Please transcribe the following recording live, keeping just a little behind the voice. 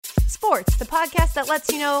Sports, the podcast that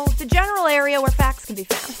lets you know the general area where facts can be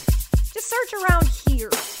found. Just search around here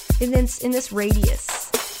in this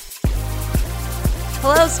radius.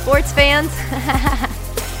 Hello, sports fans.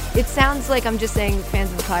 It sounds like I'm just saying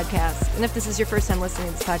fans of the podcast. And if this is your first time listening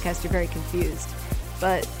to this podcast, you're very confused.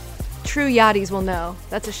 But true yachties will know.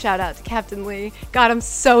 That's a shout out to Captain Lee. God, I'm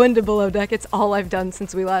so into Below Deck. It's all I've done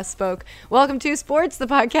since we last spoke. Welcome to Sports, the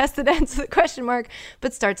podcast that ends with a question mark,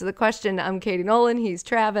 but starts with a question. I'm Katie Nolan. He's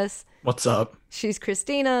Travis. What's up? She's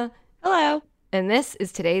Christina. Hello. And this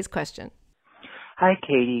is today's question. Hi,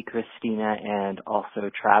 Katie, Christina, and also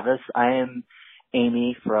Travis. I am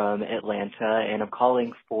Amy from Atlanta, and I'm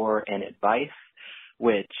calling for an advice,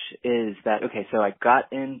 which is that, okay, so I got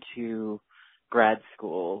into grad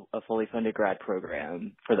school, a fully funded grad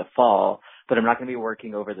program for the fall, but I'm not going to be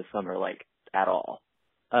working over the summer, like, at all.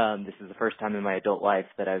 This is the first time in my adult life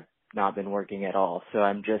that I've not been working at all, so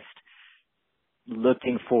I'm just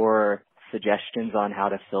looking for suggestions on how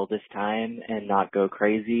to fill this time and not go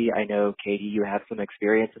crazy. I know, Katie, you have some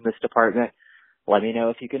experience in this department. Let me know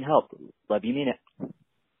if you can help. Love you, mean it.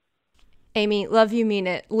 Amy, love you, mean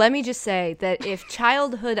it. Let me just say that if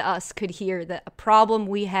childhood us could hear that a problem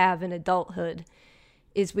we have in adulthood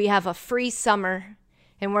is we have a free summer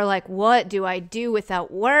and we're like, what do I do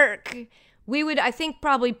without work? We would, I think,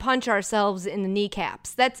 probably punch ourselves in the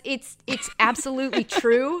kneecaps. It's absolutely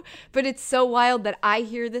true, but it's so wild that I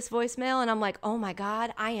hear this voicemail and I'm like, oh my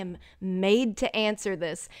God, I am made to answer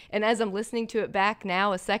this. And as I'm listening to it back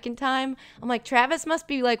now a second time, I'm like, Travis must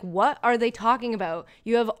be like, what are they talking about?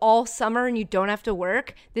 You have all summer and you don't have to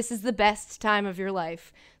work? This is the best time of your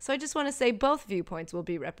life. So I just want to say both viewpoints will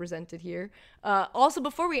be represented here. Also,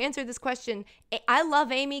 before we answer this question, I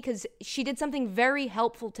love Amy because she did something very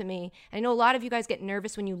helpful to me. I know a lot of you guys get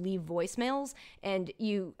nervous when you leave voicemails, and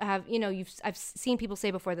you have, I've seen people say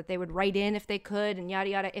before that they would write in if they could and yada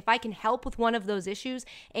yada. If I can help with one of those issues,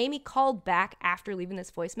 Amy called back after leaving this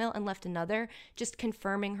voicemail and left another, just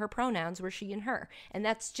confirming her pronouns were she and her. And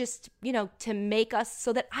that's just, to make us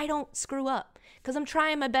so that I don't screw up. Because I'm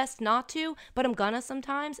trying my best not to, but I'm gonna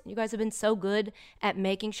sometimes. You guys have been so good at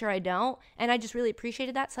making sure I don't. And I just really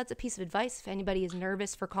appreciated that. So that's a piece of advice if anybody is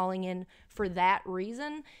nervous for calling in for that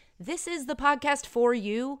reason. This is the podcast for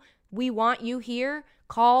you. We want you here.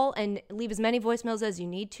 Call and leave as many voicemails as you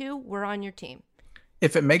need to. We're on your team.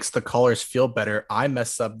 If it makes the callers feel better, I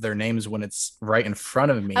mess up their names when it's right in front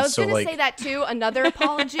of me. I was going to say that too. Another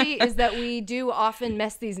apology is that we do often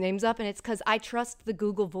mess these names up, and it's because I trust the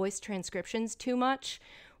Google Voice transcriptions too much,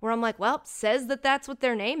 where I'm like, well, it says that that's what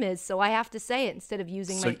their name is, so I have to say it instead of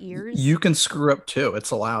using my ears. You can screw up too. It's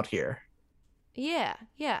allowed here. Yeah.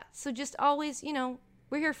 So just always,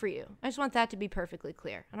 we're here for you. I just want that to be perfectly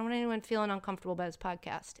clear. I don't want anyone feeling uncomfortable about this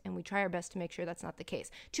podcast, and we try our best to make sure that's not the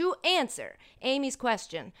case. To answer Amy's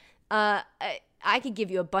question, I could give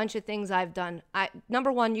you a bunch of things I've done.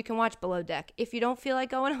 Number one, you can watch Below Deck. If you don't feel like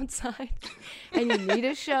going outside and you need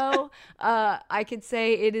a show, I could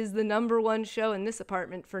say it is the number one show in this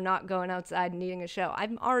apartment for not going outside and needing a show.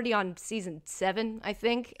 I'm already on season 7, I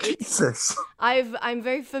think. Jesus. I'm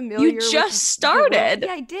very familiar. You just started.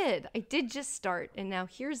 Yeah, I did. I did just start. And now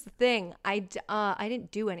here's the thing. I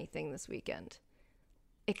didn't do anything this weekend.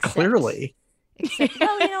 Clearly. Except,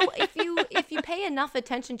 if you pay enough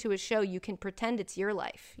attention to a show, you can pretend it's your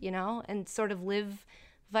life, and sort of live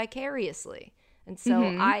vicariously. And so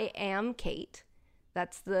I am Kate.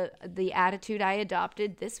 That's the attitude I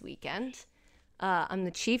adopted this weekend. I'm the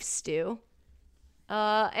chief stew.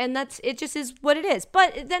 And it just is what it is.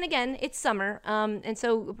 But then again, it's summer. And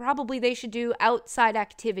so probably they should do outside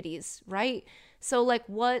activities, right? So like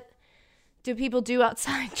what do people do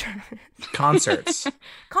outside? Concerts.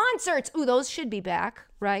 Ooh, those should be back,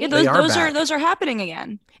 right? Yeah, those are happening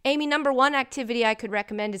again. Amy, number one activity I could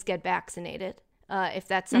recommend is get vaccinated. If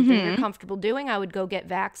that's something you're comfortable doing, I would go get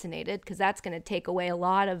vaccinated because that's going to take away a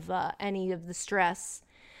lot of any of the stress.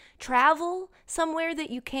 Travel somewhere that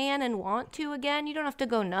you can and want to again. You don't have to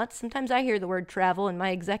go nuts. Sometimes I hear the word travel and my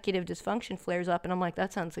executive dysfunction flares up and I'm like,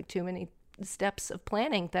 that sounds like too many steps of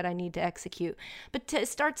planning that I need to execute. But to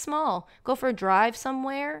start small, go for a drive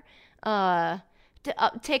somewhere,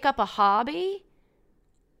 take up a hobby.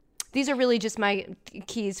 These are really just my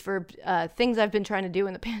keys for things I've been trying to do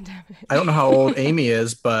in the pandemic. I don't know how old Amy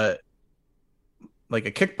is, but like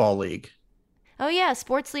a kickball league. Oh yeah,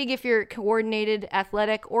 sports league if you're coordinated,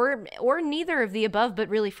 athletic, or neither of the above, but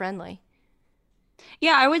really friendly.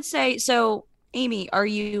 Yeah, I would say so. Amy, are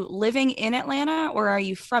you living in Atlanta or are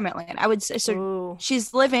you from Atlanta? I would say so. Ooh.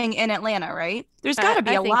 She's living in Atlanta, right? There's got to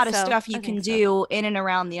be I a think lot of so. stuff you I can think so. do in and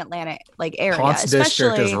around the Atlanta like area, Ponce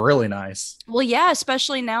District is especially. really nice. Well, yeah,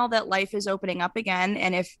 especially now that life is opening up again,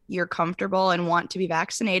 and if you're comfortable and want to be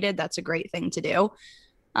vaccinated, that's a great thing to do.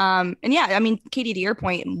 And yeah, I mean, Katie, to your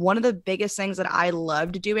point, one of the biggest things that I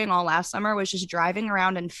loved doing all last summer was just driving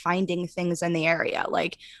around and finding things in the area,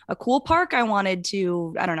 like a cool park I wanted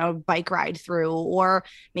to, I don't know, bike ride through, or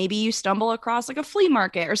maybe you stumble across like a flea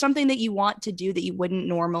market or something that you want to do that you wouldn't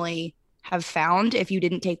normally have found if you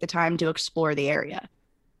didn't take the time to explore the area.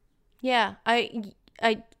 Yeah, I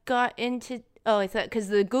got into. Oh, I thought because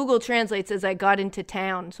the Google Translate says I got into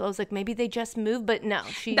town, so I was like, maybe they just moved, but no.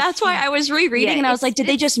 That's why I was rereading, and I was like, did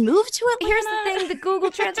they just move to Atlanta? Here's the thing: the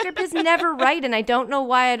Google transcript is never right, and I don't know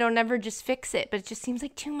why I don't ever just fix it, but it just seems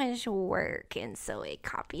like too much work, and so I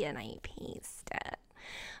copy and I paste it.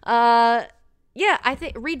 Yeah, I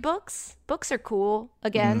think read books. Books are cool.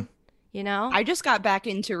 Again, you know. I just got back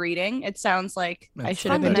into reading. It sounds like I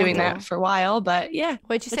should have been fundamental. doing that for a while, but yeah.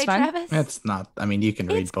 What'd you say, fun. Travis? It's not. I mean, you can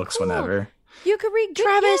read It's books cool. whenever. You could read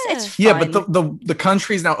Travis, yeah. it's fun. Yeah, but the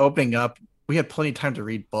country's now opening up. We had plenty of time to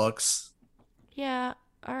read books. Yeah.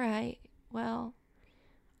 All right. Well.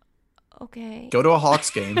 Okay. Go to a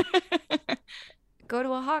Hawks game. Go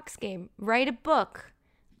to a Hawks game. Write a book.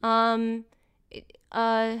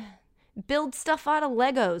 Build stuff out of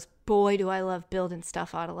Legos. Boy, do I love building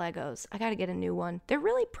stuff out of Legos. I got to get a new one. They're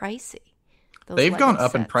really pricey. They've gone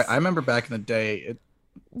up in price. I remember back in the day.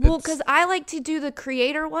 Well, because I like to do the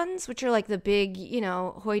creator ones, which are like the big,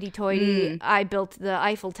 hoity-toity, I built the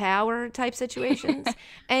Eiffel Tower type situations.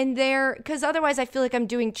 And because otherwise I feel like I'm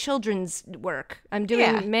doing children's work. I'm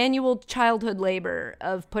doing manual childhood labor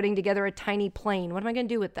of putting together a tiny plane. What am I going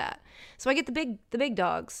to do with that? So I get the big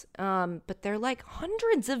dogs, but they're like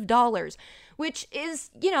hundreds of dollars, which is,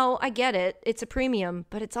 I get it. It's a premium,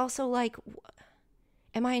 but it's also like,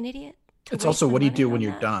 am I an idiot? It's also, what do you do when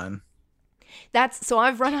you're done? So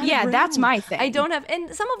I've run out of room. That's my thing. I don't have,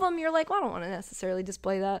 and some of them you're like, well, I don't want to necessarily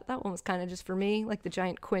display that. That one was kind of just for me, like the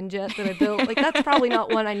giant Quinjet that I built. Like that's probably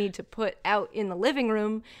not one I need to put out in the living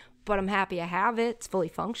room, but I'm happy I have it. It's fully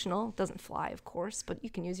functional. It doesn't fly, of course, but you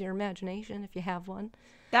can use your imagination if you have one.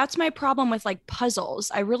 That's my problem with like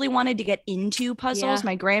puzzles. I really wanted to get into puzzles. Yeah.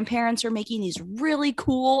 My grandparents are making these really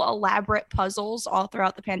cool, elaborate puzzles all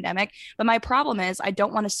throughout the pandemic. But my problem is I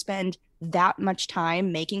don't want to spend that much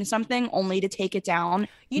time making something only to take it down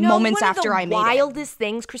moments after I made it. One of the wildest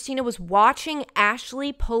things, Christina, was watching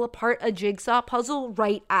Ashley pull apart a jigsaw puzzle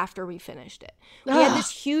right after we finished it. We had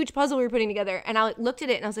this huge puzzle we were putting together, and I looked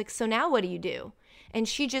at it and I was like, so now what do you do? And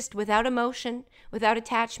she just, without emotion, without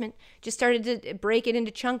attachment, just started to break it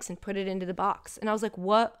into chunks and put it into the box. And I was like,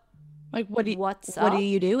 what? Like, what's up? What are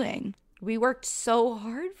you doing? We worked so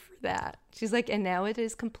hard for that. She's like, and now it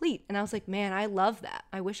is complete. And I was like, man, I love that.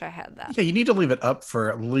 I wish I had that. Yeah, you need to leave it up for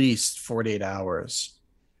at least 48 hours.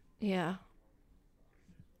 Yeah.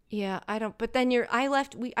 Yeah, I don't. But then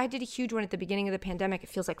I did a huge one at the beginning of the pandemic. It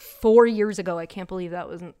feels like 4 years ago. I can't believe that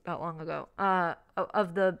wasn't that long ago.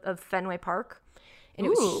 Of Fenway Park. And it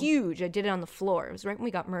was huge. I did it on the floor. It was right when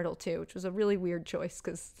we got Myrtle, too, which was a really weird choice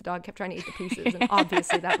because the dog kept trying to eat the pieces. And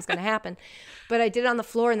obviously that was going to happen. But I did it on the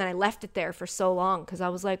floor, and then I left it there for so long because I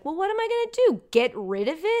was like, well, what am I going to do? Get rid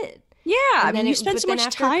of it? Yeah, I mean, you spend so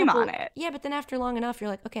much time on it. Yeah, but then after long enough, you're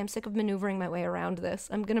like, okay, I'm sick of maneuvering my way around this.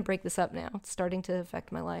 I'm going to break this up now. It's starting to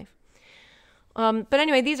affect my life. But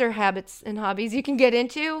anyway, these are habits and hobbies you can get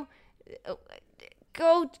into.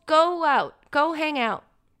 Go out. Go hang out.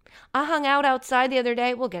 I hung out outside the other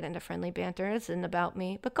day. We'll get into friendly banter. This isn't about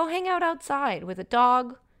me. But go hang out outside with a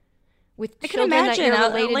dog, with children that you're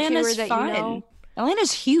related Atlanta's to or that fun. you know.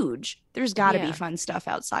 Atlanta's huge. There's got to be fun stuff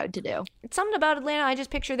outside to do. It's something about Atlanta. I just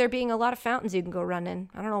picture there being a lot of fountains you can go run in.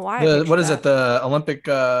 I don't know why. What is it? The Olympic Is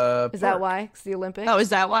that park. why? It's the Olympics. Oh, is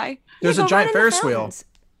that why? There's a giant Ferris wheel.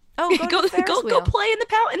 Oh, go play in the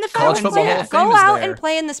fountain. College Football Hall of Fame Go is out there. and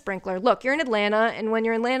play in the sprinkler. Look, you're in Atlanta, and when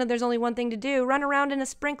you're in Atlanta, there's only one thing to do: run around in a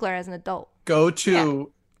sprinkler as an adult. Go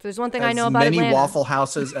to If there's one thing as I know about many Atlanta. Waffle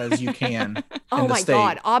Houses as you can. Oh in the my state.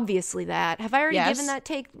 God! Obviously that. Have I already Yes. given that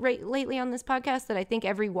take lately on this podcast that I think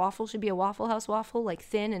every waffle should be a Waffle House waffle, like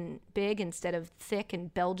thin and big instead of thick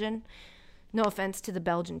and Belgian? No offense to the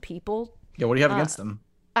Belgian people. Yeah, what do you have against them?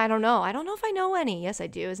 I don't know. I don't know if I know any. Yes, I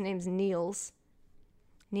do. His name's Niels.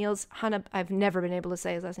 Niels I've never been able to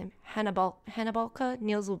say his last name. Hannibalka.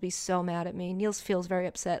 Niels will be so mad at me. Niels feels very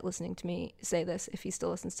upset listening to me say this if he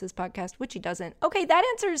still listens to this podcast, which he doesn't. Okay, that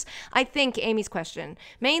answers, I think, Amy's question.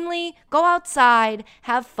 Mainly, go outside,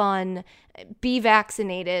 have fun, be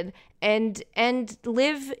vaccinated, and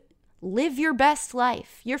live Live your best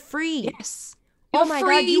life. You're free. Yes. Oh my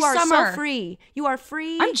God, you are summer. so free. You are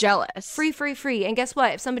free. I'm jealous. Free. And guess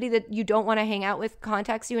what? If somebody that you don't want to hang out with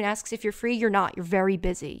contacts you and asks if you're free, you're not. You're very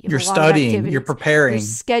busy. You're studying. You're preparing. Your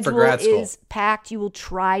schedule for grad school. is packed. You will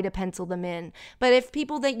try to pencil them in. But if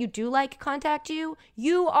people that you do like contact you,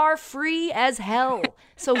 you are free as hell.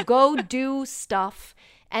 So go do stuff.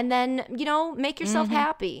 And then, make yourself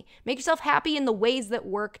happy. Make yourself happy in the ways that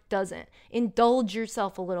work doesn't. Indulge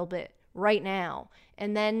yourself a little bit right now.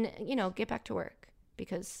 And then, get back to work.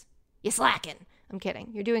 Because you're slacking. I'm kidding.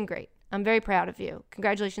 You're doing great. I'm very proud of you.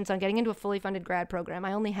 Congratulations on getting into a fully funded grad program.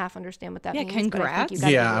 I only half understand what that means. Congrats. But I think you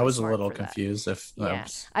gotta be really I was a smart little for confused.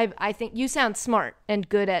 that. I think you sound smart and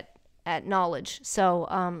good at knowledge.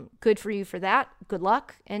 So good for you for that. Good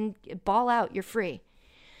luck and ball out. You're free.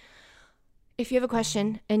 If you have a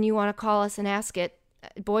question and you want to call us and ask it,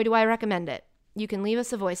 boy, do I recommend it. You can leave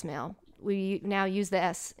us a voicemail. We now use the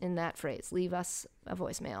S in that phrase. Leave us a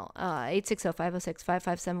voicemail.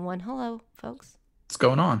 860-506-5571. Hello, folks. What's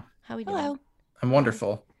going on? How are we doing? Hello. I'm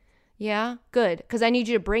wonderful. Yeah, good. Because I need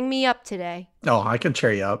you to bring me up today. Oh, I can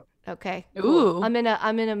cheer you up. Okay. Ooh. I'm in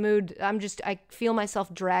a mood. I feel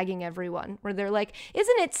myself dragging everyone where they're like,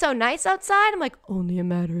 isn't it so nice outside? I'm like, only a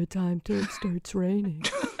matter of time till it starts raining.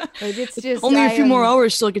 Like, it's just Only a few more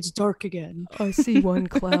hours till it gets dark again. I see one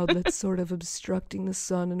cloud that's sort of obstructing the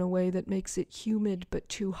sun in a way that makes it humid but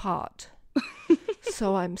too hot.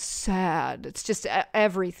 So I'm sad. It's just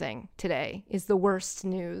everything today is the worst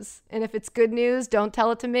news. And if it's good news, don't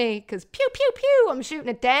tell it to me because pew, pew, pew, I'm shooting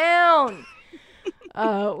it down.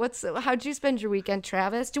 How'd you spend your weekend,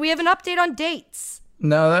 Travis? Do we have an update on dates?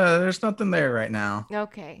 No, there's nothing there right now.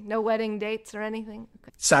 Okay. No wedding dates or anything?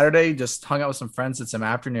 Okay. Saturday, just hung out with some friends, did some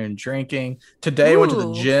afternoon drinking. Today, went to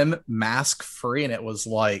the gym mask free, and it was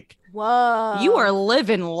like, whoa. You are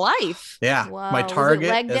living life. Yeah. Whoa. My Was it target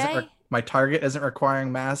leg day? my target isn't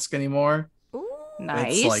requiring masks anymore. Ooh.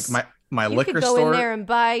 Nice. It's like my You liquor could go store. in there and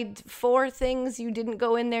buy 4 things you didn't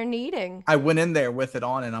go in there needing. I went in there with it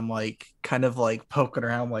on, and I'm like, kind of like poking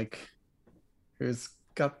around, like, who's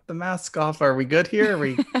got the mask off? Are we good here? Are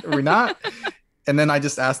we not? And then I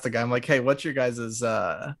just asked the guy, I'm like, hey, what's your guys'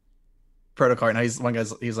 protocol? And he's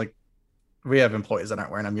like, we have employees that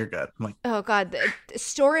aren't wearing them. You're good. I'm like, Oh God, the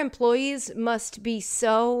store employees must be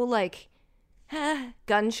so like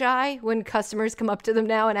gun shy when customers come up to them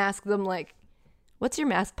now and ask them like, what's your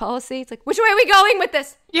mask policy? It's like, which way are we going with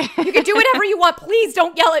this? Yeah. You can do whatever you want. Please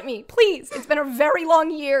don't yell at me. Please. It's been a very long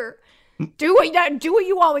year. Do what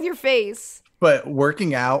you want with your face. but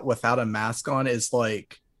working out without a mask on is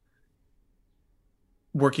like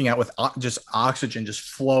working out with just oxygen just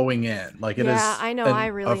flowing in. Like it is. Yeah, I know. I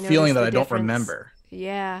really a feeling that noticed the I don't difference. remember.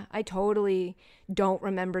 Yeah, I totally don't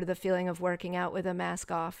remember the feeling of working out with a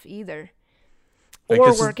mask off either. Like, Or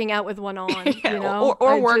this is- working out with one on, you know?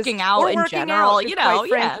 or I working out in general, you know, quite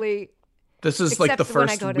yeah. frankly, This is like the Except when I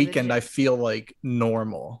first go to the weekend gym. I feel like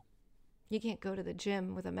normal. you can't go to the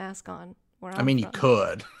gym with a mask on. where I I'm mean, you from.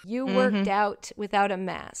 could. You worked out without a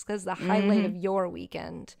mask. That's the highlight of your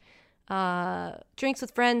weekend. Drinks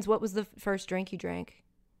with friends. What was the first drink you drank?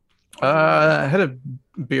 I had a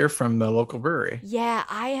beer from the local brewery. Yeah,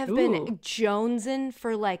 I have been jonesing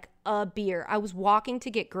for like a beer. I was walking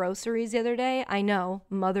to get groceries the other day. I know,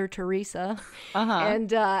 Mother Teresa.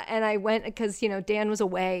 And I went because, you know, Dan was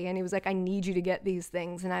away and he was like, I need you to get these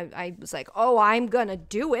things. And I was like, oh, I'm going to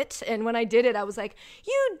do it. And when I did it, I was like,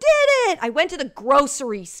 you did it. I went to the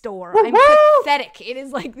grocery store. I'm pathetic. It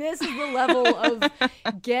is like, this is the level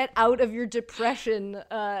of get out of your depression.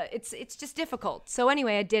 It's just difficult. So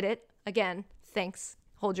anyway, I did it. Again, thanks.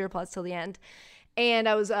 Hold your applause till the end. And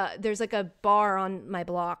I was, there's like a bar on my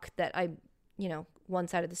block that one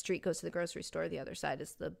side of the street goes to the grocery store. The other side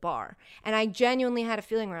is the bar. And I genuinely had a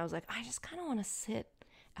feeling where I was like, I just kind of want to sit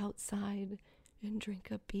outside and drink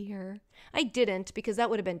a beer. I didn't because that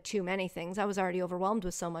would have been too many things. I was already overwhelmed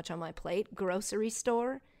with so much on my plate. Grocery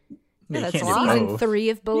store. You that's can't a do lot. Season both. 3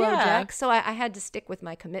 of Below Yeah. Deck. So I had to stick with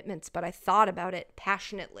my commitments, but I thought about it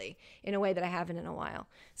passionately in a way that I haven't in a while.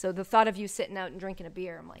 So the thought of you sitting out and drinking a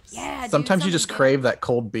beer, I'm like, yeah. dude, Sometimes you just something good. crave that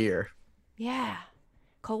cold beer. Yeah.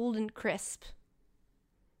 Cold and crisp.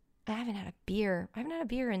 I haven't had a beer. I haven't had a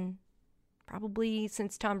beer in probably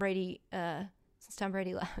since Tom Brady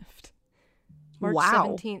left. March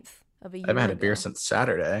Wow. 17th of a year I haven't had a beer ago. since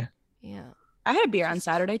Saturday. Yeah. I had a beer on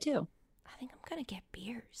Saturday too. I think I'm going to get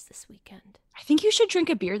beers this weekend. I think you should drink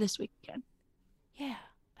a beer this weekend. Yeah.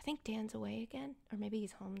 I think Dan's away again, or maybe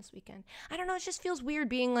he's home this weekend. I don't know. It just feels weird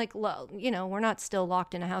being like, we're not still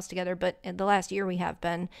locked in a house together, but in the last year we have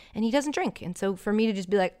been, and he doesn't drink. And so for me to just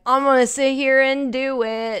be like, I'm going to sit here and do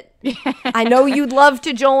it. I know you'd love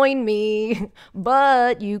to join me,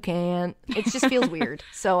 but you can't. It just feels weird.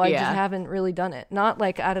 So I just haven't really done it. Not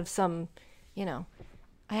like out of some,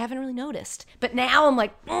 I haven't really noticed. But now I'm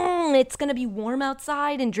like, it's going to be warm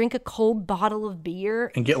outside and drink a cold bottle of beer.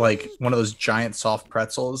 And get like one of those giant soft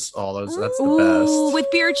pretzels. Oh, that's the best. With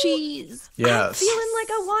beer cheese. Yes. I'm feeling like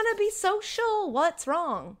I want to be social. What's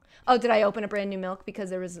wrong? Oh, did I open a brand new milk because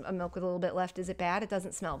there was a milk with a little bit left? Is it bad? It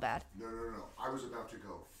doesn't smell bad. No. I was about to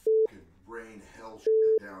go fucking rain hell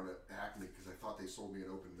down at Acme because I thought they sold me an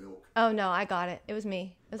open milk. Oh no, I got it. It was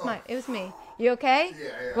me. It was me. You okay?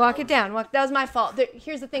 Yeah. Walk it down. That was my fault.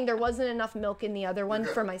 Here's the thing. There wasn't enough milk in the other one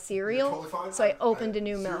for my cereal, Totally fine. so I opened a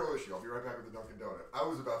new Zero milk. issue. I'll be right back with the Dunkin' Donut. I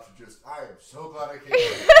was about to I am so glad I came.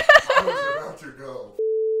 I was about to go.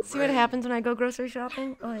 See what happens when I go grocery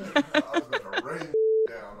shopping? Oh, yeah. I was about to rain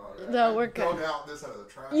down on it. No, we're good. I dug out this out of the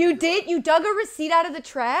trash. You did? You dug a receipt out of the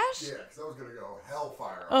trash? Yeah, because I was going to go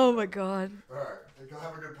hellfire. Oh my God. All right. Go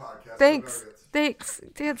have a good podcast. Thanks.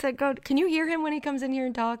 Dan said go. Can you hear him when he comes in here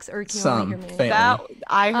and talks? Or can you only hear me? Faintly.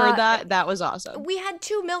 I heard that. That was awesome. We had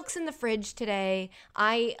 2 milks in the fridge today.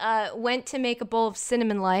 I went to make a bowl of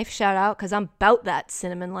Cinnamon Life. Shout out, because I'm about that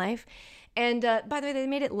Cinnamon Life. And by the way, they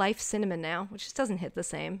made it Life Cinnamon now, which just doesn't hit the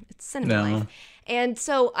same. It's Cinnamon Life. And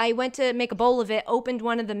so I went to make a bowl of it, opened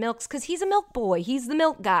one of the milks, because he's a milk boy. He's the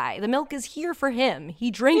milk guy. The milk is here for him. He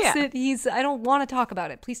drinks it. I don't want to talk about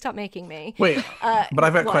it. Please stop making me. Wait, but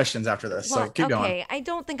I've got questions after this, so keep going. Okay, I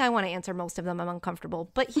don't think I want to answer most of them. I'm uncomfortable.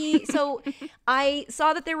 But so I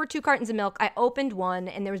saw that there were 2 cartons of milk. I opened one,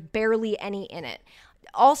 and there was barely any in it.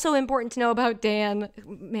 Also important to know about Dan,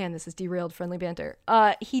 man, this is derailed friendly banter.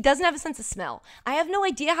 He doesn't have a sense of smell. I have no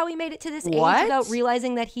idea how he made it to this age without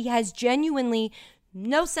realizing that he has genuinely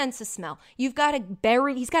no sense of smell. He's got to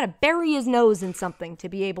bury his nose in something to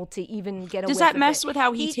be able to even get away. Does that mess with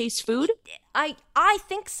how he tastes food? I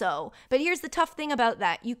think so. But here's the tough thing about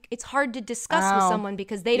that. It's hard to discuss with someone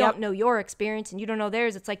because they don't know your experience and you don't know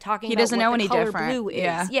theirs. It's like talking about what the color blue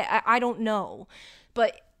is. Yeah, I don't know.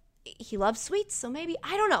 But he loves sweets, so maybe,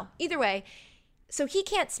 I don't know. Either way, so he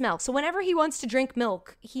can't smell. So whenever he wants to drink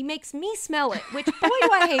milk, he makes me smell it, which, boy,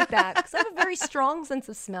 do I hate that, because I have a very strong sense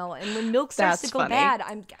of smell. And when milk starts to go bad,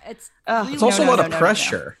 it's also a lot of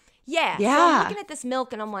pressure. Yeah. So I'm looking at this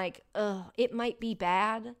milk, and I'm like, it might be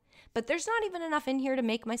bad, but there's not even enough in here to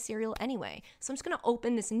make my cereal anyway. So I'm just going to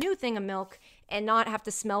open this new thing of milk and not have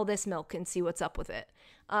to smell this milk and see what's up with it.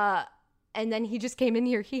 And then he just came in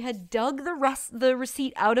here. He had dug the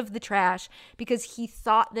receipt out of the trash because he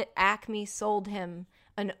thought that Acme sold him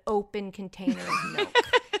an open container of milk.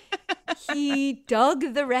 He dug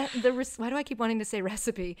why do I keep wanting to say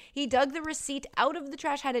recipe? He dug the receipt out of the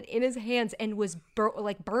trash, had it in his hands, and was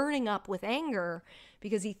burning up with anger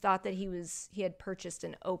because he thought that he had purchased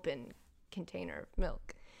an open container of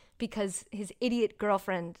milk because his idiot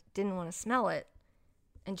girlfriend didn't want to smell it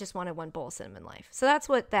and just wanted one bowl of Cinnamon Life. So that's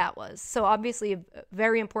what that was. So obviously a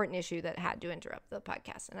very important issue that had to interrupt the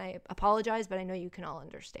podcast. And I apologize, but I know you can all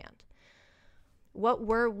understand. What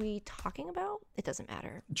were we talking about? It doesn't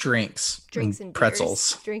matter. Drinks and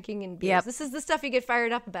pretzels. Beers. Drinking and beers. Yep. This is the stuff you get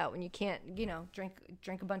fired up about when you can't,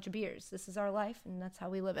 drink a bunch of beers. This is our life, and that's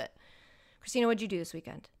how we live it. Christina, what'd you do this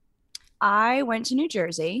weekend? I went to New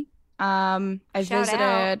Jersey. I visited.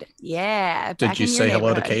 Out. Yeah. Did you say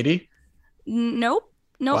hello to Katie? Nope.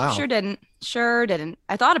 Wow. Sure didn't.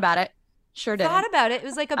 I thought about it. Sure didn't. Thought about it. It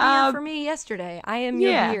was like a beer for me yesterday. I am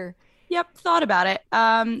your beer. Yep, thought about it.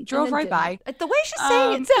 Drove right by. The way she's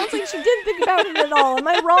saying it sounds like she didn't think about it at all. Am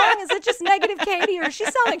I wrong? Is it just negative Katie, or does she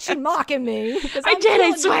sound like she's mocking me?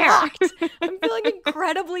 I swear. Mocked. I'm feeling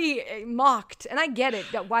incredibly mocked, and I get it.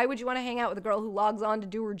 Why would you want to hang out with a girl who logs on to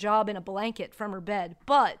do her job in a blanket from her bed?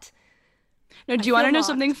 But no, do you want to know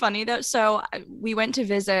something funny though? So we went to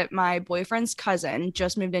visit my boyfriend's cousin,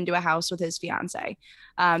 just moved into a house with his fiance.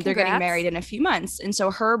 They're getting married in a few months. And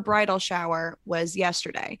so her bridal shower was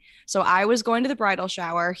yesterday. So I was going to the bridal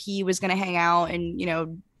shower. He was going to hang out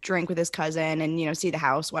and, drink with his cousin and, see the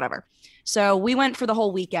house, whatever. So we went for the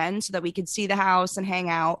whole weekend so that we could see the house and hang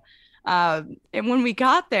out. And when we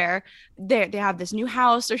got there, they have this new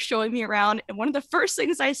house. They're showing me around. And one of the first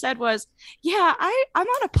things I said was, yeah, I'm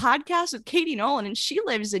on a podcast with Katie Nolan and she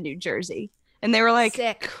lives in New Jersey. And they were like,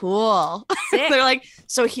 Sick. cool. Sick. They're like,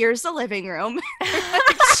 so here's the living room.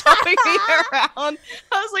 Showing me around.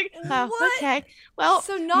 I was like, oh, What? okay. Well,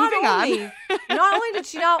 So not moving on. only did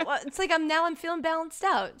she not, it's like I'm feeling balanced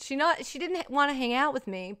out. She didn't want to hang out with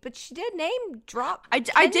me, but she did name drop. I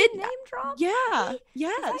Kenny did. name drop. Yeah. Does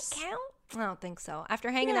Yes. that count? I don't think so.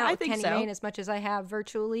 After hanging Yeah, out I with think Kenny so. Mayne as much as I have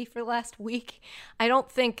virtually for the last week, I don't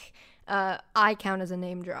think I count as a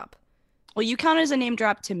name drop. Well, you count as a name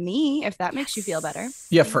drop to me if that makes you feel better.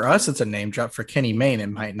 Yeah, for us, it's a name drop. For Kenny Mayne, it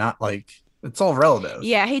might not, like, it's all relative.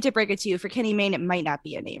 Yeah, I hate to break it to you. For Kenny Mayne, it might not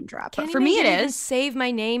be a name drop. Kenny But for Mayne me, it didn't even is. save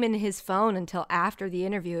my name in his phone until after the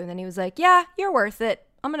interview, and then he was like, "Yeah, you're worth it.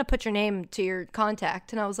 I'm gonna put your name to your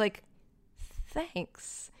contact." And I was like,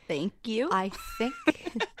 "Thanks." Thank you. I think.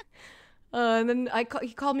 And then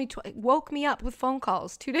he called me, woke me up with phone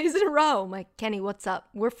calls 2 days in a row. I'm like, Kenny, what's up?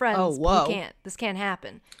 We're friends. Oh, but whoa. this can't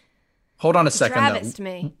happen. Hold on a second, Travis though.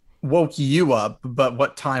 me. Woke you up, but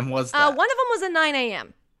what time was that? One of them was at 9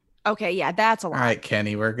 a.m. Okay, yeah, that's a All lot. right,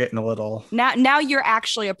 Kenny, we're getting a little... Now you're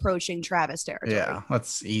actually approaching Travis territory. Yeah,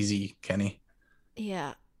 that's easy, Kenny.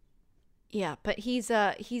 Yeah. Yeah, but he's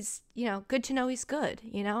good to know he's good.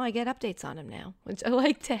 I get updates on him now, which I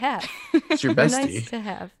like to have. It's your They're bestie. nice to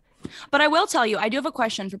have. But I will tell you, I do have a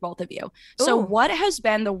question for both of you. So Ooh. what has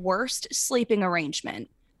been the worst sleeping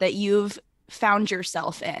arrangement that you've found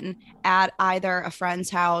yourself in at either a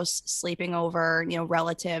friend's house, sleeping over,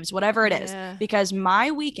 relatives, whatever it is? Yeah. Because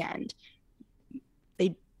my weekend,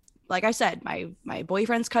 like I said, my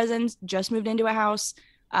boyfriend's cousins just moved into a house.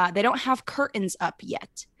 They don't have curtains up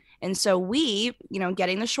yet. And so we,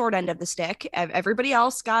 getting the short end of the stick, everybody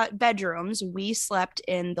else got bedrooms. We slept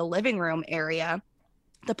in the living room area,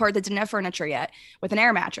 the part that didn't have furniture yet, with an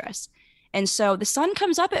air mattress. And so the sun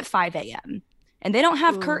comes up at 5 a.m. and they don't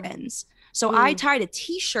have Ooh. curtains. So I Ooh. tied a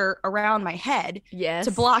t-shirt around my head Yes.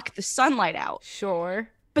 to block the sunlight out. Sure.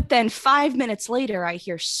 But then 5 minutes later, I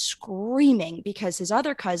hear screaming because his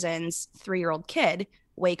other cousin's 3-year-old kid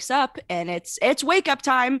wakes up and it's wake up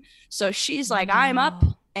time. So she's like, I'm up,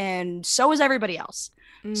 and so is everybody else.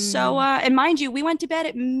 So, and mind you, we went to bed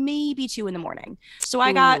at maybe 2 a.m. So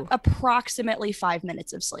I got Ooh. approximately 5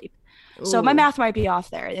 minutes of sleep. So my math might be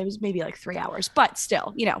off there. It was maybe like 3 hours, but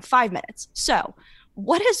still, 5 minutes. So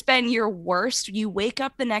what has been your worst? You wake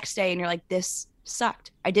up the next day and you're like, this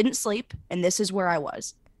sucked. I didn't sleep and this is where I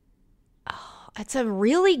was. That's a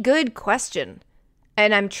really good question.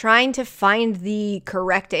 And I'm trying to find the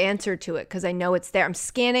correct answer to it because I know it's there. I'm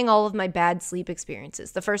scanning all of my bad sleep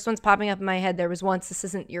experiences. The first one's popping up in my head. There was once, this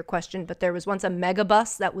isn't your question, but there was once a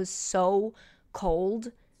megabus that was so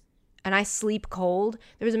cold, and I sleep cold.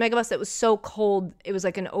 There was a megabus that was so cold, it was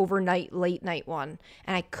like an overnight, late night one,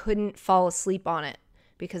 and I couldn't fall asleep on it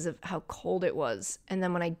because of how cold it was. And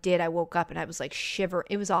then when I did, I woke up and I was like shiver.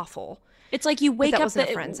 It was awful. It's like you wake that up, wasn't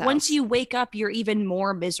a friend's once house. you wake up, you're even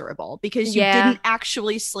more miserable because you Yeah. didn't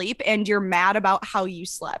actually sleep and you're mad about how you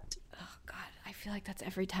slept. Oh, God. I feel like that's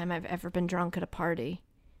every time I've ever been drunk at a party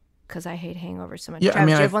because I hate hangovers so much. Yeah, I Travis,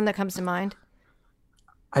 mean, do you have I've- one that comes to mind?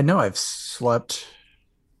 I know I've slept...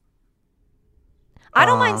 I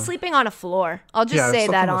don't mind sleeping on a floor. I'll just yeah, I've say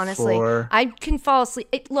slept that on the honestly. floor. I can fall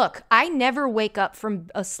asleep. Look, I never wake up from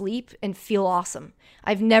asleep and feel awesome.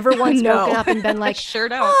 I've never once No. woken up and been like, Sure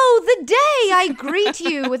don't. oh, the day I greet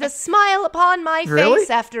you with a smile upon my Really? face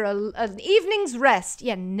after an evening's rest.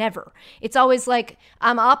 Yeah, never. It's always like,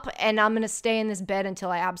 I'm up and I'm going to stay in this bed until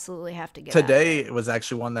I absolutely have to get out. Today was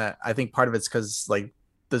actually one that I think part of it's because, like,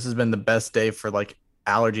 this has been the best day for, like,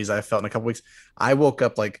 allergies I've felt in a couple weeks. I woke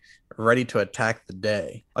up, like, ready to attack the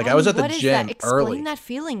day. Like, I was at the What is gym that? Explain early. that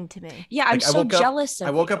feeling to me. Yeah, I'm Like, so jealous of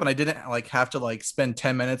I woke you. up and I didn't like have to like spend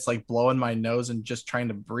 10 minutes like blowing my nose and just trying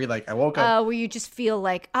to breathe. Like I woke up, Where you just feel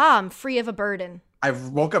like, I'm free of a burden. I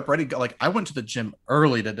woke up ready. Like I went to the gym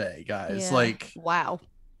early today, guys. Yeah. Like Wow.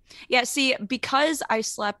 Yeah, see, because I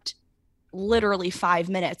slept literally 5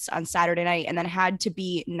 minutes on Saturday night and then had to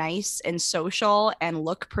be nice and social and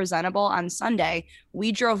look presentable on Sunday,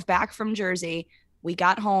 we drove back from Jersey. We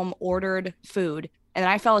got home, ordered food, and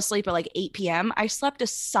then I fell asleep at like 8 p.m. I slept a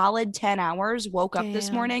solid 10 hours, woke up this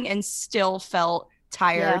Damn. morning and still felt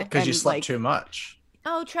tired. because you and, slept like, too much.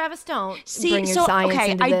 Oh, Travis, don't See, bring your so science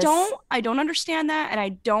okay, into I this. don't understand that, and I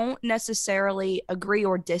don't necessarily agree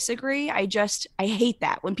or disagree. I hate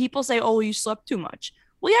that when people say, "Oh, you slept too much."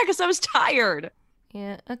 Well, yeah, because I was tired.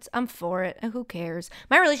 Yeah, I'm for it. Who cares?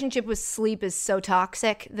 My relationship with sleep is so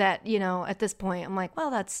toxic that, at this point, I'm like,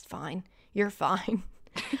 well, that's fine. You're fine.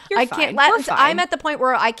 You're I fine. can't. We're fine. I'm at the point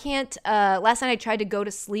where I can't. Last night I tried to go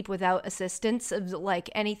to sleep without assistance of like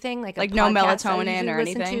anything, like a Like no podcast I melatonin usually or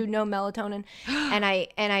listen anything? to, no melatonin,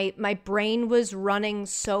 and my brain was running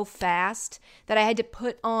so fast that I had to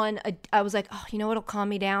put on I was like, oh, you know what'll calm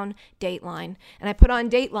me down? Dateline, and I put on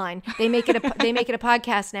Dateline. They make it a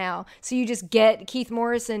podcast now, so you just get Keith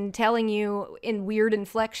Morrison telling you in weird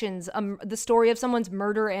inflections the story of someone's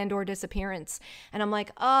murder and or disappearance, and I'm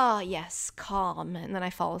like, oh yes, calm, and then I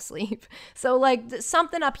fall asleep. So like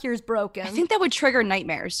something up here is broken. I think that would trigger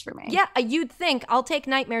nightmares for me. Yeah, you'd think. I'll take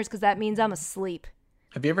nightmares because that means I'm asleep.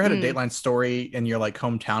 Have you ever had a Dateline story in your like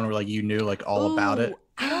hometown where like you knew like all about it?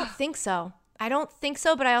 I don't think so.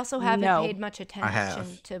 But I also haven't paid much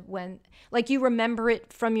attention to when, like, you remember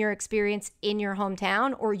it from your experience in your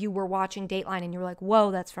hometown, or you were watching Dateline and you were like,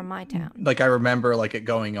 whoa, that's from my town. Like I remember like it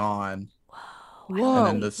going on. Whoa. And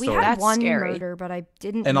then the story. We had That's one scary. murder, but I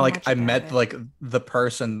didn't And know like much I about met it. like the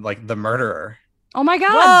person, like the murderer. Oh my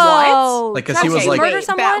God. Whoa! What? Like, 'cause he was, Travis, like- murder Wait,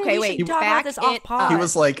 someone? okay, We wait. should talk about this off pod. He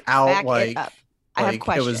was like out Back like it up. I have it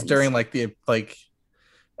questions. was during like the like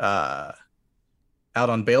out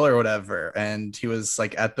on bail or whatever, and he was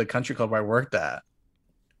like at the country club I worked at.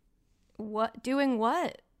 What? Doing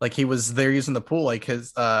what? Like he was there using the pool, like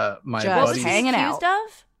his my Just What was buddy's he hanging accused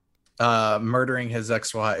of? murdering his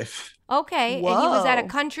ex-wife. Okay, and he was at a Whoa.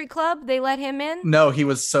 country club. They let him in. No, he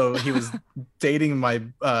was dating my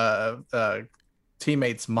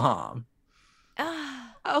teammate's mom.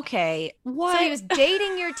 Okay. What? So he was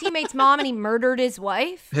dating your teammate's mom, and he murdered his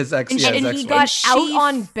wife. His ex, And yeah, she- his And he ex-wife. got And out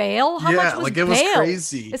on bail. How much was like bail? it was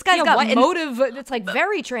crazy. This guy's Yeah, got what? And- motive. It's like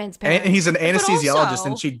very transparent. And he's an anesthesiologist, also-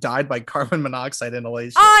 and she died by carbon monoxide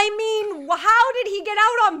inhalation. I mean, how did he get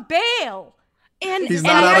out on bail? And He's and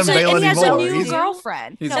not he out has on a, bail and he has a anymore. new He's-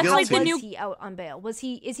 girlfriend. he's No, That's how like the guilty. new. was he out on bail? Is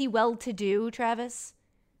he well to do, Travis?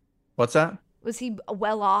 What's that? Was he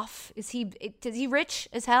well off? Is he rich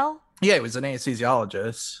as hell? Yeah, he was an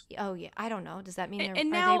anesthesiologist, Oh yeah, I don't know. Does that mean And are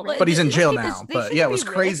now- they rich? but he's in These jail people- now. they But shouldn't yeah, it be was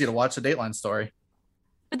crazy rich. to watch the Dateline story.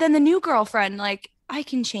 But then the new girlfriend, like, I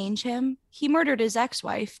can change him. He murdered his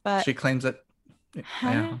ex-wife, but She claims it.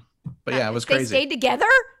 Yeah, but yeah, it was They crazy. stayed together.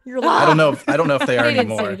 You're I don't know. I don't know if they are They didn't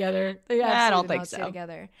stay anymore. together. They I don't absolutely think not stay so.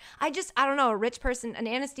 together. I don't know. A rich person, an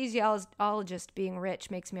anesthesiologist being rich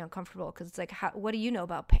makes me uncomfortable because it's like, what do you know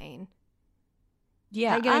about pain?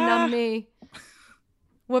 yeah. How you gonna numb me?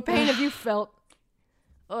 What pain have you felt?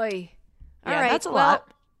 Oi. All Yeah, right. that's a well,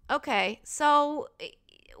 lot. Okay. So,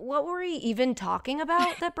 what were we even talking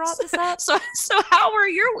about that brought this up? So how were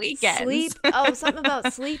your weekends? Sleep. Oh, something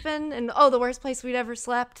about sleeping, and the worst place we'd ever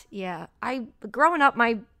slept. Yeah, growing up,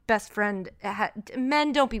 my best friend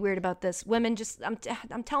men don't be weird about this. Women just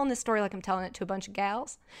I'm telling this story like I'm telling it to a bunch of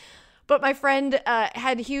gals. But my friend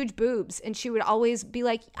had huge boobs, and she would always be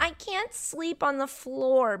like, I can't sleep on the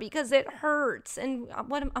floor because it hurts. And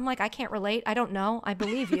I'm like, I can't relate. I don't know. I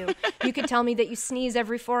believe you. You could tell me that you sneeze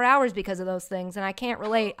every 4 hours because of those things, and I can't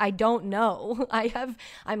relate. I don't know.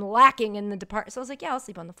 I'm lacking in the department. So I was like, yeah, I'll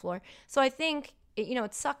sleep on the floor. So I think,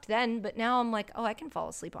 it sucked then, but now I'm like, oh, I can fall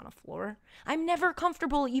asleep on a floor. I'm never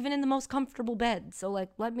comfortable, even in the most comfortable bed. So like,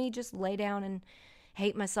 let me just lay down and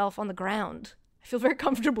hate myself on the ground. I feel very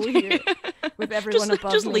comfortable here with everyone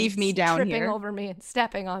above just me. leave me down tripping here. over me and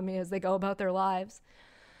stepping on me as they go about their lives.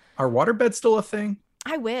 Are waterbeds still a thing?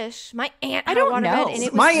 I wish. My aunt I had don't a waterbed, know. and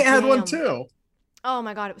it was My aunt had one jam. too. Oh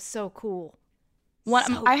my god, it was so cool. One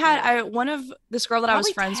So one of this girl that I was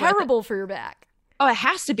Probably friends with. terrible for your back. Oh, it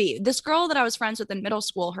has to be. This girl that I was friends with in middle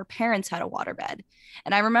school, her parents had a waterbed.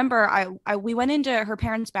 And I remember we went into her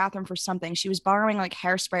parents' bathroom for something. She was borrowing like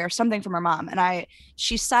hairspray or something from her mom. And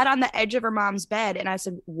she sat on the edge of her mom's bed, and I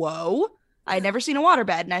said, whoa, I had never seen a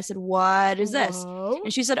waterbed. And I said, what is this? Whoa.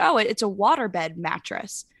 And she said, oh, it's a waterbed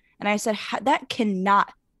mattress. And I said, that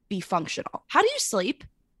cannot be functional. How do you sleep?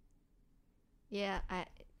 Yeah,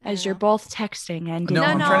 As you're both texting and No,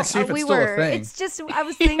 I'm no, trying to see if it's we still a were. thing. It's just I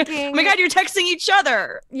was thinking. Oh my God, you're texting each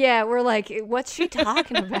other. Yeah, we're like, what's she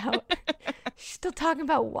talking about? She's still talking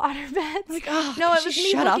about waterbeds. Like, oh, No, it could was you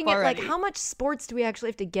me shut up looking at like already? how much sports do we actually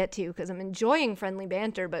have to get to? Because I'm enjoying friendly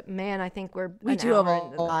banter, but man, I think we We an do have hour a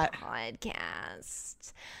into the lot.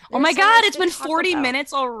 podcast. Oh my There's so God, much it's to been talk 40 about.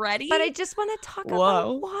 minutes already. But I just want to talk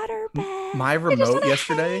Whoa. about waterbeds. My just remote wanna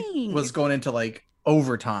yesterday hang. was going into like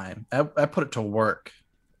overtime. I put it to work.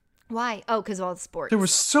 Why? Oh, because of all the sports. There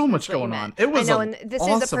was so much That's what you going meant. on. It was I know, an and this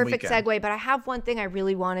awesome is a perfect weekend. segue, but I have one thing I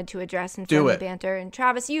really wanted to address in Do friendly it. banter. And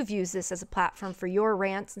Travis, you've used this as a platform for your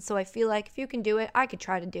rants, and so I feel like if you can do it, I could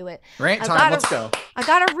try to do it. Rant I time, got let's a- go. I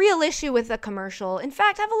got a real issue with a commercial. In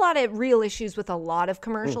fact, I have a lot of real issues with a lot of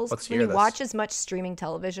commercials. let's When hear you this. watch as much streaming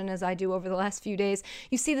television as I do over the last few days,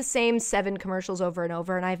 you see the same 7 commercials over and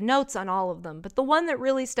over, and I have notes on all of them. But the one that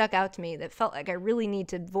really stuck out to me, that felt like I really need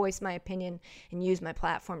to voice my opinion and use my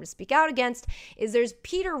platform to speak out against, is there's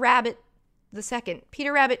Peter Rabbit the second,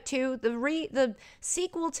 Peter Rabbit 2, the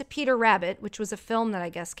sequel to Peter Rabbit, which was a film that I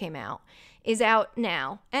guess came out, is out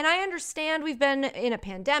now. And I understand we've been in a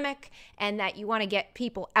pandemic and that you want to get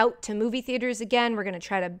people out to movie theaters again. We're going to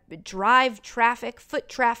try to drive traffic, foot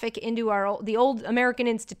traffic into the old American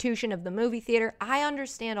institution of the movie theater. I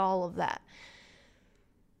understand all of that.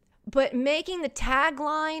 But making the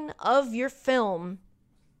tagline of your film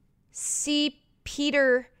 "See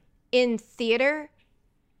Peter in Theater"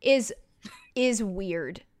 is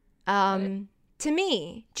weird. To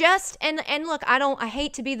me, and look, I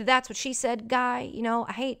hate to be the "that's what she said" guy, you know,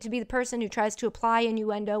 I hate to be the person who tries to apply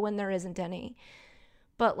innuendo when there isn't any.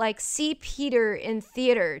 But like, "See Peter in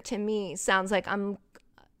Theater" to me sounds like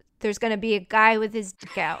there's going to be a guy with his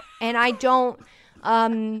dick out. And I don't,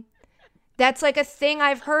 that's like a thing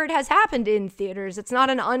I've heard has happened in theaters. It's not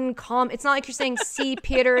it's not like you're saying "see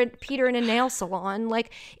Peter in a nail salon."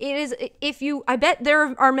 Like, it is, I bet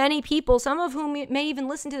there are many people, some of whom may even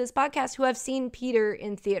listen to this podcast, who have seen Peter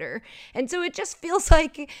in theater. And so it just feels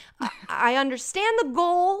like I understand the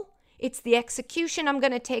goal. It's the execution I'm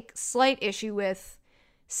going to take slight issue with.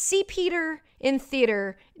 "See Peter in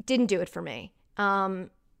Theater" didn't do it for me.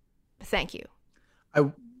 Thank you.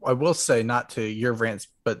 I will say, not to your rants,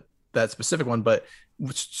 but that specific one, but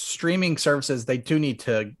streaming services, they do need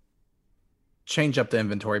to change up the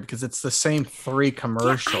inventory because it's the same 3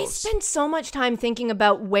 commercials. Yeah, I spend so much time thinking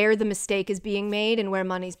about where the mistake is being made and where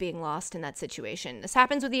money's being lost in that situation. This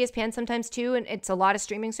happens with ESPN sometimes too, and it's a lot of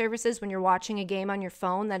streaming services when you're watching a game on your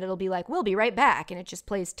phone that it'll be like, "We'll be right back," and it just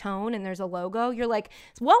plays tone and there's a logo. You're like,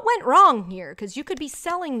 what went wrong here? Because you could be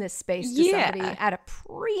selling this space to somebody at a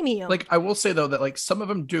premium. Like, I will say though that like some of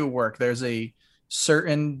them do work. There's a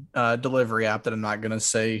certain delivery app that I'm not going to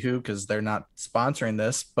say who because they're not sponsoring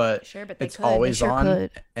this, but Sure, but they it's could. They always sure on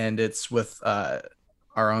could. and it's with our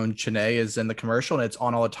own Chene is in the commercial and it's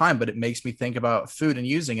on all the time, but it makes me think about food and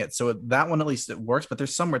using it. So that one, at least it works, but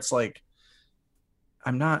there's some where it's like,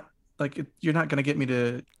 I'm not like, you're not going to get me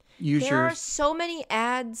to use There are so many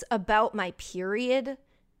ads about my period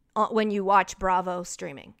when you watch Bravo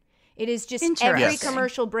streaming. It is just every Interesting.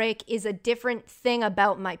 commercial break is a different thing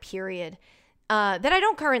about my period that I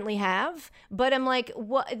don't currently have. But I'm like,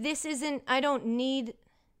 what? This isn't. I don't need.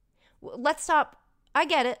 Let's stop. I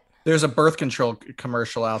get it. There's a birth control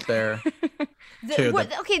commercial out there. Too,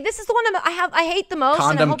 Okay, this is the one I hate the most.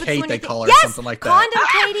 Condom and I hope Kate, it's the one they you call her, yes! something like that. Condom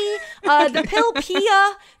Katie, the pill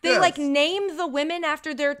Pia. They Yes. like name the women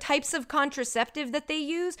after their types of contraceptive that they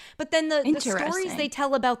use, but then the stories Interesting. they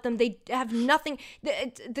tell about them, they have nothing.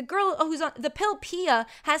 The girl who's on the pill Pia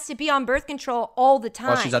has to be on birth control all the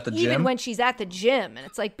time, she's at the even gym? when she's at the gym, and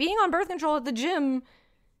it's like being on birth control at the gym.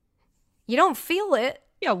 You don't feel it.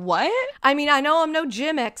 Yeah, what? I mean, I know I'm no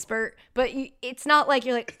gym expert, but it's not like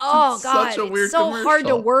you're like, oh It's God, such a weird it's so hard to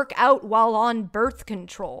commercial. work out while on birth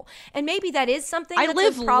control. And maybe that is something I that's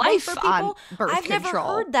live a problem life for people. on birth I've never control.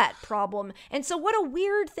 heard that problem. And so what a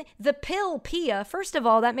weird thing. The pill Pia, first of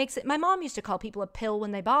all, that makes it, my mom used to call people a pill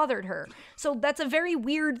when they bothered her. So that's a very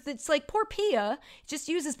weird, it's like poor Pia just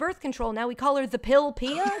uses birth control. Now we call her the pill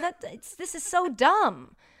Pia. This is so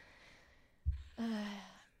dumb.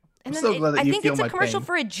 And I'm then so glad that I you think feel it's a my commercial pain.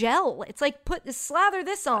 for a gel. It's like slather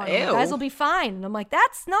this on, and you Ew. guys will be fine. And I'm like,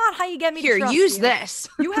 that's not how you get me Here, to trust use you. this.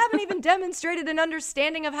 You haven't even demonstrated an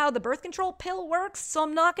understanding of how the birth control pill works, so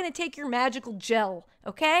I'm not going to take your magical gel.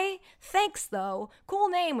 Okay? Thanks though. Cool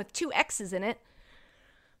name with 2 X's in it.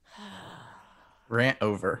 Rant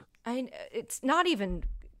over. It's not even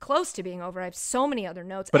close to being over. I have so many other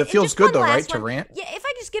notes. But it And feels just good one though, right, last to one. rant? Yeah, if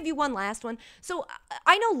I just give you one last one. So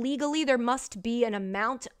I know legally there must be an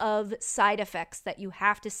amount of side effects that you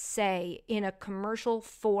have to say in a commercial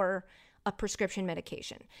for a prescription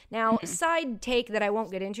medication. Now, side take that I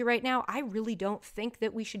won't get into right now, I really don't think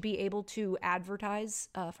that we should be able to advertise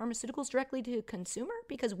pharmaceuticals directly to consumer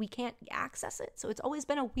because we can't access it. So it's always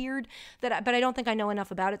been a weird but I don't think I know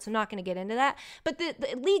enough about it, so I'm not going to get into that. But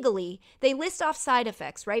legally, they list off side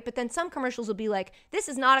effects, right? But then some commercials will be like, this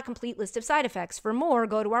is not a complete list of side effects. For more,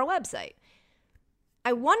 go to our website.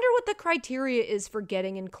 I wonder what the criteria is for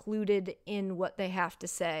getting included in what they have to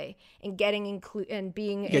say and getting and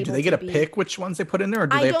being able to do they get to pick which ones they put in there, or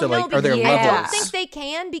do they have to know, like? Are there I levels? don't think they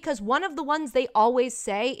can, because one of the ones they always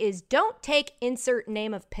say is don't take insert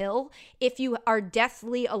name of pill if you are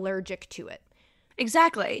deathly allergic to it.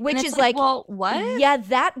 Exactly. Which is like, well, what? Yeah,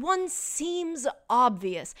 that one seems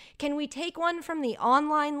obvious. Can we take one from the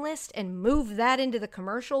online list and move that into the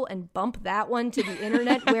commercial and bump that one to the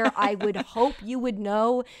internet where I would hope you would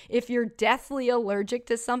know if you're deathly allergic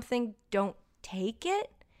to something, don't take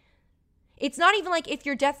it? It's not even like if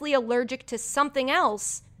you're deathly allergic to something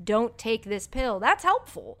else, don't take this pill. That's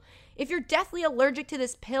helpful. If you're deathly allergic to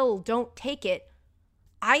this pill, don't take it.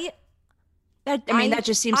 That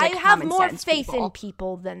just seems like I have more sense, faith people. in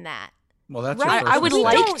people than that. Well, that's right. your I would we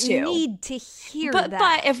like don't to need to hear but, that.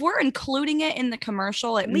 But if we're including it in the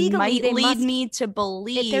commercial, it might lead me to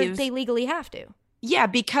believe they legally have to. Yeah,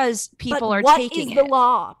 because people but are what taking is the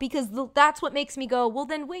law? Because that's what makes me go, well,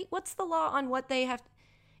 then wait, what's the law on what they have?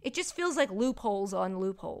 It just feels like loopholes on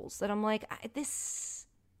loopholes that I'm like, this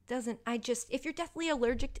doesn't, if you're deathly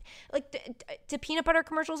allergic, do peanut butter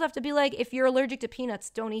commercials have to be like, if you're allergic to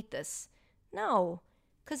peanuts, don't eat this? No.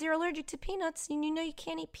 Because you're allergic to peanuts and you know you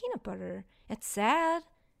can't eat peanut butter. It's sad.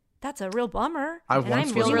 That's a real bummer. I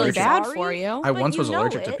feel really bad for you. I once was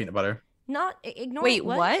allergic to peanut butter. Not ignore. Wait,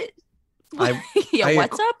 what? I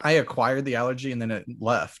what's up? I acquired the allergy and then it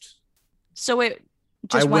left. So it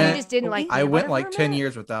just went. Just didn't like. I went like 10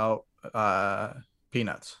 years without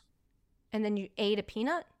peanuts. And then you ate a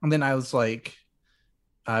peanut. And then I was like,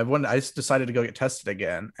 I just decided to go get tested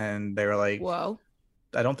again, and they were like, "Whoa,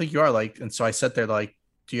 I don't think you are." Like, and so I sat there like,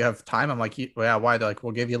 do you have time? I'm like, yeah, why? They're like,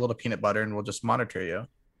 we'll give you a little peanut butter and we'll just monitor you.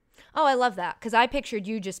 Oh, I love that. Because I pictured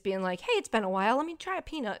you just being like, hey, it's been a while. Let me try a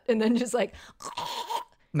peanut. And then just like,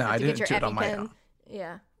 no, I didn't do it on my own.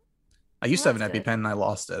 Yeah. I used to have an EpiPen and I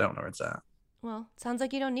lost it. I don't know where it's at. Well, sounds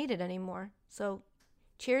like you don't need it anymore. So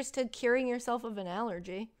cheers to curing yourself of an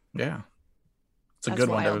allergy. Yeah. It's a good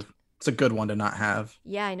one. It's a good one to not have.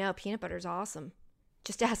 Yeah, I know. Peanut butter's awesome.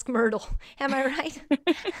 Just ask Myrtle. Am I right?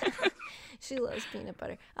 She loves peanut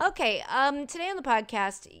butter. Okay, today on the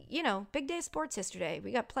podcast, big day of sports yesterday.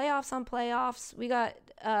 We got playoffs on playoffs. We got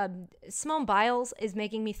Simone Biles is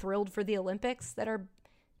making me thrilled for the Olympics that are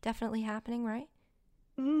definitely happening, right?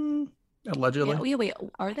 Allegedly. Yeah, wait,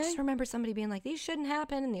 are they? I just remember somebody being like, these shouldn't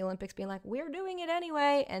happen, and the Olympics being like, we're doing it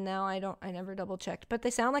anyway. And now I never double checked, but they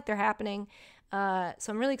sound like they're happening. So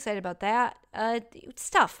I'm really excited about that.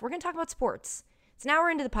 Stuff. We're going to talk about sports. It's an hour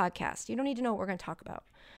into the podcast. You don't need to know what we're going to talk about.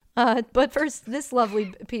 But first, this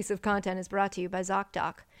lovely piece of content is brought to you by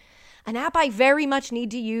ZocDoc, an app I very much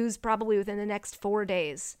need to use probably within the next 4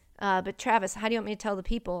 days. But Travis, how do you want me to tell the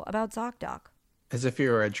people about ZocDoc? As if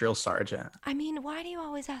you were a drill sergeant. I mean, why do you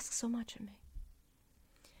always ask so much of me?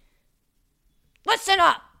 Listen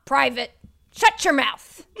up, Private. Shut your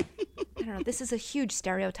mouth. I don't know. This is a huge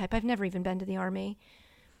stereotype. I've never even been to the Army.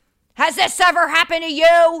 Has this ever happened to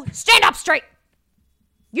you? Stand up straight.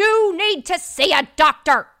 You need to see a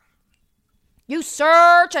doctor. You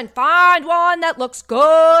search and find one that looks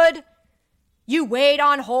good. You wait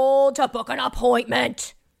on hold to book an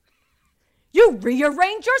appointment. You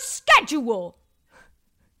rearrange your schedule.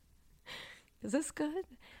 Is this good?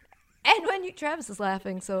 And when Travis is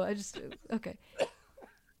laughing, so okay.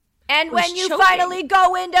 And when you finally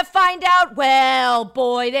go in to find out, well,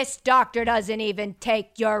 boy, this doctor doesn't even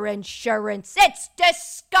take your insurance. It's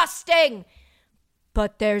disgusting.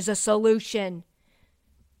 But there's a solution.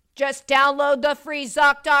 Just download the free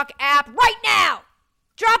ZocDoc app right now.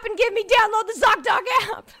 Drop and give me download the ZocDoc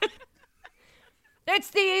app.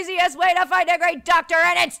 It's the easiest way to find a great doctor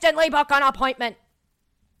and instantly book an appointment.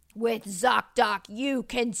 With ZocDoc, you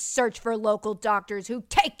can search for local doctors who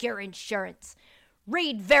take your insurance,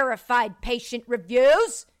 read verified patient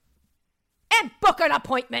reviews, and book an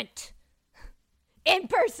appointment. In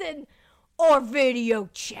person or video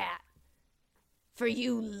chat. For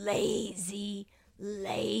you lazy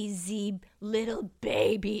little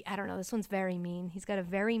baby. I don't know, this one's very mean. He's got a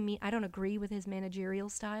very mean, I don't agree with his managerial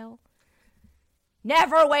style.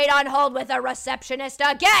 Never wait on hold with a receptionist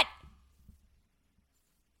again.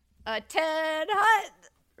 A 10 hut.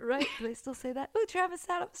 Right? Do they still say that? Ooh, Travis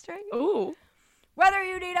sat up straight. Ooh. Whether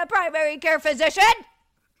you need a primary care physician,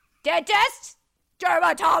 dentist,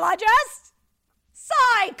 dermatologist,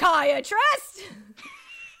 psychiatrist,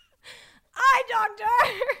 eye doctor,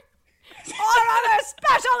 or other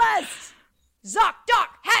specialist, ZocDoc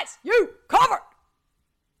has you covered.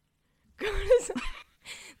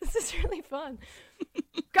 This is really fun.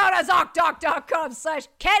 Go to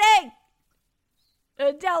ZocDoc.com/kidding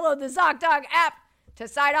and download the ZocDoc app to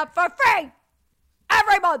sign up for free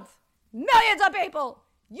every month. Millions of people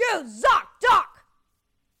use ZocDoc.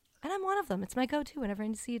 And I'm one of them. It's my go-to whenever I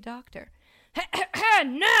need to see a doctor.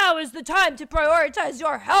 Now is the time to prioritize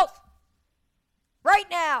your health. Right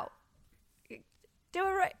now. Do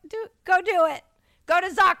it right. Go do it. Go to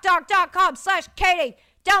ZocDoc.com/Katie.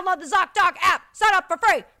 Download the ZocDoc app. Sign up for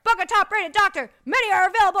free. Book a top-rated doctor. Many are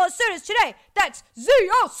available as soon as today. That's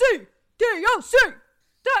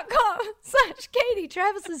ZocDoc.com/Katie.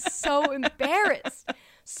 Travis is so embarrassed.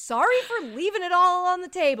 Sorry for leaving it all on the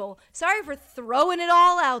table. Sorry for throwing it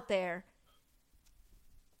all out there.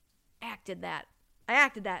 I acted that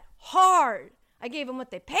hard. I gave them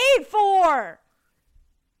what they paid for.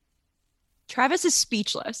 Travis is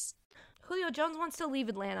speechless. Julio Jones wants to leave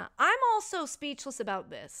Atlanta. I'm also speechless about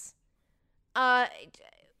this.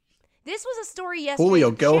 This was a story yesterday.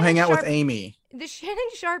 Julio, go hang out with Amy. The Shannon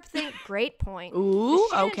Sharp thing, great point. Ooh,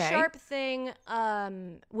 the Shannon okay. Sharp thing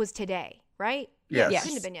was today, right? Yes. It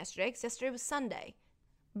couldn't have been yesterday because yesterday was Sunday.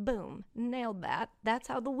 Boom. Nailed that. That's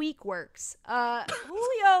how the week works.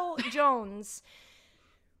 Julio Jones,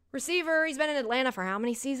 receiver. He's been in Atlanta for how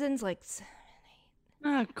many seasons? Like 7,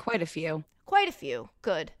 8. Quite a few. Quite a few.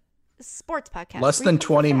 Good. Sports podcast. Less than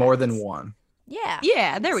 20, more than facts. 1. Yeah.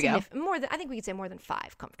 Yeah, there we go. More than, I think we could say more than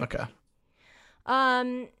 5 comfortably. Okay.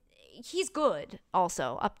 He's good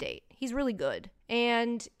also, update. He's really good.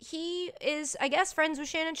 And he is, I guess, friends with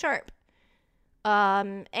Shannon Sharp.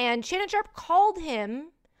 And Shannon Sharp called him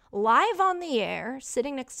live on the air,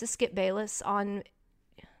 sitting next to Skip Bayless on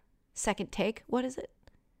Second Take. What is it?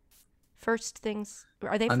 First Things.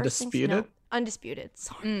 Are they First Things? Undisputed? No. Undisputed.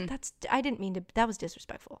 Sorry. That was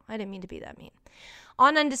disrespectful. I didn't mean to be that mean.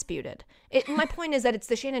 On Undisputed. My point is that it's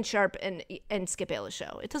the Shannon Sharp and Skip Bayless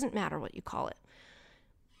show. It doesn't matter what you call it.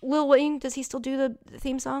 Lil Wayne, does he still do the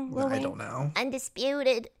theme song? Lil I Wayne? don't know.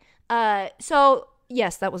 Undisputed. So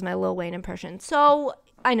yes, that was my Lil Wayne impression. So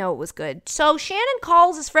I know it was good. So Shannon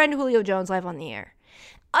calls his friend Julio Jones live on the air.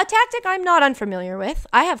 A tactic I'm not unfamiliar with.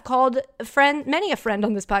 I have called many a friend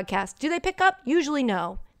on this podcast. Do they pick up? Usually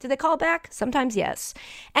no. Do they call back? Sometimes yes.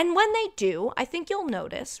 And when they do, I think you'll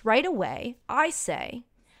notice right away, I say,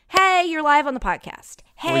 hey, you're live on the podcast.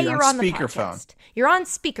 Hey, you're on the podcast. You're on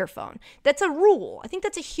speakerphone. That's a rule. I think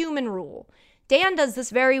that's a human rule. Dan does this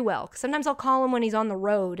very well. 'Cause sometimes I'll call him when he's on the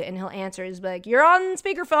road and he'll answer. He's like, you're on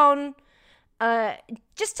speakerphone.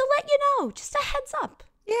 Just to let you know, just a heads up.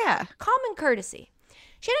 Yeah. Common courtesy.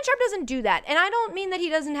 Shannon Sharp doesn't do that. And I don't mean that he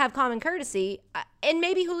doesn't have common courtesy. And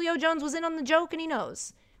maybe Julio Jones was in on the joke and he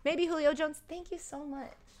knows. Maybe Julio Jones, thank you so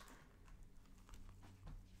much.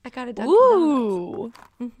 I got it done. Ooh.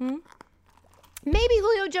 Mm-hmm. Maybe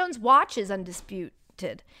Julio Jones watches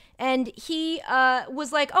Undisputed. And he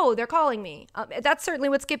was like, oh, they're calling me. That's certainly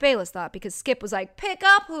what Skip Bayless thought, because Skip was like, pick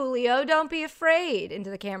up, Julio, don't be afraid, into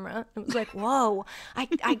the camera. It was like, whoa, I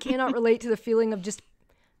cannot relate to the feeling of just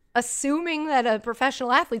assuming that a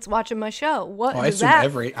professional athlete's watching my show. What I does assume that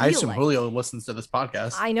I assume like? Julio listens to this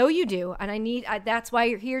podcast. I know you do, and that's why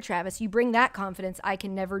you're here, Travis. You bring that confidence I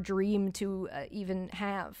can never dream to even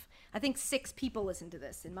have. I think 6 people listen to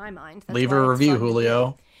this in my mind. That's Leave why a it's review, fun to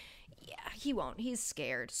Julio. do. Yeah, he won't. He's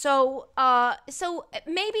scared. So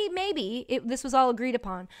maybe this was all agreed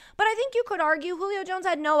upon. But I think you could argue Julio Jones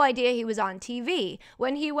had no idea he was on TV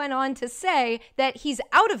when he went on to say that he's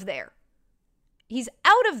out of there. He's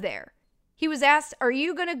out of there. He was asked, are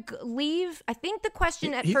you going to leave? I think the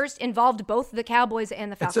question at first involved both the Cowboys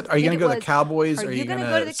and the Falcons. Are you going to go to the Cowboys? Are you going to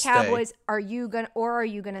go to the Cowboys? Are you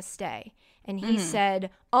going to stay? And he said,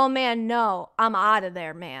 oh, man, no, I'm out of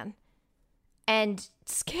there, man. And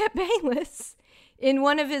Skip Bayless, in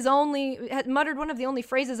muttered one of the only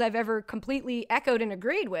phrases I've ever completely echoed and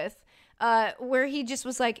agreed with, where he just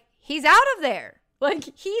was like, he's out of there. Like,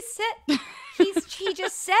 he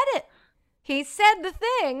just said it. He said the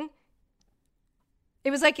thing. It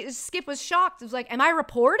was like Skip was shocked. It was like, am I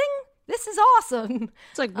reporting? This is awesome.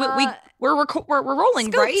 It's like we're rolling,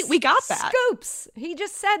 scoops, right? We got that. Scoops. He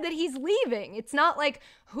just said that he's leaving. It's not like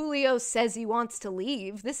Julio says he wants to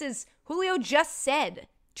leave. This is Julio just said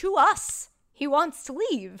to us he wants to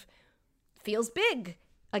leave. Feels big.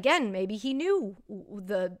 Again, maybe he knew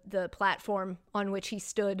the platform on which he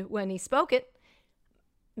stood when he spoke it.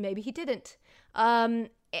 Maybe he didn't.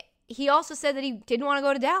 He also said that he didn't want to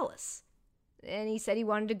go to Dallas. And he said he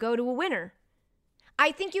wanted to go to a winner.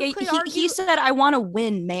 I think you could argue. He said, I want to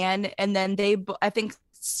win, man. And then I think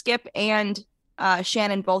Skip and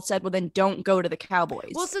Shannon both said, well, then don't go to the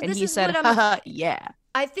Cowboys. Well, so and this he is said, what yeah.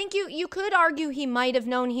 I think you could argue he might have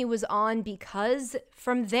known he was on because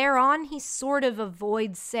from there on he sort of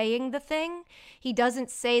avoids saying the thing. He doesn't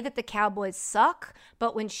say that the Cowboys suck,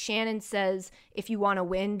 but when Shannon says, if you want to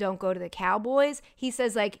win, don't go to the Cowboys, he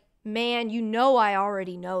says like, man, I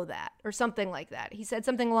already know that, or something like that. He said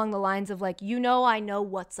something along the lines of like, I know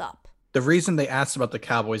what's up. The reason they asked about the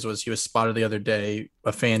Cowboys was he was spotted the other day.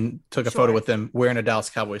 A fan took a photo with him wearing a Dallas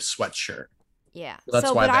Cowboys sweatshirt. Yeah.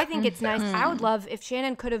 So but I think it's nice. I would love if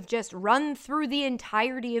Shannon could have just run through the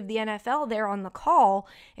entirety of the NFL there on the call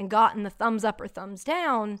and gotten the thumbs up or thumbs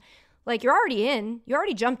down. Like, you're already in. You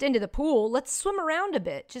already jumped into the pool. Let's swim around a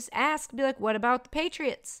bit. Just ask, be like, what about the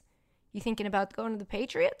Patriots? You thinking about going to the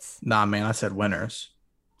Patriots? Nah, man, I said winners.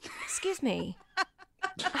 Excuse me.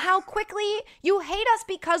 How quickly you hate us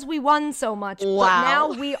because we won so much, Wow. but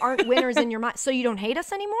now we aren't winners in your mind. So you don't hate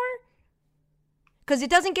us anymore? Because it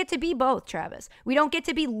doesn't get to be both, Travis. We don't get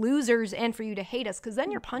to be losers and for you to hate us, because then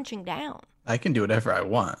you're punching down. I can do whatever I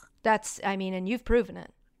want. And you've proven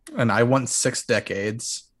it. And I won 6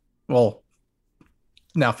 decades. Well,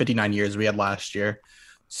 now 59 years we had last year.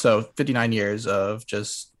 So 59 years of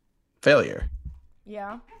just failure.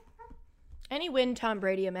 Yeah. Any win Tom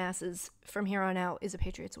Brady amasses from here on out is a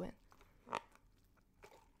Patriots win.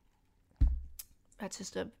 That's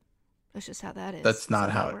just how that is. That's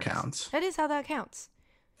not how how that it works. counts. That is how that counts.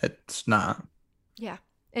 It's not. Yeah.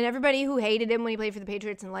 And everybody who hated him when he played for the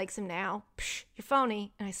Patriots and likes him now, you're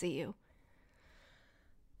phony, and I see you.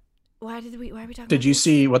 Why are we talking about Did you this?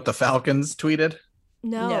 see what the Falcons tweeted?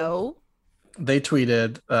 No. They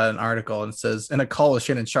tweeted an article and says, in a call with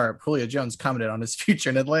Shannon Sharp, Julio Jones commented on his future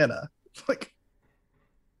in Atlanta. Like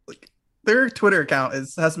their Twitter account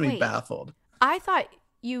has me baffled. I thought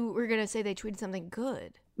you were going to say they tweeted something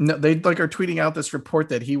good. No, they are tweeting out this report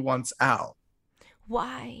that he wants out.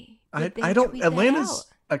 Why? I don't. Atlanta's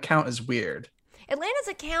account is weird. Atlanta's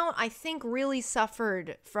account, I think, really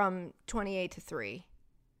suffered from 28-3.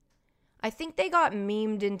 I think they got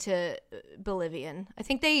memed into Bolivian. I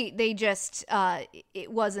think they just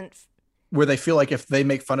it wasn't where they feel like if they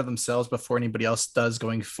make fun of themselves before anybody else does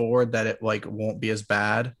going forward, that it like won't be as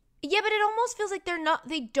bad. Yeah, but it almost feels like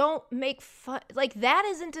they don't make fun. Like that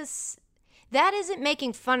isn't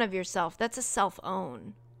making fun of yourself. That's a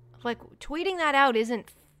self-own. Like tweeting that out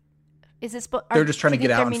isn't. Is this? They're just trying to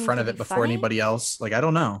get out in front of it before anybody else. Like I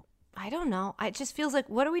don't know. It just feels like,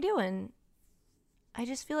 what are we doing? I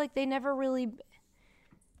just feel like they never really.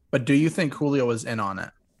 But do you think Julio was in on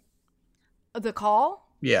it? The call?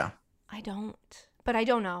 Yeah. I don't. But I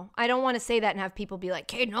don't know. I don't want to say that and have people be like,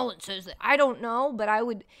 Cade Nolan says that. I don't know, but I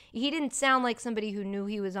would. He didn't sound like somebody who knew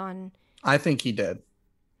he was on. I think he did.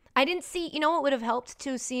 I didn't see. You know what would have helped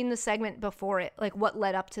to have seen the segment before it, like what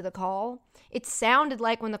led up to the call. It sounded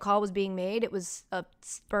like when the call was being made, it was a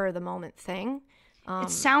spur of the moment thing.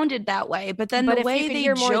 It sounded that way, but then but the if way you could they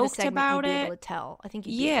hear more joked of the segment, about you'd be it, able to tell. I think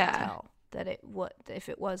you'd be able to tell that if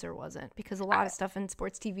it was or wasn't, because a lot of stuff in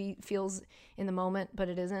sports TV feels in the moment, but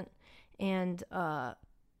it isn't. And I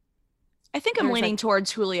think I'm leaning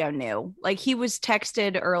towards Julio knew. Like he was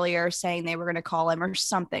texted earlier saying they were going to call him or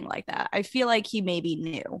something like that. I feel like he maybe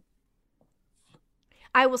knew.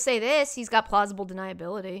 I will say this: he's got plausible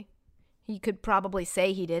deniability. He could probably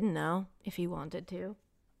say he didn't know if he wanted to.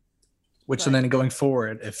 And then going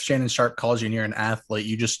forward, if Shannon Sharp calls you and you're an athlete,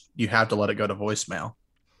 you have to let it go to voicemail.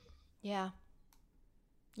 Yeah.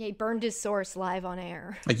 Yeah, he burned his source live on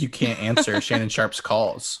air. Like you can't answer Shannon Sharp's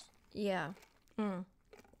calls. Yeah.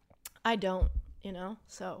 I don't,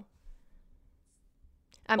 so.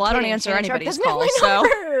 I don't answer Shannon anybody's Sharp calls, doesn't have so.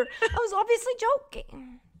 my number. I was obviously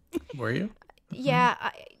joking. Were you?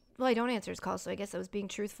 Yeah. I don't answer his calls, so I guess I was being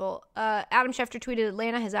truthful. Adam Schefter tweeted,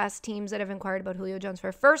 Atlanta has asked teams that have inquired about Julio Jones for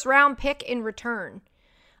a first-round pick in return.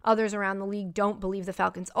 Others around the league don't believe the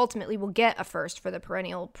Falcons ultimately will get a first for the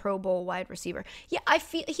perennial Pro Bowl wide receiver. Yeah, I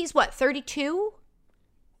feel he's 32?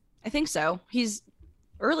 I think so. He's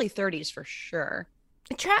early 30s for sure.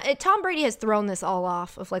 Tom Brady has thrown this all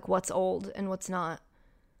off of like what's old and what's not.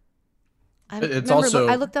 I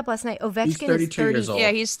looked up last night. Ovechkin is 32 years old.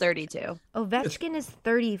 Yeah, he's 32. Ovechkin is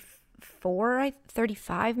 34,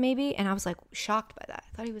 35 maybe, and I was like shocked by that.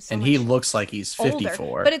 I thought he was he looks like he's 54.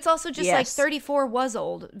 Older. But it's also just like Yes. 34 was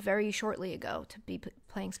old very shortly ago to be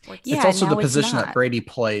playing sports. Yeah, it's also now the it's position not. that Brady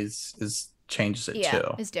plays changes it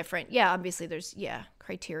too. It's different. Yeah, obviously there's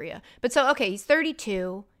criteria. But so okay, he's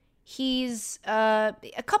 32. He's a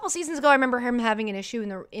couple seasons ago I remember him having an issue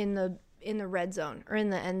in the red zone or in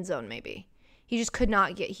the end zone maybe. He just could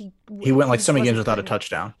not get. He went like just so many games wasn't without a putting it.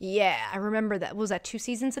 touchdown. Yeah, I remember that. Was that 2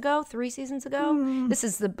 seasons ago? 3 seasons ago? This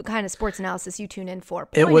is the kind of sports analysis you tune in for.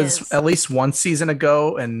 It Point was is- at least 1 season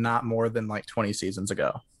ago and not more than like 20 seasons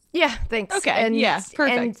ago. Yeah, thanks. Okay, And, yeah,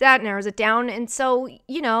 perfect. And that narrows it down. And so,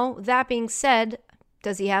 that being said,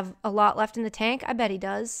 does he have a lot left in the tank? I bet he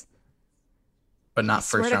does. But not I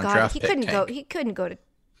swear first to round God, draft he pick. couldn't go. tank. He couldn't go to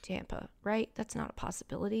Tampa, right? That's not a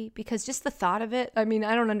possibility because just the thought of it. I mean,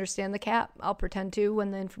 I don't understand the cap. I'll pretend to when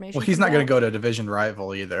the information. Well, he's comes not going out. to go to a division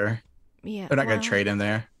rival either. Yeah, They're not going well, to trade him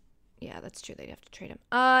there. Yeah, that's true. They'd have to trade him.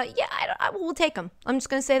 We'll take him. I'm just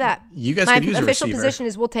gonna say that. You guys My could use a official receiver. position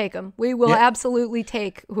is we'll take him. We will Yeah. absolutely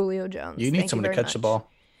take Julio Jones. You need Thank someone to very catch the much. ball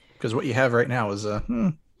because what you have right now is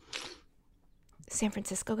San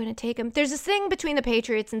Francisco going to take him. There's this thing between the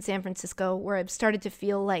Patriots and San Francisco where I've started to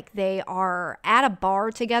feel like they are at a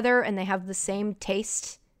bar together and they have the same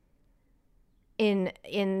taste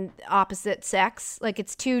in opposite sex. Like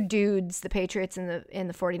it's two dudes, the Patriots and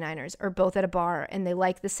the 49ers are both at a bar and they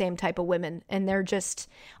like the same type of women and they're just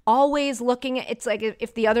always looking at, it's like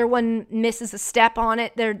if the other one misses a step on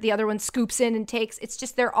it, the other one scoops in and takes. It's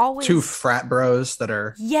just they're always two frat bros that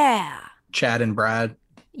are Yeah. Chad and Brad.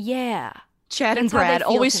 Yeah. Chad and That's how they Brad feel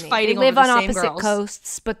always to me. fighting They live over on the same opposite girls.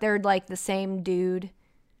 coasts, but they're like the same dude.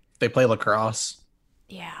 They play lacrosse,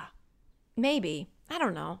 Yeah. Maybe. I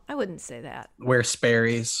don't know. I wouldn't say that. wear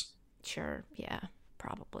Sperry's. Sure. Yeah.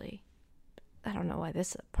 Probably. I don't know why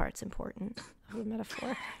this part's important of the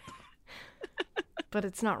metaphor. But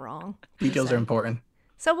it's not wrong. Details are important.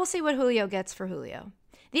 So we'll see what Julio gets for Julio.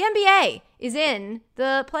 The NBA is in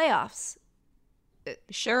the playoffs.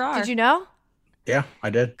 Sure are. Did you know? Yeah, I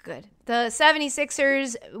did. Good. The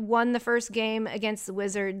 76ers won the first game against the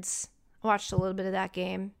Wizards. I watched a little bit of that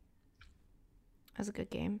game. That was a good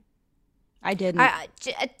game. I didn't.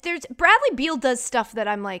 There's Bradley Beal does stuff that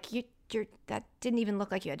I'm like, you're that didn't even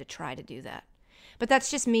look like you had to try to do that. But that's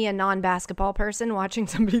just me, a non-basketball person, watching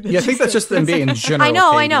somebody. That Yeah, I think that's just the NBA in general.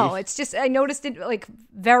 I KD. know. It's just I noticed it like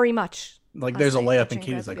very much. Like last there's a night layup and watching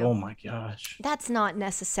Katie's like, Bradley oh Beal. my gosh. That's not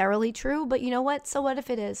necessarily true, but you know what? So what if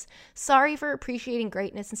it is? Sorry for appreciating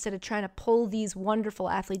greatness instead of trying to pull these wonderful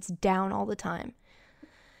athletes down all the time.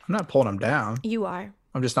 I'm not pulling them down. You are.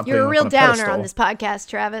 I'm just not You're a putting real them up downer on a on pedestal. this podcast,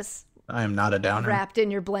 Travis. I am not a downer. Wrapped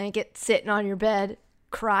in your blanket, sitting on your bed,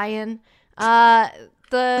 crying.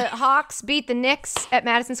 The Hawks beat the Knicks at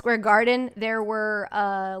Madison Square Garden. There were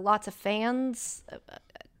lots of fans,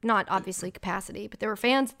 not obviously capacity, but there were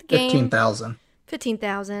fans at the game. 15,000.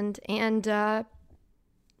 15,000. And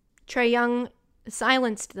Trae Young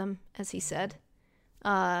silenced them, as he said,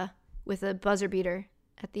 with a buzzer beater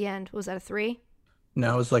at the end. Was that a 3?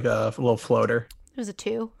 No, it was like a little floater. It was a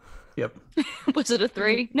 2. Yep. Was it a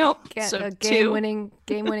 3? Nope. So A 2.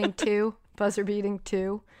 game winning 2, buzzer beating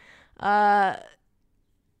 2.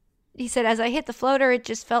 He said, as I hit the floater, it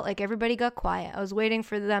just felt like everybody got quiet. I was waiting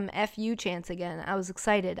for them FU chants again. I was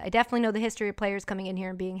excited. I definitely know the history of players coming in here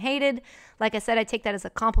and being hated. Like I said, I take that as a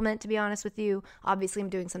compliment, to be honest with you. Obviously, I'm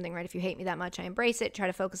doing something right. If you hate me that much, I embrace it. Try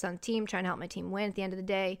to focus on the team, trying to help my team win. At the end of the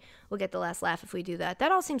day, we'll get the last laugh if we do that.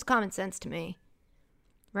 That all seems common sense to me.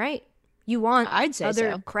 Right? You want I'd say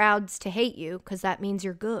other so. crowds to hate you because that means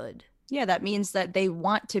you're good. Yeah, that means that they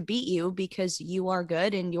want to beat you because you are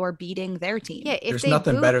good and you're beating their team. Yeah, if There's they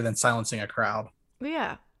nothing boo- better than silencing a crowd.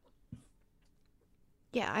 Yeah.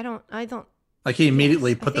 Yeah, I don't Like he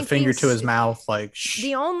immediately I put the think finger being to his s- mouth, like, shh.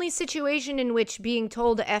 the only situation in which being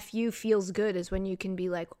told F you feels good is when you can be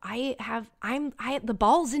like, the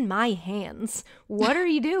ball's in my hands. What are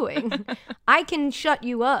you doing? I can shut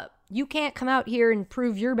you up. You can't come out here and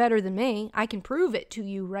prove you're better than me. I can prove it to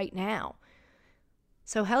you right now.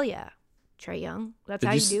 So hell yeah, Trae Young. That's Did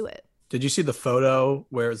how you you s- do it. Did you see the photo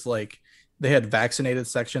where it's like they had vaccinated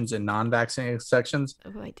sections and non-vaccinated sections?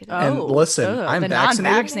 Oh, I did. And listen, I'm the vaccinated.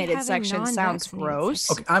 non-vaccinated Having section sounds non-vaccinated gross.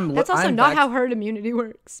 section. Okay, That's also I'm not vac- how herd immunity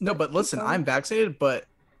works. No, but keep listen, going. I'm vaccinated, but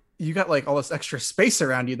you got like all this extra space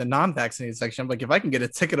around you, the non-vaccinated section. I'm like, if I can get a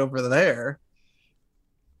ticket over there,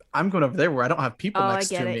 I'm going over there where I don't have people Oh, I next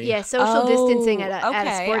get to it. me. Yeah, social distancing at Oh, a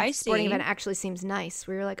okay, I sporting see. event actually seems nice.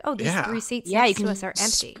 We were like, oh, these Yeah. 3 seats Yeah, you next can to us are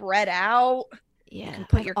empty. spread out. Yeah, can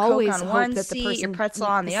put I've your Coke always on hoped one that the seat, your person pretzel with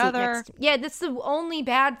on the seat other. next to- Yeah, that's the only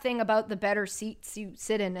bad thing about the better seats you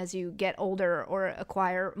sit in as you get older or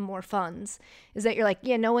acquire more funds is that you're like,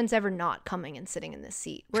 yeah, no one's ever not coming and sitting in this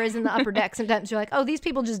seat. Whereas in the upper deck, sometimes you're like, oh, these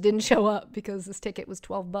people just didn't show up because this ticket was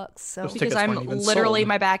 $12. So Those Because tickets I'm weren't even literally sold.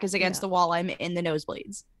 my back is against Yeah. the wall. I'm in the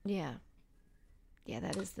nosebleeds. yeah,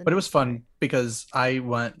 that is the. But it was nice part. fun because I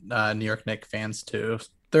went New York Knicks fans too.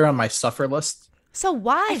 They're on my suffer list So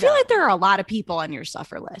why? I feel though? like there are a lot of people on your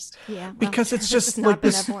suffer list. yeah, well, because it's this just is like not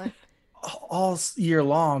this. benevolent. all year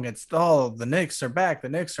long. It's the Knicks are back. The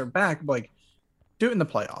Knicks are back. Like, do it in the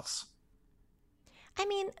playoffs. I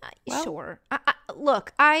mean, Well- sure.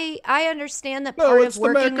 Look, I understand that No, it's the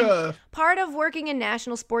Mecca. part of working in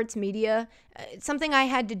national sports media, something I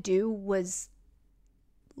had to do was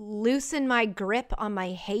loosen my grip on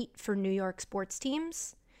my hate for New York sports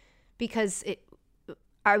teams, because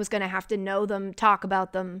I was going to have to know them, talk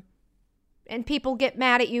about them, and people get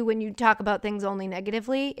mad at you when you talk about things only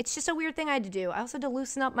negatively. It's just a weird thing I had to do. I also had to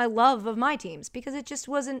loosen up my love of my teams because it just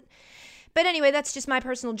wasn't. But anyway, that's just my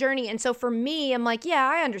personal journey. And so for me, I'm like, yeah,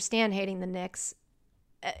 I understand hating the Knicks.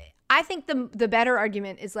 I think the better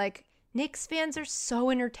argument is like, Knicks fans are so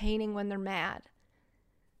entertaining when they're mad.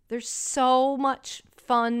 They're so much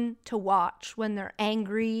fun to watch when they're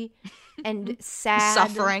angry and sad.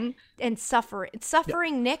 Suffering. And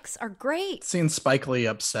suffering Knicks are great. Seeing Spike Lee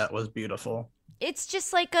upset was beautiful. It's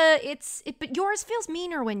just like but yours feels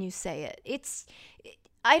meaner when you say it.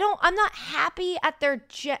 I'm not happy at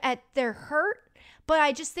their hurt, but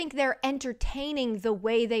I just think they're entertaining the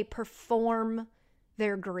way they perform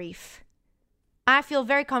their grief. I feel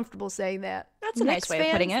very comfortable saying that. That's a nice way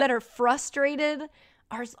of putting it. That are frustrated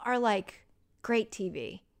are like great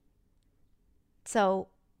TV. So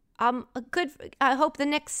I hope the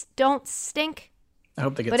Knicks don't stink. I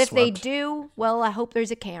hope they get But if swept. they do, well, I hope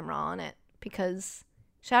there's a camera on it, because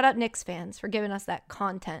shout out Knicks fans for giving us that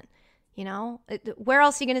content. You know, where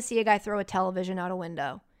else are you going to see a guy throw a television out a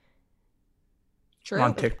window? True.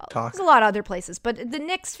 On TikTok. There's a lot of other places, but the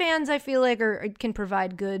Knicks fans, I feel like, can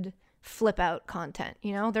provide good flip out content.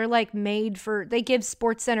 You know, they're like they give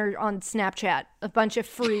SportsCenter on Snapchat a bunch of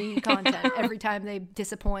free content every time they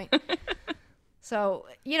disappoint. So,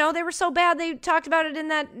 you know, they were so bad they talked about it in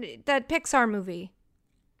that Pixar movie.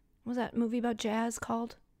 What was that movie about jazz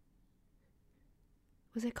called?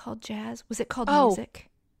 Was it called Jazz? Was it called Music?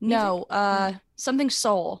 No, something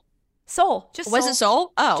soul. Soul. Just Was Soul. it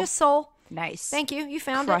soul? Oh, Just Soul. nice. Thank you. You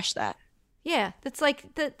found Crush that. it. Yeah, that's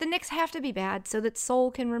like the Knicks have to be bad so that Soul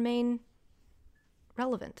can remain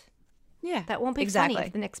relevant. Yeah, That won't be exactly. funny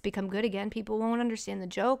if the Knicks become good again. People won't understand the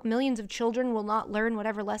joke. Millions of children will not learn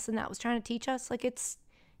whatever lesson that was trying to teach us. Like, it's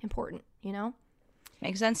important, you know?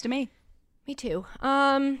 Makes sense to me. Me too.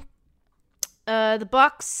 The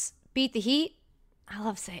Bucks beat the Heat. I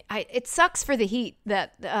love saying it sucks for the Heat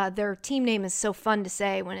that their team name is so fun to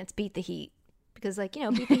say when it's beat the Heat, because, like, you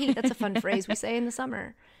know, beat the Heat, that's a fun phrase we say in the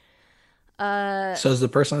summer. So's the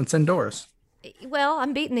person that's indoors. Well,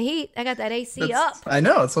 I'm beating the Heat. I got that AC up. I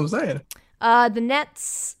know, that's what I'm saying. The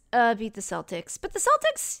Nets beat the Celtics, but the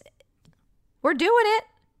Celtics, we're doing it.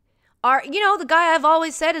 The guy I've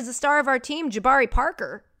always said is the star of our team, Jabari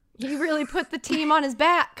Parker. He really put the team on his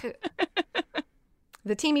back.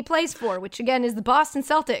 The team he plays for, which again is the Boston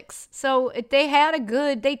Celtics. So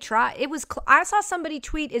they tried. It was. I saw somebody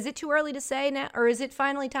tweet, "Is it too early to say now, or is it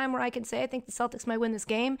finally time where I can say I think the Celtics might win this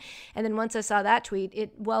game?" And then once I saw that tweet,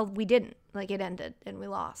 we didn't. Like, it ended and we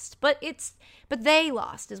lost. But they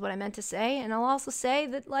lost is what I meant to say. And I'll also say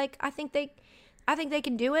that, like, I think they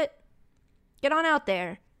can do it. Get on out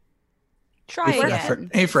there. Try again.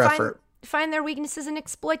 Aim for effort. Find their weaknesses and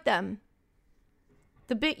exploit them.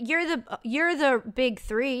 You're the big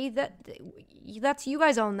three. That's you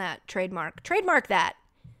guys own that trademark. Trademark that.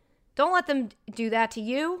 Don't let them do that to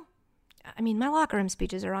you. I mean, my locker room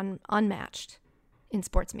speeches are unmatched in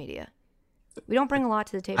sports media. We don't bring a lot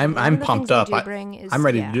to the table. I'm pumped up. I'm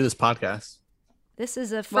ready to do this. this podcast. This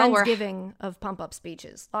is a Well, Friendsgiving of pump up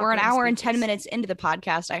speeches. We're an Locker room hour and speeches. 10 minutes into the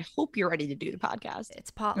podcast. I hope you're ready to do the podcast.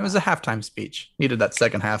 It's potluck. It was a halftime speech. Needed that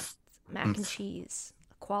second half. Mac and cheese,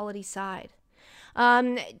 a quality side.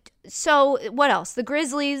 So what else? The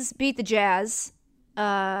Grizzlies beat the Jazz. Did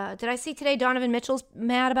I see today Donovan Mitchell's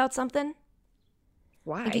mad about something?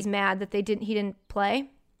 Why? I think he's mad that he didn't play.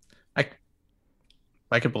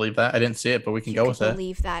 I could believe that. I didn't see it, but we can go with it.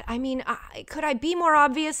 Believe that. I mean, could I be more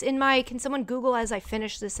obvious in my? Can someone Google as I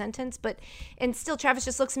finish the sentence? And still, Travis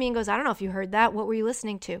just looks at me and goes, "I don't know if you heard that. What were you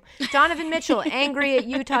listening to?" Donovan Mitchell angry at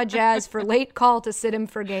Utah Jazz for late call to sit him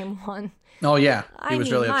for Game 1. Oh yeah, he I was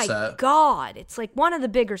mean, really my upset. God, it's like one of the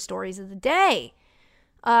bigger stories of the day.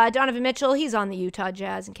 Donovan Mitchell, he's on the Utah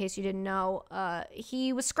Jazz, in case you didn't know.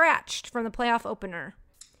 He was scratched from the playoff opener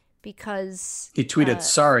because He tweeted,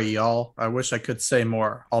 "Sorry, y'all. I wish I could say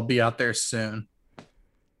more. I'll be out there soon."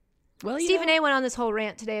 Well, Stephen A. went on this whole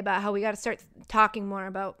rant today about how we got to start talking more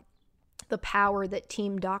about the power that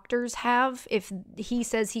team doctors have if he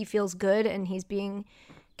says he feels good and he's being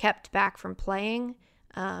kept back from playing.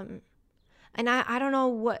 And I don't know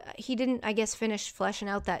what he didn't, I guess, finish fleshing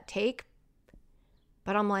out that take.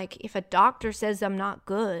 But I'm like, if a doctor says I'm not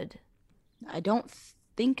good, I don't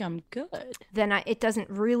think I'm good. then it doesn't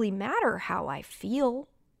really matter how I feel.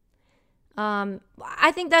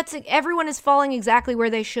 I think everyone is falling exactly where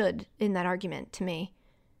they should in that argument to me.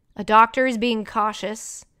 A doctor is being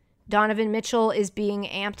cautious. Donovan Mitchell is being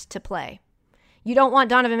amped to play. You don't want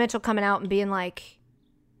Donovan Mitchell coming out and being like,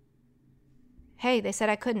 hey, they said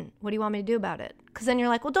I couldn't. What do you want me to do about it? Because then you're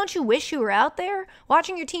like, well, don't you wish you were out there?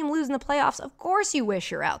 Watching your team lose in the playoffs, of course you wish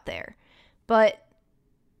you're out there. But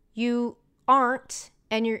you aren't,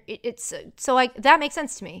 and that makes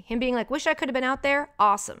sense to me. Him being like, wish I could have been out there,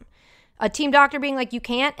 awesome. A team doctor being like, you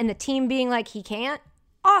can't, and the team being like, he can't,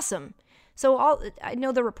 awesome. So I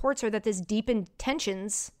know the reports are that there's deepened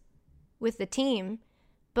tensions with the team,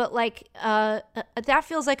 but like that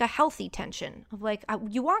feels like a healthy tension of like,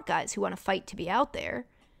 you want guys who want to fight to be out there,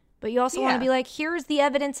 but you also want to be like, here's the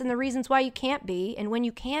evidence and the reasons why you can't be, and when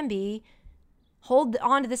you can be, hold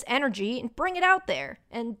on to this energy and bring it out there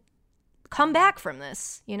and come back from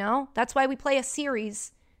this, you know? That's why we play a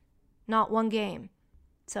series, not one game.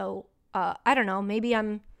 So I don't know, maybe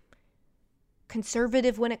I'm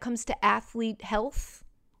conservative when it comes to athlete health,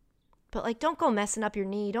 but like, don't go messing up your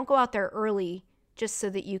knee. Don't go out there early just so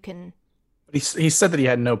that you can. He said that he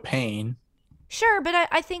had no pain. Sure, but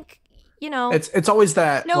I think, you know, it's always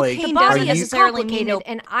that no like, pain the body doesn't is necessarily mean complicated,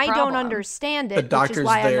 and I don't understand it. The doctor's which is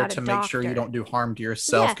why there I'm not to a make sure you doctor. don't do harm to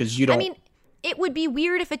yourself because you don't. I mean, it would be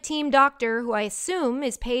weird if a team doctor, who I assume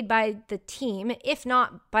is paid by the team, if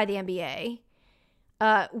not by the NBA,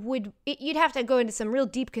 you'd have to go into some real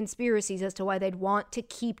deep conspiracies as to why they'd want to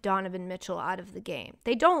keep Donovan Mitchell out of the game.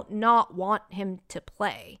 They don't not want him to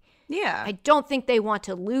play. Yeah. I don't think they want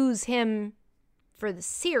to lose him for the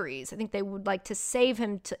series. I think they would like to save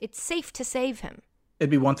him. It's safe to save him. It'd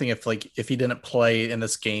be one thing if he didn't play in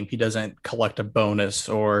this game, he doesn't collect a bonus,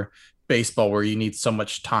 or baseball where you need so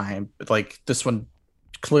much time. But like this one,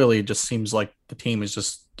 clearly just seems like the team is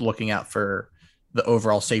just looking out for the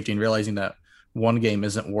overall safety and realizing that one game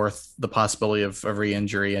isn't worth the possibility of a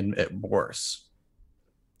re-injury and it worse.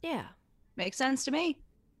 Yeah. Makes sense to me.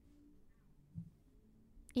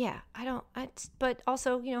 Yeah, but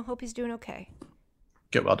also, you know, hope he's doing okay.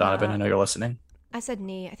 Get well, Donovan. I know you're listening. I said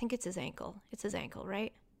knee. I think it's his ankle. It's his ankle,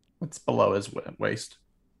 right? It's below his waist.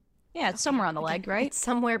 Yeah, it's somewhere on the leg, right? It's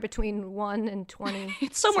somewhere between 1 and 20.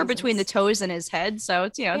 It's somewhere between the toes and his head, so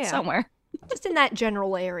it's, it's somewhere. Just in that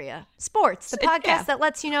general area. Sports, the podcast that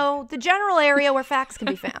lets you know the general area where facts can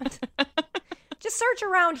be found. Just search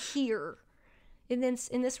around here in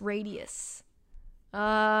this radius.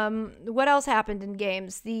 What else happened in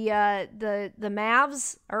games? The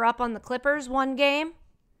Mavs are up on the Clippers one game.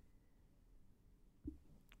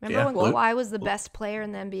 Remember when Kawhi was the best player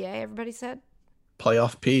in the NBA, everybody said?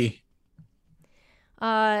 Playoff P.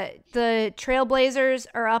 The Trailblazers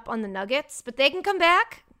are up on the Nuggets, but they can come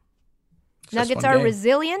back. It's Nuggets are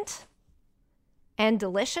resilient and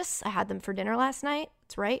delicious. I had them for dinner last night.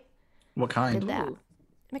 That's right. What kind? Did that.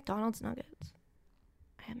 McDonald's nuggets.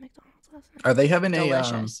 I had McDonald's last night. Are they having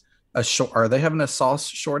Delicious. Are they having a sauce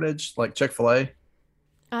shortage like Chick-fil-A?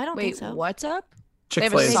 I don't think so. What's up?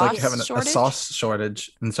 Chick-fil-A is like having a shortage? sauce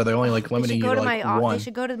shortage, and so they're only like limiting you to like one. They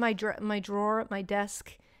should go to my drawer at my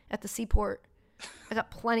desk at the Seaport. I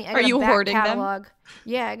got plenty. I got Are you a back hoarding catalog.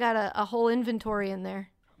 Yeah, I got a whole inventory in there.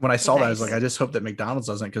 When I saw that, I was like, I just hope that McDonald's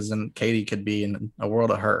doesn't, because then Katie could be in a world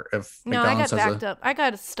of hurt if McDonald's I got backed up. I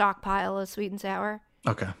got a stockpile of sweet and sour.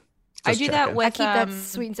 Okay. I do that with I keep that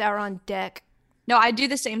sweet and sour on deck. No, I do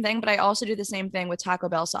the same thing, but I also do the same thing with Taco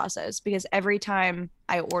Bell sauces, because every time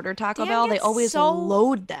I order Taco Bell, they always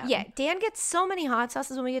load them. Yeah, Dan gets so many hot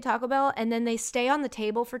sauces when we get Taco Bell, and then they stay on the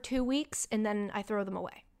table for 2 weeks, and then I throw them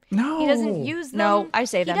away. No. He doesn't use them. No, I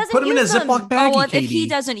save them. Put them in a Ziploc baggie, well, Katie. if he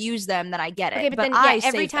doesn't use them, then I get it. Okay, but then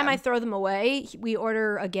every time I I throw them away, we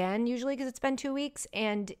order again, usually because it's been 2 weeks,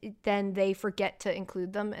 and then they forget to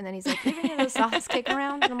include them, and then he's like, "You have any of those sauces kicking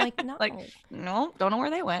around?" And I'm like, "No." No, don't know where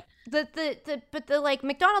they went. But the like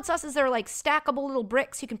McDonald's sauces are like stackable little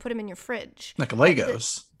bricks. You can put them in your fridge. Like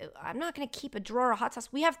Legos. I'm not gonna keep a drawer of hot sauce.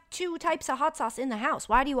 We have 2 types of hot sauce in the house.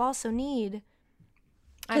 Why do you also need?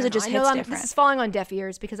 Because it just hits different. This is falling on deaf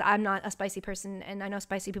ears because I'm not a spicy person, and I know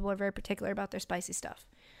spicy people are very particular about their spicy stuff.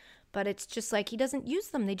 But it's just like he doesn't use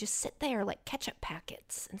them. They just sit there like ketchup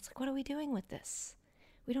packets. And it's like, what are we doing with this?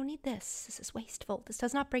 We don't need this. This is wasteful. This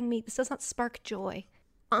does not spark joy.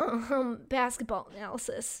 Basketball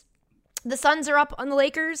analysis. The Suns are up on the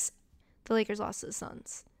Lakers. The Lakers lost to the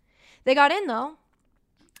Suns. They got in, though.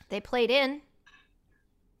 They played in.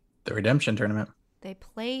 The redemption tournament. They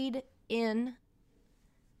played in.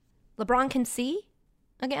 LeBron can see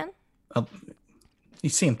again.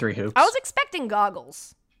 He's seen 3 hoops. I was expecting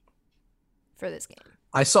goggles for this game.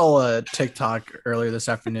 I saw a TikTok earlier this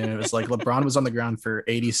afternoon. It was like LeBron was on the ground for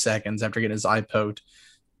 80 seconds after getting his eye poked.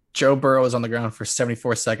 Joe Burrow was on the ground for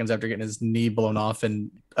 74 seconds after getting his knee blown off,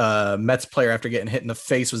 and Mets player after getting hit in the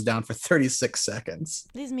face was down for 36 seconds.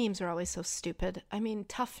 These memes are always so stupid. I mean,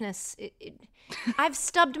 toughness. I've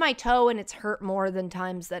stubbed my toe and it's hurt more than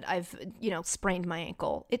times that I've, sprained my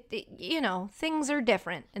ankle. Things are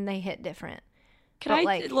different and they hit different.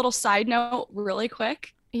 A little side note really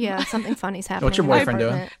quick? Yeah, something funny's happening. What's your boyfriend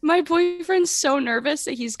doing? My boyfriend's so nervous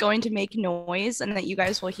that he's going to make noise and that you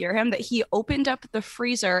guys will hear him, that he opened up the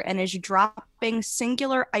freezer and is dropping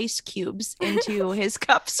singular ice cubes into his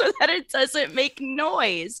cup so that it doesn't make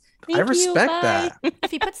noise. I respect that.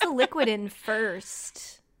 If he puts the liquid in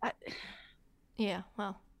first. Yeah,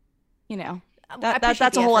 well. That's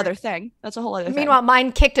a whole other thing. That's a whole other thing. Meanwhile,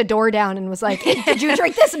 mine kicked a door down and was like, did you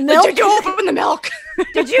drink this milk? Did you open the milk?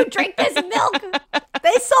 Did you drink this milk?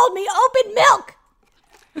 They sold me open milk.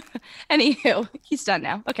 Anywho, he's done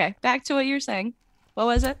now. Okay, back to what you were saying. What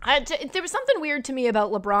was it? There was something weird to me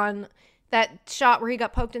about LeBron, that shot where he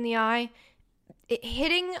got poked in the eye.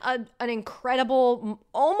 Hitting an incredible,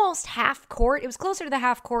 almost half court. It was closer to the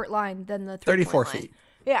half court line than the 34 line. feet.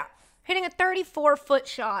 Yeah. Hitting a 34-foot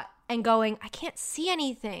shot and going, I can't see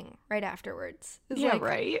anything right afterwards. It's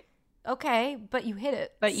right. Okay, but you hit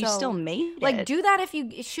it. But you still made it. Like, do that if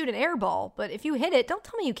you shoot an air ball. But if you hit it, don't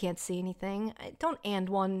tell me you can't see anything. Don't and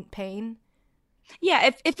one pain. Yeah,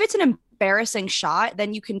 if it's an embarrassing shot,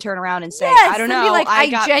 then you can turn around and say, yes, I don't know, be like, I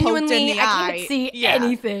got genuinely poked in the eye. Can't see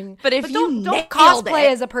anything. But if you don't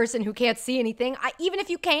cosplay as a person who can't see anything. Even if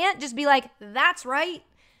you can't, just be like, that's right.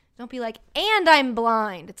 Don't be like, and I'm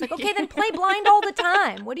blind. It's like, okay, then play blind all the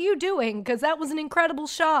time. What are you doing? Because that was an incredible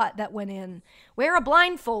shot that went in. Wear a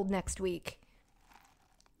blindfold next week.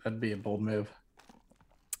 That'd be a bold move.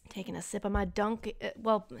 Taking a sip of my dunk.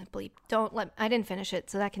 Well, bleep. I didn't finish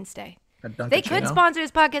it, so that can stay. They could sponsor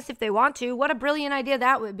this podcast if they want to. What a brilliant idea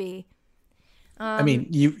that would be. I mean,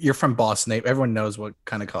 you're from Boston. Everyone knows what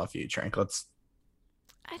kind of coffee you drink.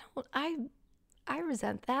 I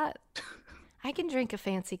resent that. I can drink a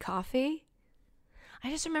fancy coffee.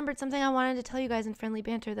 I just remembered something I wanted to tell you guys in friendly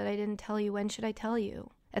banter that I didn't tell you. When should I tell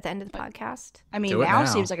you? At the end of the podcast? I mean, now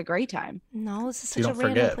seems like a great time. No, this is such a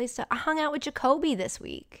random place to... I hung out with Jacoby this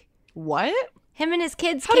week. What? Him and his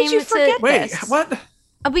kids How came did you forget Wait, this? what?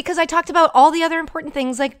 Because I talked about all the other important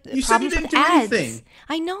things, like you said you problems didn't with do ads. anything.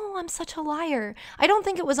 I know, I'm such a liar. I don't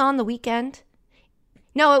think it was on the weekend.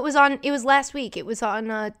 No, it was last week. It was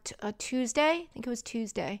on a Tuesday. I think it was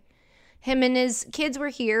Tuesday. Him and his kids were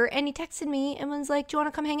here, and he texted me and was like, do you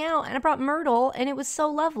want to come hang out? And I brought Myrtle, and it was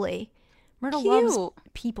so lovely. Myrtle loves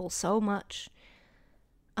people so much.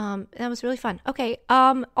 That was really fun. Okay.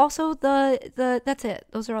 Also, the that's it.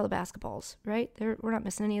 Those are all the basketballs, right? We're not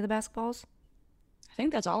missing any of the basketballs. I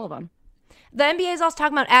think that's all of them. The NBA is also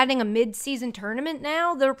talking about adding a mid-season tournament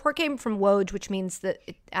now. The report came from Woj, which means that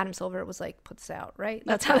Adam Silver was like, put this out, right?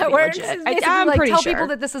 That's how that works. I'm like, pretty tell sure. people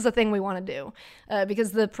that this is a thing we want to do,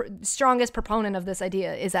 because the strongest proponent of this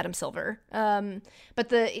idea is Adam Silver. But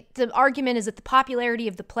the argument is that the popularity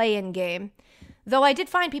of the play-in game, though I did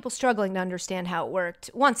find people struggling to understand how it worked.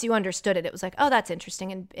 Once you understood it, it was like, oh, that's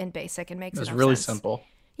interesting and basic and makes sense. It was really simple.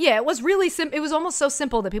 Yeah, it was really simple. It was almost so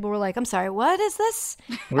simple that people were like, I'm sorry, what is this?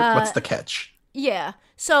 What's the catch? Yeah.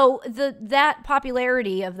 So that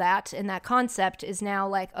popularity of that and that concept is now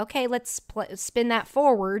like, okay, let's spin that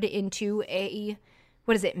forward into a,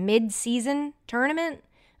 mid-season tournament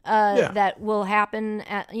that will happen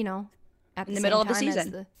at in the middle of the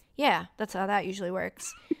season. That's how that usually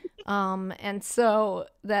works. And so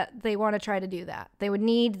that they want to try to do that. They would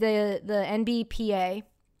need the NBPA.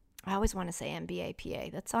 I always want to say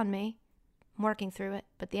NBAPA. That's on me. I'm working through it.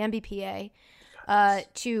 But the NBPA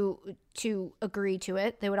to agree to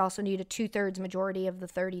it. They would also need a 2/3 majority of the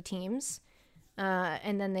 30 teams.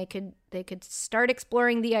 And then they could start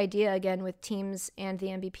exploring the idea again with teams and the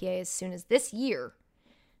NBPA as soon as this year.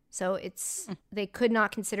 So they could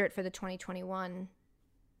not consider it for the 2021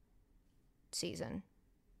 season.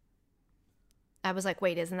 I was like,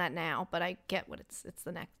 wait, isn't that now? But I get what it's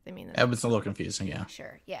the next. I mean, it was a little confusing, yeah.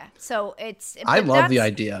 Sure, yeah. So I love the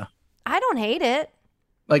idea. I don't hate it.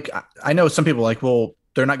 Like, I know some people are like, well,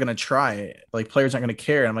 they're not going to try it. Like, players aren't going to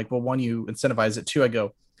care. And I'm like, well, one, you incentivize it. Two, I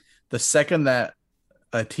go, the second that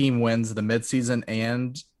a team wins the midseason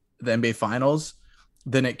and the NBA Finals,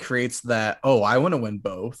 then it creates that, oh, I want to win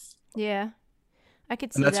both. Yeah. I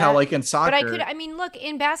could see and that's that. how, like, in soccer. But look,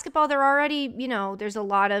 in basketball, they're already, there's a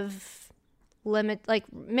lot of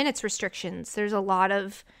minutes restrictions. There's a lot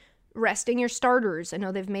of resting your starters. I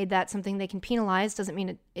know they've made that something they can penalize. Doesn't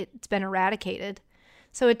mean it's been eradicated.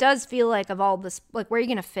 So it does feel like of all this, like, where are you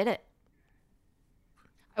going to fit it?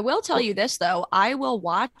 I will tell you this, though. I will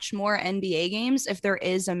watch more NBA games if there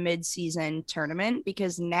is a mid-season tournament,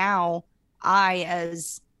 because now I,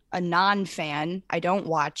 as a non-fan, I don't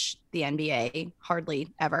watch the NBA hardly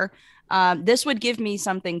ever. This would give me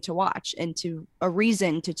something to watch and to a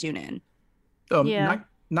reason to tune in. Yeah.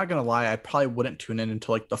 Not gonna lie, I probably wouldn't tune in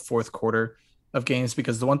until like the fourth quarter of games,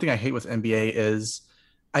 because the one thing I hate with NBA is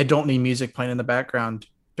I don't need music playing in the background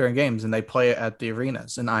during games, and they play it at the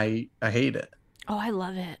arenas, and I hate it. Oh, I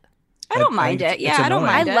love it. I don't mind it. Yeah, I don't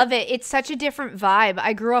mind it. I love it. It's such a different vibe.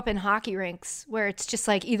 I grew up in hockey rinks where it's just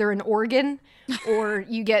like either an organ or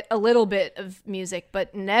you get a little bit of music,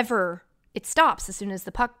 but never, it stops as soon as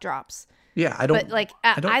the puck drops. Yeah, I don't. But like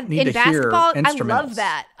I don't need in to basketball, hear I love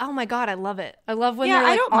that. Oh my God, I love it. I love when they're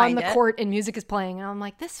like on the court and music is playing, and I'm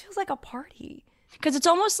like, this feels like a party. Because it's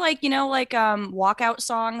almost like, like walkout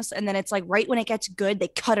songs, and then it's like right when it gets good, they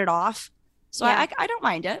cut it off. So yeah. I don't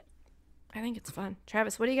mind it. I think it's fun.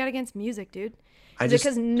 Travis, what do you got against music, dude? Is it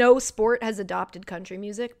because no sport has adopted country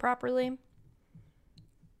music properly?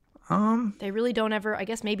 They really don't ever. I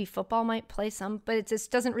guess maybe football might play some, but it just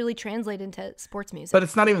doesn't really translate into sports music. But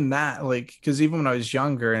it's not even that, like, because even when I was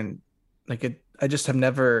younger and like I just have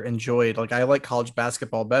never enjoyed, like, I like college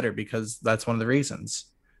basketball better because that's one of the reasons.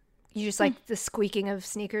 You just like the squeaking of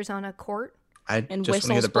sneakers on a court? And just want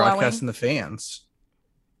to hear the broadcast and the fans.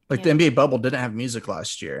 Like, the NBA bubble didn't have music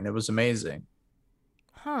last year, and it was amazing.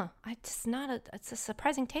 Huh. It's a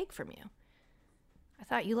surprising take from you. I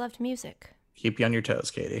thought you loved music. Keep you on your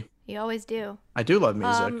toes, Katie. You always do. I do love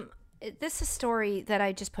music. This is a story that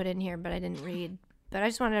I just put in here, but I didn't read. But I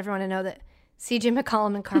just wanted everyone to know that CJ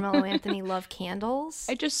McCollum and Carmelo Anthony love candles.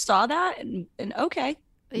 I just saw that, and okay.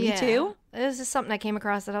 Me too. This is something I came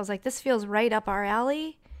across that I was like, this feels right up our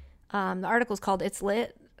alley. The article's called It's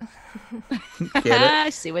Lit. I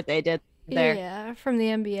see what they did there. Yeah, from the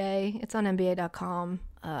NBA. It's on NBA.com.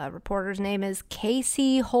 Reporter's name is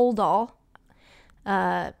Casey Holdall.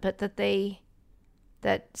 But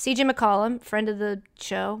that CJ McCollum, friend of the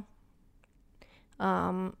show,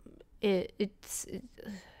 it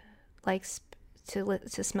likes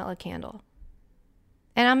to smell a candle,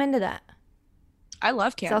 and I'm into that. I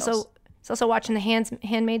love candles. It's also watching The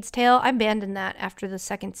Handmaid's Tale. I abandoned that after the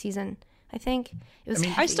second season. I think it was.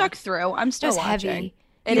 heavy. I stuck through. I'm still watching.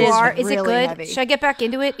 Heavy. Is it good? Heavy. Should I get back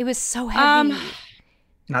into it? It was so heavy.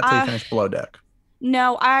 Not till you finish Below Deck.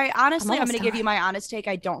 No, I'm going to give you my honest take.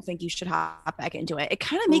 I don't think you should hop back into it. It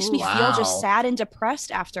kind of makes me feel just sad and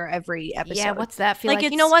depressed after every episode. Yeah, what's that feel like?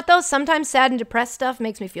 You know what, though? Sometimes sad and depressed stuff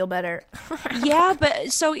makes me feel better. Yeah,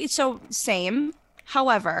 but so same.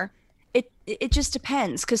 However, it just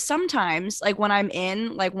depends, because sometimes, like, when I'm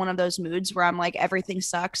in like one of those moods where I'm like, everything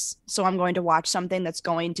sucks, so I'm going to watch something that's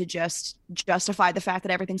going to just justify the fact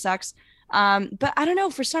that everything sucks. But I don't know,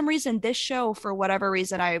 for some reason, this show, for whatever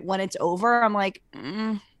reason, when it's over, I'm like,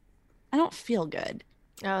 I don't feel good.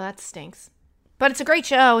 Oh, that stinks. But it's a great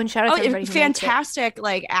show, and shout out to everybody who fantastic,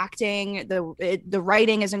 like, acting, the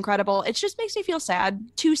writing is incredible. It just makes me feel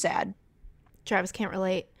sad, too sad. Travis can't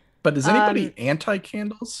relate. But is anybody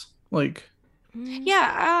anti-candles? Like,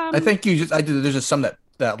 yeah, I think there's just some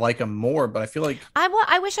that like them more, but I feel like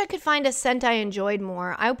I wish I could find a scent I enjoyed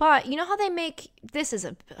more. I bought, you know how they make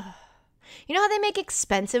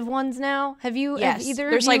expensive ones now? Have you? Yes. Have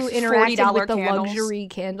either there's of you like interacted with the candles. luxury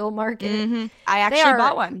candle market? Mm-hmm. I actually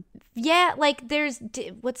bought one. Yeah, like there's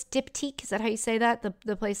what's Diptyque? Is that how you say that?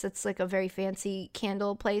 The place that's like a very fancy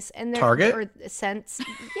candle place, and Target or scents.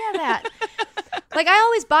 Yeah, that. Like, I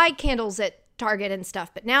always buy candles at Target and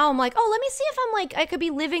stuff, but now I'm like, oh, let me see if I'm like, I could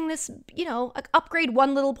be living this, upgrade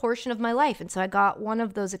one little portion of my life. And so I got one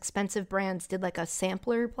of those expensive brands, did like a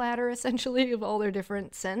sampler platter essentially of all their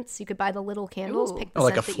different scents. You could buy the little candles, pick the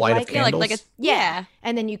like scent a that flight you of like. candles. Yeah.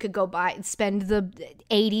 And then you could go spend the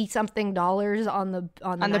 $80-something on the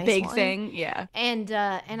nice big one. thing. Yeah. And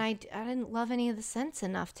I didn't love any of the scents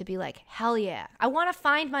enough to be like, hell yeah. I want to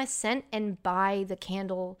find my scent and buy the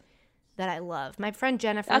candle that I love. My friend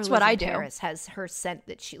Jennifer, that's who what lives I in do. Paris, has her scent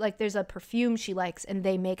that she like. There's a perfume she likes, and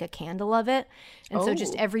they make a candle of it. And so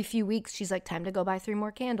just every few weeks, she's like, "Time to go buy 3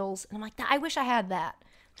 more candles." And I'm like, "I wish I had that."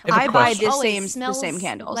 I buy the smells same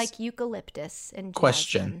candles, like eucalyptus and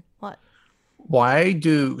question. Jasmine. What? Why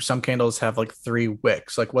do some candles have like 3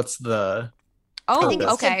 wicks? Like, what's the? I think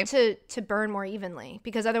it's to burn more evenly,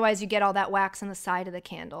 because otherwise you get all that wax on the side of the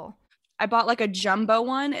candle. I bought like a jumbo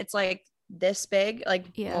one. It's like this big. Like,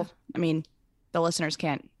 well, I mean, the listeners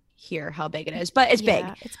can't hear how big it is, but it's big.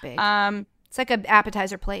 It's big. It's like an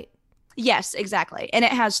appetizer plate. Yes, exactly. And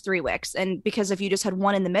it has 3 wicks. And because if you just had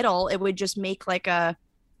one in the middle, it would just make like a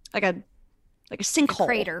like a sinkhole.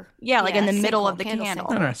 Crater. Yeah, like in the middle sinkhole, of the candle.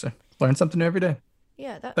 sinkhole. Interesting. Learn something new every day.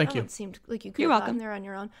 Yeah, Thank you. One seemed like you could You're have welcome. gotten there on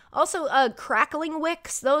your own. Also, crackling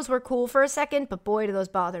wicks, those were cool for a second, but boy, do those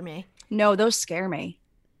bother me. No, those scare me.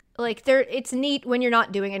 Like, it's neat when you're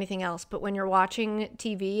not doing anything else, but when you're watching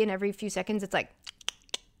TV and every few seconds it's like,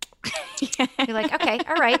 you're like, okay,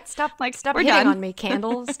 all right, stop Like, stop we're hitting done. on me,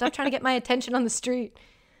 candle. Stop trying to get my attention on the street.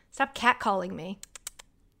 Stop catcalling me.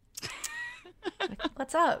 Like,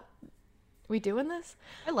 what's up? We doing this?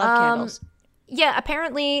 I love candles. Yeah,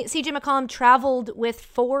 apparently CJ McCollum traveled with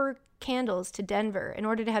 4 candles to Denver in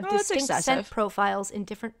order to have Oh, that's distinct scent excessive. profiles in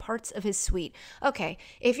different parts of his suite. Okay,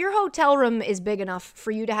 if your hotel room is big enough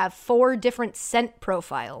for you to have 4 different scent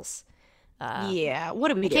profiles, Yeah, what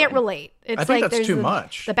are we I doing? can't relate. It's I think like that's too the,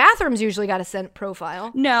 much. The bathroom's usually got a scent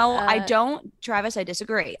profile. No, I don't, Travis. I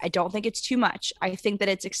disagree. I don't think it's too much. I think that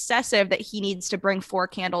it's excessive that he needs to bring 4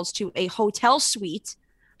 candles to a hotel suite.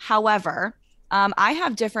 However, I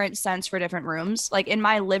have different scents for different rooms. Like in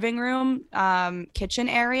my living room, kitchen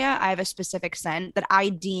area, I have a specific scent that I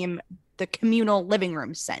deem the communal living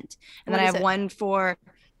room scent. And What then I is have it? one for,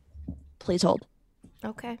 please hold.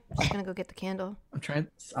 Okay, just gonna go get the candle.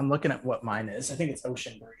 I'm looking at what mine is. I think it's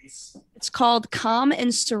Ocean Breeze. It's called Calm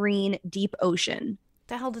and Serene Deep Ocean.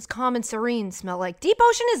 The hell does calm and serene smell like? Deep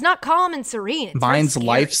ocean is not calm and serene. It's very Mine's scary.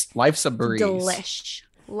 Life's a Breeze. Delish.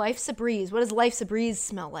 Life's a breeze. What does life's a breeze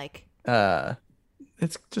smell like?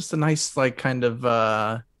 It's just a nice like kind of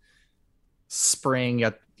spring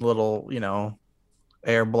at little,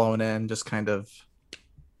 air blowing in, just kind of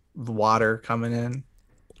the water coming in.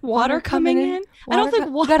 Water coming in? I don't think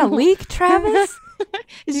You got a leak, Travis?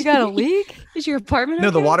 You got a leak? Is your apartment No,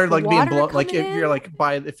 the okay? water like being water blown like coming if in? you're like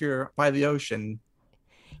if you're by the ocean.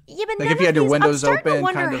 Yeah, but Like, none if you had of your these, windows I'm starting open, to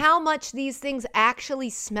wonder kind of- how much these things actually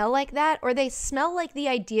smell like that, or they smell like the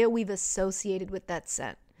idea we've associated with that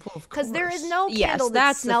scent. Because there is no Yes, candle that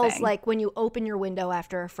that's the smells thing. like when you open your window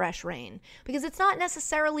after a fresh rain. Because it's not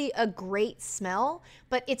necessarily a great smell,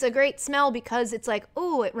 but it's a great smell because it's like,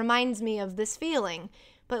 ooh, it reminds me of this feeling.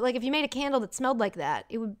 But like if you made a candle that smelled like that,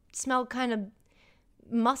 it would smell kind of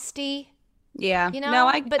musty, Yeah. you know? No,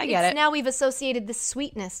 I but get it. now we've associated the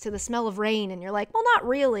sweetness to the smell of rain, and you're like, well, not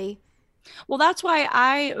really. Well, that's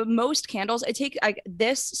why most candles, I take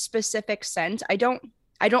this specific scent. I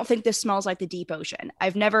don't think this smells like the deep ocean.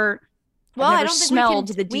 I've never Well, I don't think smelled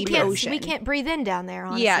we can, the deep we can't, ocean. We can't breathe in down there,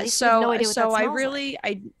 honestly. Yeah, We have so no idea what so that I smells really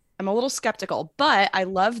like. I'm a little skeptical, but I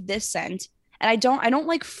love this scent, and I don't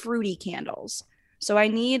like fruity candles. So I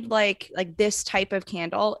need like this type of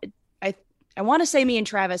candle. I want to say me and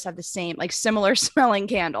Travis have the same like similar smelling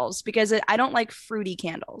candles because I don't like fruity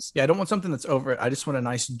candles. Yeah, I don't want something that's over it. I just want a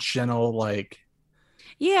nice gentle like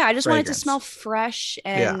Yeah, I just want it to fragrance. smell fresh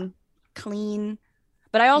and clean.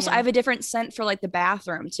 But I also Yeah. I have a different scent for like the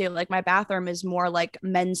bathroom too. Like my bathroom is more like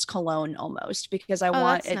men's cologne almost because I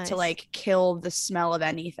want that's it nice. to like kill the smell of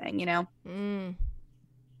anything, Mm.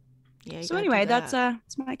 Yeah. you So gotta anyway, do that.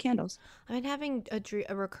 that's my candles. I've been having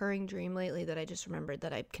a recurring dream lately that I just remembered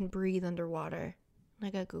that I can breathe underwater. I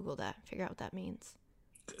gotta Google that, figure out what that means.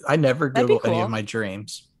 I never That'd be Google any cool. of my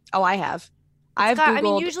dreams. Oh, I have. I've Googled I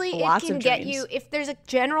mean, usually it lots can of get dreams. you, if there's a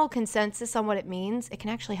general consensus on what it means, it can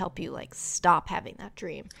actually help you like stop having that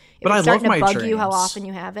dream. If But it's I starting love to my bug you how dreams. often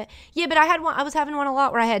you have it. Yeah, but I was having one a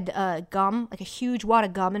lot where I had gum, like a huge wad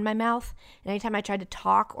of gum in my mouth, and anytime I tried to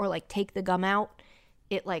talk or like take the gum out,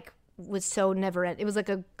 it like was so never end. It was like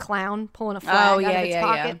a clown pulling a flag out of its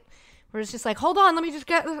pocket. Where it's just like, hold on, let me just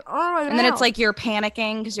get this out of my And then mouth. it's like you're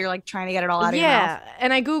panicking because you're like trying to get it all out of your Yeah, mouth.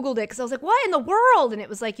 and I Googled it because I was like, what in the world? And it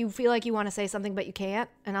was like, you feel like you want to say something, but you can't.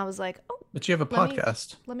 And I was like, oh, But you have a Let me-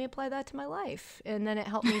 podcast. let me apply that to my life. And then it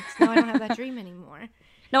helped me. Now I don't have that dream anymore.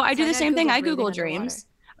 No, I do So the gotta same thing. Google I breathing Google underwater. dreams.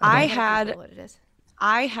 I I gotta had Google what it is.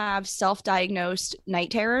 I have self-diagnosed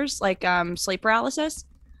night terrors, like sleep paralysis,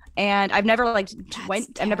 and I've never like That's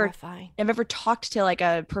terrifying. I've never talked to like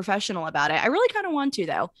a professional about it. I really kind of want to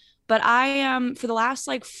though. But I for the last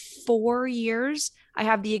like 4 years, I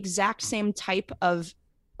have the exact same type of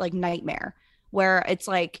like nightmare where it's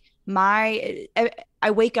like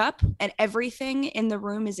I wake up and everything in the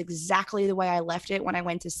room is exactly the way I left it when I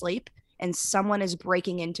went to sleep, and someone is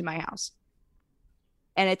breaking into my house.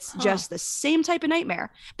 And it's just the same type of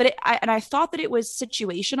nightmare. But I thought that it was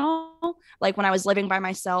situational. Like when I was living by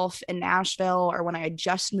myself in Nashville or when I had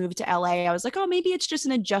just moved to LA, I was like, oh, maybe it's just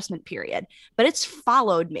an adjustment period. But it's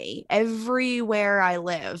followed me everywhere I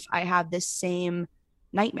live. I have this same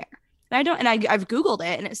nightmare. And I've Googled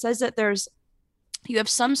it, and it says that you have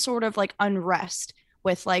some sort of like unrest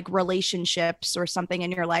with like relationships or something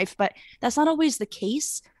in your life, but that's not always the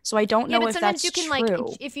case. So I don't know but if sometimes that's you can true.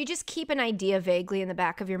 like, if you just keep an idea vaguely in the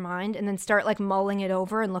back of your mind and then start like mulling it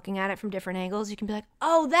over and looking at it from different angles, you can be like,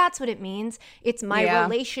 oh, that's what it means. It's my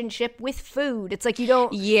relationship with food. It's like you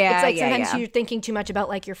don't. It's like sometimes you're thinking too much about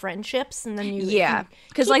like your friendships, and then you. Yeah,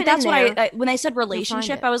 because like that's what I when I said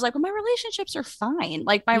relationship, I was like, well, my relationships are fine.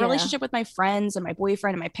 Like my relationship with my friends and my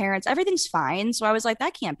boyfriend and my parents, everything's fine. So I was like,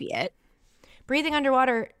 that can't be it. Breathing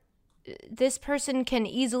underwater. This person can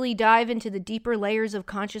easily dive into the deeper layers of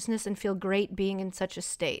consciousness and feel great being in such a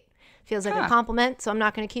state. Feels like a compliment, so I'm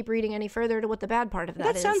not going to keep reading any further to what the bad part of that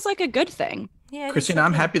is. That sounds like a good thing. Yeah, Christina,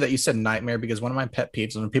 I'm happy that you said nightmare, because one of my pet peeves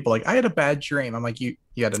is when people are like, I had a bad dream. I'm like, you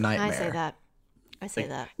had a nightmare. I say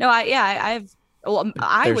that. No, I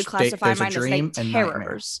would classify mine as night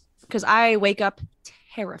terrors, because I wake up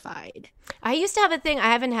terrified. I used to have a thing,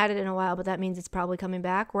 I haven't had it in a while, but that means it's probably coming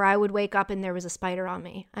back, where I would wake up and there was a spider on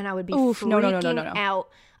me, and I would be freaking out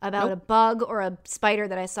about a bug or a spider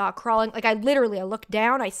that I saw crawling. Like I look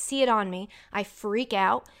down, I see it on me, I freak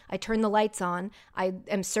out, I turn the lights on, I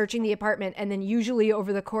am searching the apartment, and then usually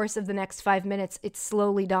over the course of the next 5 minutes, it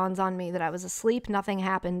slowly dawns on me that I was asleep, nothing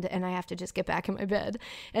happened, and I have to just get back in my bed.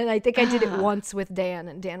 And I think I did it once with Dan,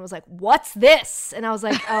 and Dan was like, "What's this?" And I was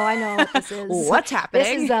like, "Oh, I know what this is. What's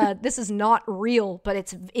happening? This is not real, but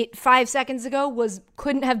it 5 seconds ago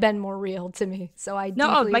couldn't have been more real to me." So I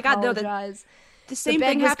deeply apologize. The same bed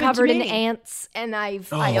thing was happened covered to in me. ants, and I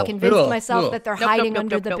convinced myself that they're hiding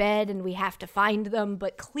under the bed, and we have to find them.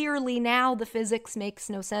 But clearly now the physics makes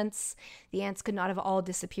no sense. The ants could not have all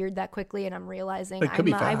disappeared that quickly, and I'm realizing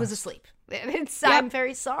I was asleep. I'm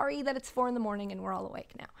very sorry that it's 4 a.m. and we're all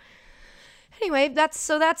awake now. Anyway, that's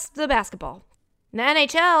the basketball. In the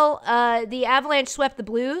NHL, the Avalanche swept the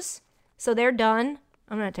Blues, so they're done.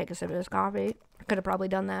 I'm gonna take a sip of this coffee. I could have probably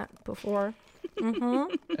done that before.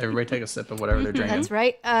 Mm-hmm. Everybody take a sip of whatever they're drinking. That's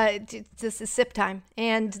right. This is sip time.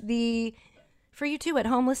 And for you too at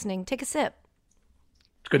home listening, take a sip.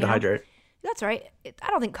 It's good to hydrate. That's right. I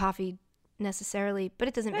don't think coffee necessarily, but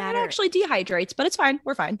it doesn't matter. It actually dehydrates, but it's fine.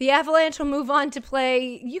 We're fine. The Avalanche will move on to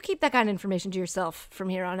play. You keep that kind of information to yourself from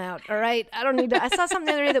here on out, all right? I don't need to. I saw something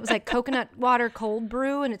the other day that was like coconut water cold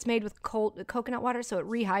brew, and it's made with cold coconut water, so it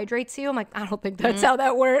rehydrates you. I'm like, I don't think that's how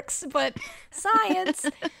that works, but science.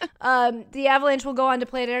 The Avalanche will go on to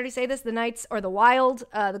play. Did I already say this? The Knights or the Wild.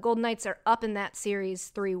 The Golden Knights are up in that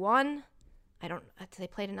series 3-1. Do they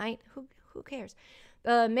play tonight? Who cares?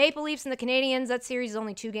 The Maple Leafs and the Canadiens, that series is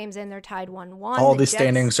only 2 games in. They're tied 1-1. All the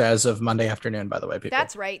standings as of Monday afternoon, by the way, people.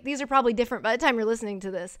 That's right. These are probably different by the time you're listening to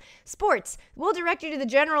this. Sports. We'll direct you to the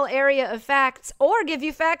general area of facts or give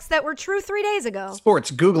you facts that were true 3 days ago. Sports.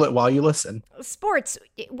 Google it while you listen. Sports.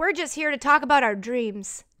 We're just here to talk about our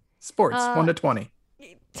dreams. Sports. 1 to 20.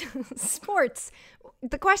 Sports.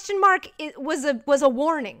 The question mark was a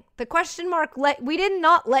warning. The question mark we did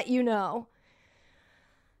not let you know.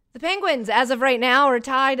 The Penguins, as of right now, are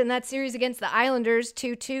tied in that series against the Islanders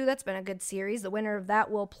 2-2. That's been a good series. The winner of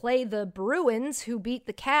that will play the Bruins, who beat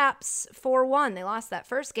the Caps 4-1. They lost that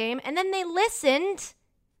first game, and then they listened.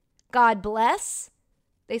 God bless.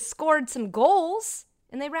 They scored some goals,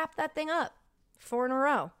 and they wrapped that thing up 4 in a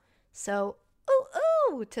row. So,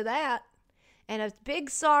 ooh to that. And a big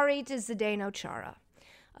sorry to Zdeno Chara.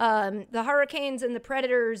 The Hurricanes and the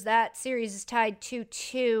Predators, that series is tied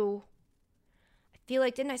 2-2. Feel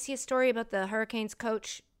like, didn't I see a story about the Hurricanes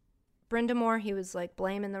coach Brindamore? He was like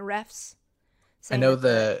blaming the refs. I know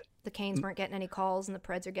the Canes weren't getting any calls and the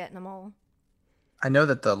Preds are getting them all. I know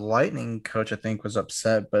that the Lightning coach, I think, was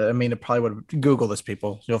upset, but I mean, it probably would Google this,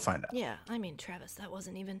 people. You'll find out. Yeah, I mean, Travis, that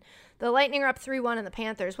wasn't even. The Lightning are up 3-1 in the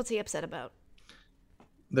Panthers. What's he upset about?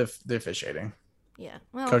 The officiating. Yeah,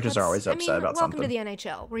 well, coaches are always upset about welcome something. Welcome to the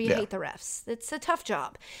NHL, where you hate the refs. It's a tough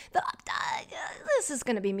job. This is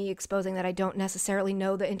going to be me exposing that I don't necessarily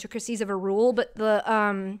know the intricacies of a rule, but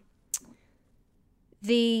the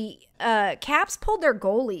Caps pulled their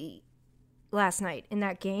goalie last night in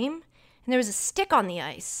that game, and there was a stick on the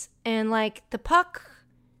ice, and like the puck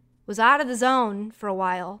was out of the zone for a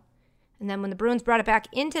while. And then when the Bruins brought it back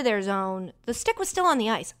into their zone, the stick was still on the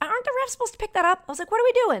ice. Aren't the refs supposed to pick that up? I was like, what are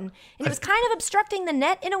we doing? And it was kind of obstructing the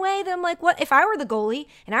net in a way that I'm like, what? If I were the goalie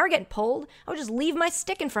and I were getting pulled, I would just leave my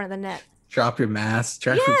stick in front of the net. Drop your mask.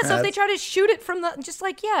 So if they try to shoot it from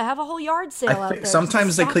have a whole yard sale out there.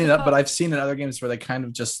 Sometimes they clean it up, but I've seen in other games where they kind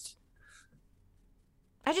of just...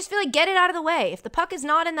 I just feel like get it out of the way. If the puck is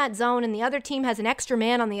not in that zone and the other team has an extra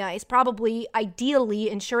man on the ice, probably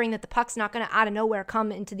ideally ensuring that the puck's not going to out of nowhere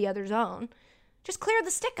come into the other zone, just clear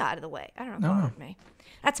the stick out of the way. I don't know. Bother me.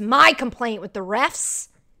 That's my complaint with the refs.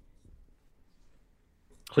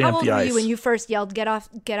 Clean How up old the were ice. you when you first yelled, get off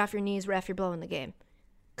your knees, ref, you're blowing the game?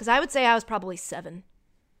 Because I would say I was probably 7.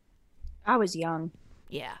 I was young.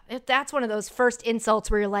 Yeah, if that's one of those first insults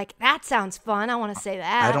where you're like, that sounds fun, I want to say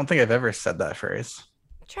that. I don't think I've ever said that phrase.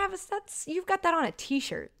 Travis, you've got that on a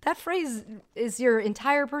t-shirt. That phrase is your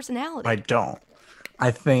entire personality. I don't.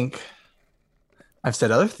 I think I've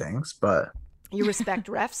said other things, but You respect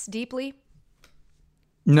refs deeply?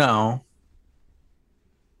 no.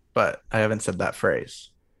 But I haven't said that phrase.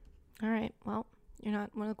 All right, well, you're not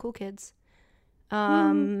one of the cool kids.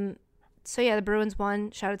 So yeah, the Bruins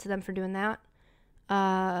won. Shout out to them for doing that.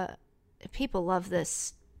 People love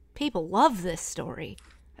this. People love this story.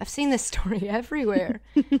 I've seen this story everywhere.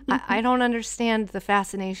 I don't understand the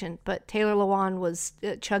fascination, but Taylor Lewan was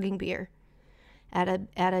chugging beer at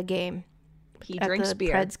a game. He at drinks the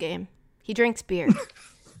beer. Preds game. He drinks beer.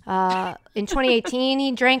 In 2018,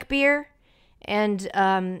 he drank beer, and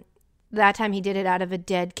that time he did it out of a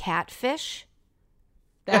dead catfish.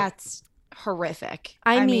 That's horrific.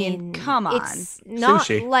 I mean, come on. It's not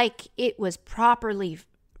Sushi. like it was properly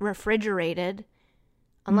refrigerated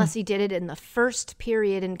unless he did it in the first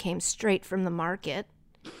period and came straight from the market.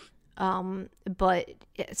 But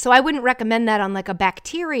so I wouldn't recommend that on like a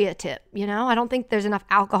bacteria tip, you know? I don't think there's enough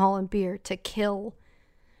alcohol in beer to kill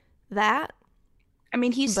that. I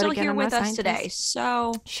mean, he's But still again, here I'm not with a us today. scientist.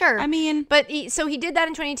 So, Sure. I mean, But so he did that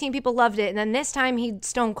in 2018. People loved it. And then this time he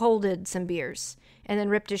stone colded some beers and then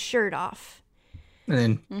ripped his shirt off.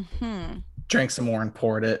 And then drank some more and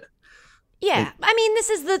poured it. Yeah. I mean, this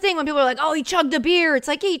is the thing when people are like, oh, he chugged a beer. It's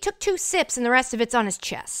like, yeah, he took 2 sips and the rest of it's on his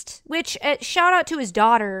chest. Which, shout out to his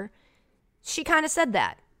daughter. She kind of said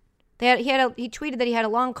that. He tweeted that he had a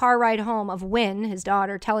long car ride home of Wynn, his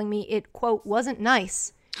daughter, telling me it, quote, wasn't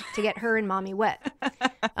nice to get her and mommy wet.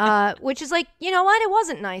 Which is like, you know what? It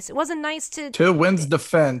wasn't nice. It wasn't nice To Wynn's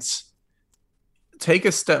defense, take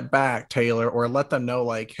a step back, Taylor, or let them know,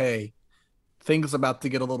 like, hey, things about to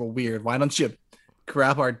get a little weird. Why don't you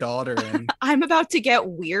grab our daughter and I'm about to get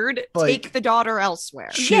weird. Like, Take the daughter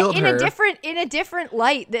elsewhere. shield in her? in a different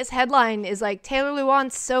light. This headline is like Taylor Lewan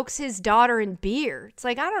soaks his daughter in beer. It's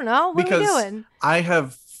like, I don't know, what are we Because doing? I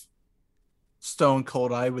have stone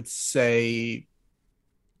cold, I would say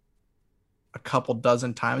a couple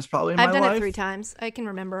dozen times probably in I've my done life. it 3 times. I can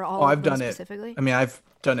remember all. Oh, of I've them done it. specifically. I mean, I've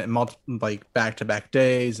done it like back-to-back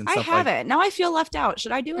days and I stuff have like it. Now I feel left out.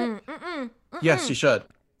 Should I do it? Yes, you should.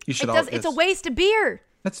 You should. It's a waste of beer.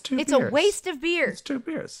 That's 2 It's beers. a waste of beer. It's 2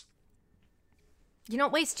 beers. You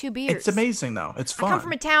don't waste 2 beers. It's amazing though. It's I fun. come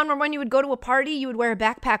from a town where when you would go to a party, you would wear a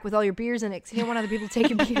backpack with all your beers in it because you didn't want other people to take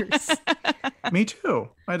your beers. Me too.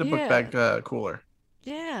 I had a Yeah. book bag cooler.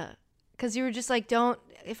 Yeah, because you were just like, don't.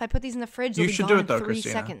 If I put these in the fridge, You they'll be should gone do it, in though, 3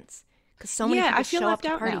 Christina. seconds. Because so many Yeah, people I feel show up left to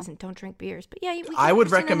out parties now. and don't drink beers. But yeah, I would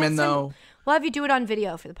Christina, recommend let's though. we'll have you do it on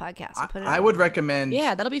video for the podcast. We'll put it I on. would recommend.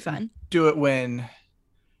 Yeah, that'll be fun. Do it when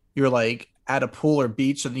you're like at a pool or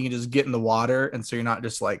beach, so that you can just get in the water, and so you're not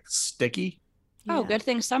just like sticky. Oh, Yeah. good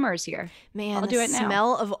thing summer's here. Man, I'll the do it now.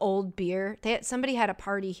 smell of old beer. Somebody had a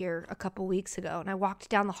party here a couple weeks ago, and I walked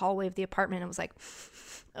down the hallway of the apartment and was like,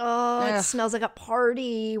 oh, it Ugh. smells like a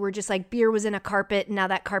party. Where just like beer was in a carpet, and now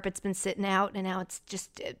that carpet's been sitting out, and now it's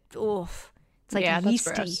just, oof. It's like Yeah, that's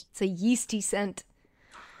yeasty. gross. It's a yeasty scent.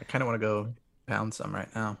 I kind of want to go pound some right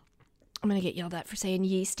now. I'm going to get yelled at for saying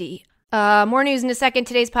yeasty. More news in a second.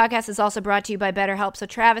 Today's podcast is also brought to you by BetterHelp. So,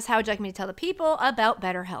 Travis, how would you like me to tell the people about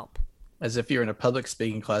BetterHelp? As if you're in a public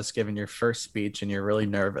speaking class giving your first speech and you're really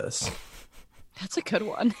nervous. That's a good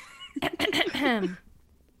one.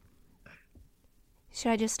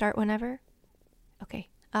 Should I just start whenever? Okay.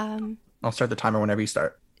 I'll start the timer whenever you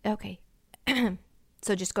start. Okay.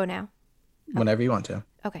 So just go now. Whenever you want to.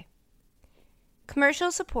 Okay.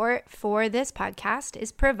 Commercial support for this podcast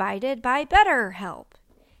is provided by BetterHelp.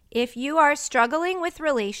 If you are struggling with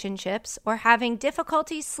relationships or having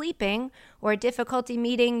difficulty sleeping or difficulty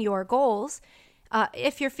meeting your goals,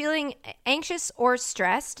 if you're feeling anxious or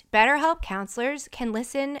stressed, BetterHelp counselors can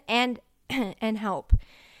listen and help.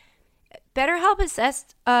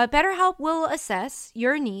 BetterHelp will assess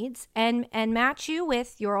your needs and match you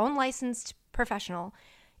with your own licensed professional.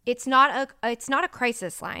 It's not a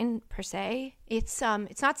crisis line per se. It's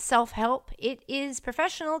not self-help. It is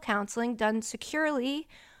professional counseling done securely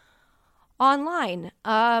online.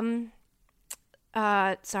 Sorry,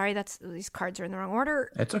 these cards are in the wrong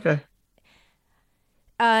order. It's okay.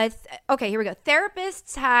 Okay, here we go.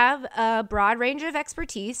 Therapists have a broad range of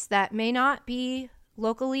expertise that may not be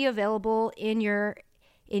locally available in your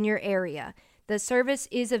area. The service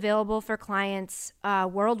is available for clients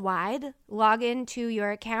worldwide. Log into your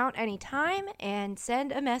account anytime and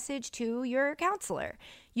send a message to your counselor.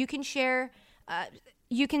 You can share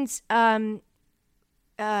you can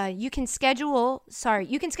schedule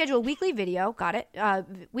weekly video, got it,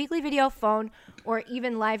 weekly video, phone, or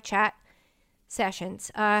even live chat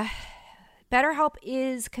sessions. BetterHelp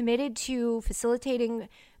is committed to facilitating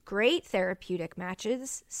great therapeutic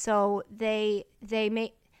matches, so they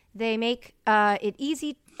make it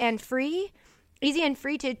easy and free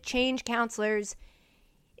to change counselors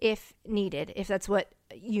if needed, if that's what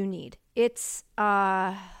you need. It's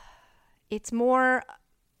more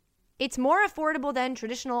affordable than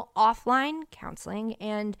traditional offline counseling,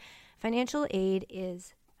 and financial aid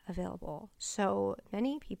is available. So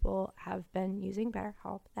many people have been using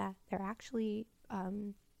BetterHelp that they're actually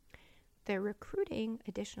they're recruiting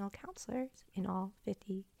additional counselors in all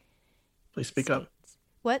 50 Please speak states. up.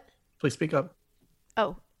 What? Please speak up.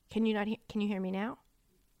 Oh, can you hear me now?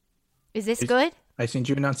 Is this good? I seen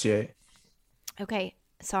you enunciate. Okay,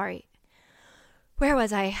 sorry. Where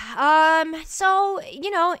was I? So,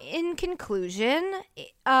 in conclusion,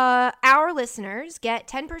 our listeners get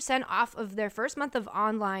 10% off of their first month of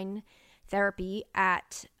online therapy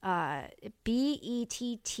at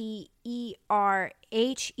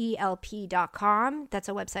betterhelp.com. That's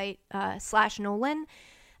a website, /Nolan.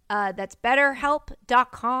 That's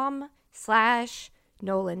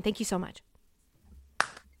betterhelp.com/Nolan. Thank you so much.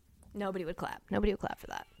 Nobody would clap. Nobody would clap for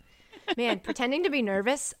that. Man, pretending to be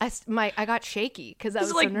nervous, I got shaky because I was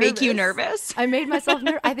so nervous. Make you nervous? I made myself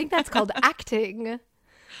nervous. I think that's called acting.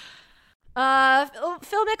 Phil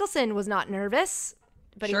Mickelson was not nervous,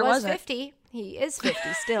 but Sure he was wasn't. 50. He is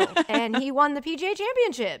 50 still, and he won the PGA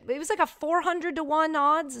Championship. It was like a 400-1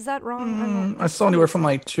 odds. Is that wrong? I saw anywhere from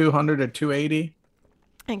like 200 to 280.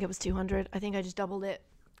 I think it was 200. I think I just doubled it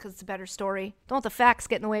because it's a better story. Don't let the facts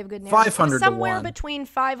get in the way of a good narrative. 500 to somewhere 1. between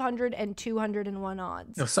 500 and 201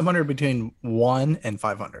 odds. No, somewhere between 1 and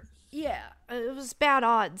 500. Yeah, it was bad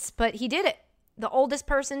odds, but he did it. The oldest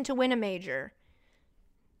person to win a major.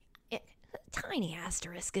 Tiny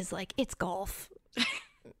asterisk is like, it's golf.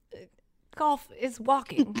 Golf is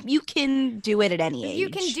walking. You can do it at any age. You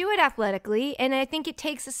can do it athletically, and I think it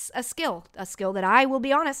takes a skill that I will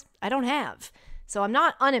be honest, I don't have. So I'm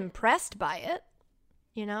not unimpressed by it.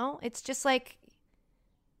 It's just like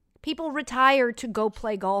people retire to go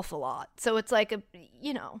play golf a lot. So it's like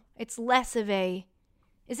it's less of a,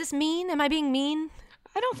 is this mean? Am I being mean?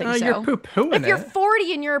 I don't think No, so. you're poo-pooing If you're it.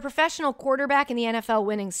 40 and you're a professional quarterback in the NFL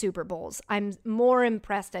winning Super Bowls, I'm more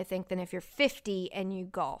impressed, I think, than if you're 50 and you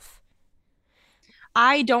golf.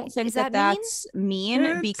 I don't think Is that that's mean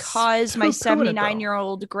It's because my poo-pooing it, though.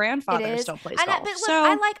 79-year-old grandfather It is. still plays And golf. but look, So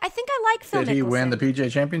I think I like Phil Mickelson. Did he win the PGA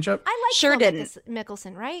Championship? I like Sure Phil didn't.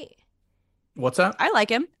 Mickelson, right? What's that? I like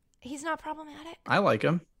him. He's not problematic. I like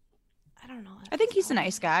him. I don't know. I think he's a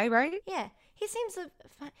nice guy, right? Yeah, he seems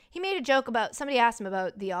he made a joke about, somebody asked him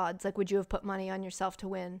about the odds, like, would you have put money on yourself to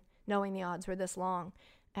win, knowing the odds were this long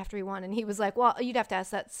after he won? And he was like, well, you'd have to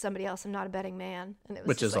ask that to somebody else. I'm not a betting man. And it was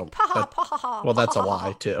Which just is like, well, that's a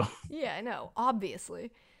lie too. Yeah, I know,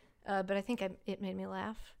 obviously. But I think it made me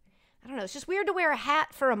laugh. I don't know. It's just weird to wear a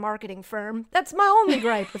hat for a marketing firm. That's my only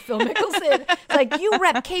gripe with Phil Mickelson. It's like, you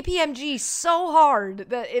rep KPMG so hard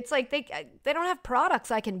that it's like they don't have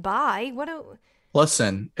products I can buy.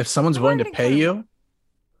 Listen, if someone's The willing to marketing pay firm. you,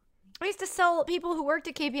 I used to sell people who worked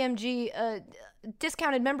at KPMG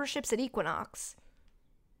discounted memberships at Equinox.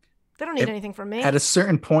 They don't need anything from me. at a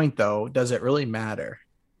certain point, though, does it really matter?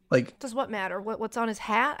 Like, Does what matter? What's on his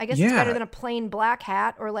hat? I guess it's Yeah. better than a plain black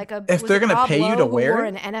hat or like a. If was they're it gonna Rob pay you Lowe to who wear wore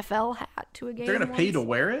it? an NFL hat to a game. they're gonna pay you to once?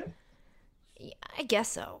 wear it. Yeah, I guess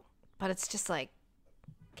so, but it's just like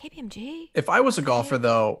KPMG. If I was a golfer,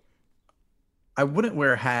 though, I wouldn't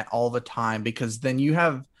wear a hat all the time because then you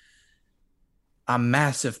have a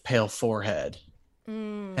massive pale forehead,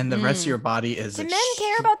 and the rest of your body is. Do men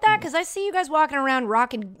care about that? Because I see you guys walking around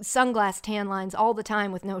rocking sunglass tan lines all the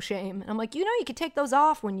time with no shame, and I'm like, you could take those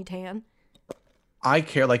off when you tan. I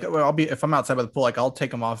care. Like, if I'm outside by the pool, like I'll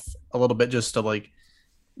take them off a little bit just to like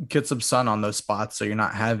get some sun on those spots, so you're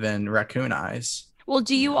not having raccoon eyes. Well,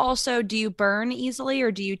 do you burn easily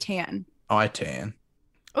or do you tan? Oh, I tan.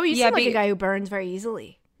 Oh, you Yeah, seem like a but- guy who burns very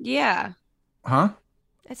easily. Yeah. Huh?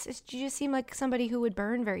 You just seem like somebody who would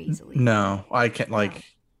burn very easily. No, I can't. Like,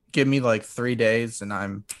 give me like 3 days, and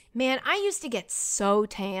I'm. Man, I used to get so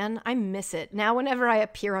tan. I miss it. Now, whenever I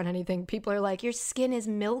appear on anything, people are like, your skin is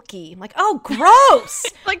milky. I'm like, oh, gross.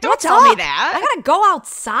 Like, don't What's tell me up? that. I gotta go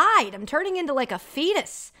outside. I'm turning into like a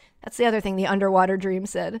fetus. That's the other thing the underwater dream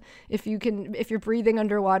said. If you're breathing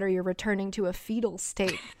underwater, you're returning to a fetal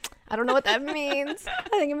state. I don't know what that means. I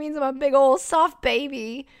think it means I'm a big old soft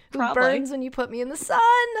baby who Probably. burns when you put me in the sun.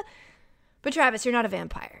 But Travis, you're not a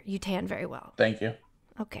vampire. You tan very well. Thank you.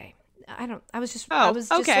 Okay. I was just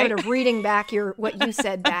okay. sort of reading back what you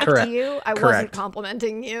said back to you. I wasn't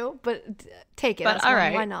complimenting you, but take it. But as all one.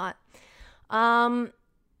 right. Why not?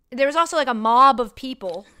 There was also like a mob of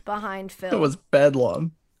people behind Phil. It was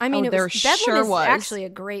bedlam. I mean, there Bedlam sure is was. actually a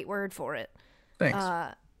great word for it. Thanks.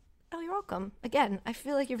 You're welcome. Again, I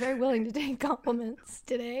feel like you're very willing to take compliments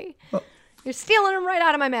today. You're stealing them right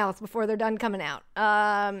out of my mouth before they're done coming out.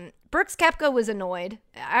 Brooks Koepka was annoyed.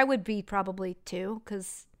 I would be probably too,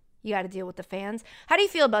 because you got to deal with the fans. How do you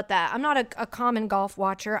feel about that? I'm not a common golf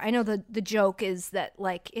watcher. I know the joke is that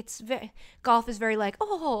like golf is very like,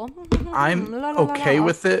 oh. I'm okay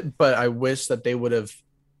with it, but I wish that they would have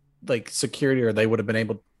like security, or they would have been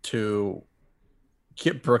able to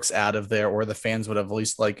get Brooks out of there, or the fans would have at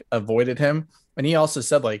least like avoided him. And he also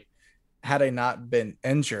said like, had I not been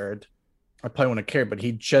injured, I probably wouldn't have cared, but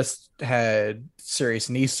he just had serious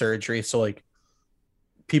knee surgery. So like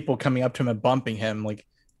people coming up to him and bumping him, like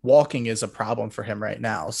walking is a problem for him right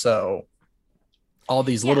now. So all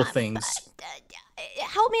these little things.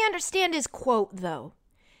 Help me understand his quote though.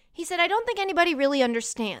 He said, I don't think anybody really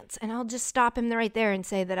understands. And I'll just stop him right there and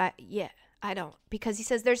say that I don't. Because he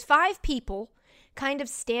says there's 5 people kind of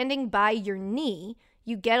standing by your knee.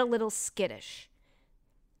 You get a little skittish.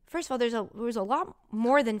 First of all, there's a lot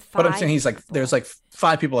more than 5. But I'm saying there's like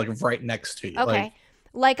 5 people like right next to you. Okay.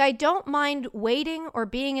 Like I don't mind waiting or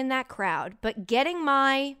being in that crowd, but getting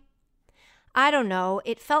I don't know,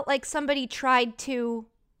 it felt like somebody tried to,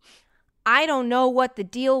 I don't know what the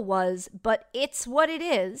deal was, but it's what it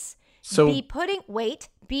is. So be putting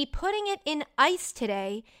it in ice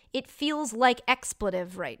today. It feels like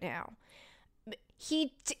expletive right now.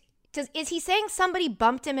 Is he saying somebody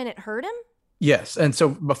bumped him and it hurt him? yes. And so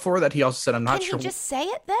before that, he also said, I'm not Can sure. he just say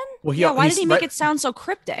it then? Well, Why did he make it sound so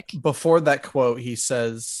cryptic? Before that quote, he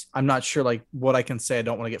says, I'm not sure like what I can say. I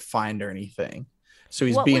don't want to get fined or anything. So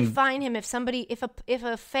he's what being, would fine him if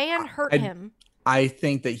a fan hurt him? I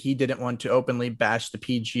think that he didn't want to openly bash the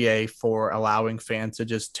PGA for allowing fans to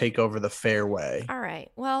just take over the fairway. All right.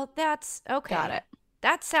 Well, that's okay. Got it.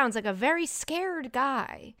 That sounds like a very scared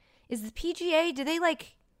guy. Is the PGA, do they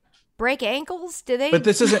like break ankles? Do they? But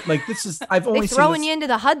this isn't like, I've only they seen throwing this. you into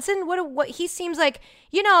the Hudson? What he seems like,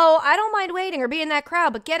 I don't mind waiting or being in that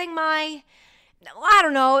crowd, but getting I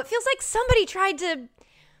don't know. It feels like somebody tried to,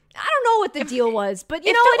 I don't know what the deal was, but It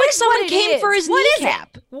know, felt it like is someone what it came is. for his What is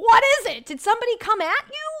kneecap. it? What is it? Did somebody come at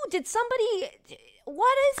you?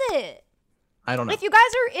 What is it? I don't know. If you guys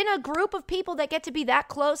are in a group of people that get to be that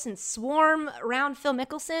close and swarm around Phil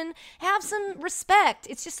Mickelson, have some respect.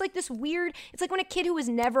 It's just like this weird, it's like when a kid who was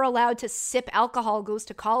never allowed to sip alcohol goes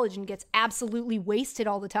to college and gets absolutely wasted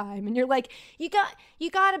all the time. And you're like, you got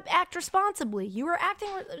to act responsibly.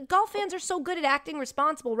 Golf fans are so good at acting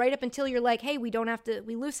responsible right up until you're like, hey, we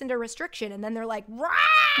loosened a restriction. And then they're like, rah!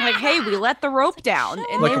 Like, hey, we let the rope down,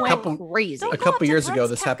 and Like they a went couple- crazy. Don't A go couple up to years ago, Brooks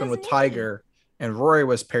this happened with Koepka's knee. Tiger, and Rory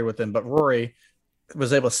was paired with him, but Rory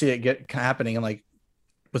was able to see it happening and like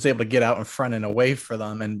was able to get out in front and away for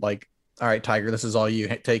them, and like, all right, Tiger, this is all you.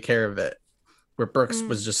 Take care of it. Where Brooks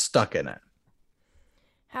was just stuck in it.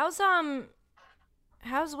 How's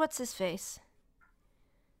what's his face?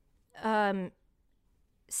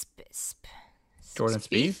 Jordan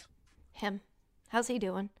Spieth. Him. How's he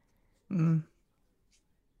doing? Mm,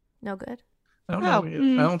 No good. I don't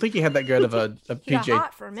know. I don't think he had that good of a He got PGA.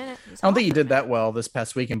 hot for a minute. I don't think he did that well this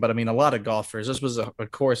past weekend, but I mean, a lot of golfers. This was a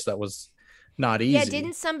course that was not easy. Yeah,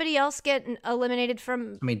 didn't somebody else get eliminated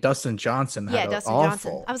from? I mean, Dustin Johnson had Dustin awful.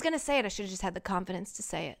 Johnson. I was gonna say it. I should have just had the confidence to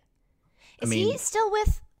say it. Is I mean- he still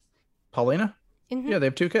with? Paulina? Mhm. Yeah, they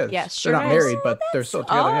have 2 kids. Yes, they're sure not is. married, but they're still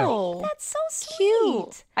together. Yeah. Oh, That's so sweet.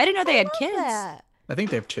 cute. I didn't know they had love kids. that. I think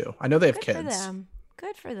they have 2. I know they have Good kids. for them.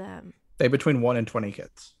 Good for them. They have between 1 and 20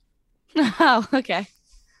 kids. Oh, okay.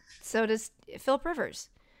 So does Phil Rivers.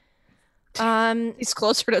 He's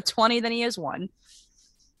closer to 20 than he is 1.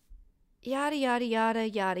 Yada yada yada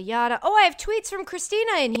yada yada. Oh, I have tweets from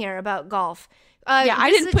Christina in here about golf. Yeah, I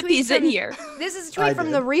this didn't is a put tweet these in from- here. This is a I tweet from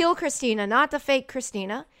did. the real Christina, not the fake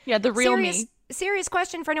Christina. Yeah, the real me. Serious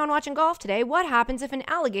question for anyone watching golf today. What happens if an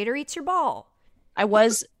alligator eats your ball? I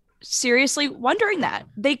was seriously wondering that.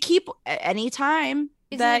 They keep any time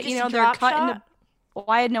Isn't that it just a they're drop cutting shot? to. Well,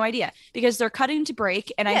 I had no idea because they're cutting to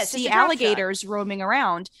break, and Yeah, I it's just see a drop alligators roaming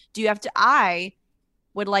around. Do you have to? I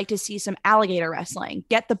would like to see some alligator wrestling.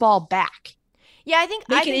 Get the ball back. Yeah, I think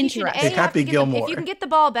Make I it think you should interesting. A, It have Happy to give Gilmore. if you can get the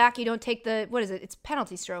ball back, you don't take the what is it? It's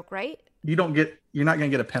penalty stroke, right? You're not going to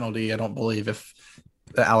get a penalty, I don't believe, if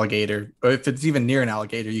the alligator, or if it's even near an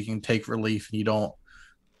alligator, you can take relief and you don't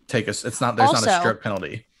take there's not a Also- strip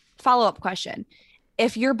penalty. Follow up question: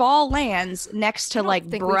 if your ball lands next to like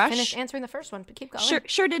think we brush, finished answering the first one, but keep going.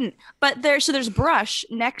 sure didn't. But there's brush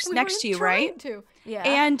next We to weren't you, trying right? to. Yeah.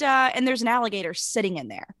 And there's an alligator sitting in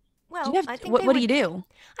there. Well, I think what do you do?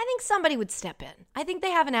 I think somebody would step in. I think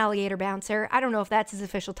they have an alligator bouncer. I don't know if that's his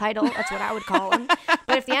official title. That's what I would call him.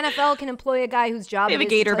 But if the NFL can employ a guy whose job They it have a is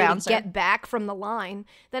gator to tell you to bouncer. get back from the line,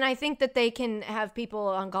 then I think that they can have people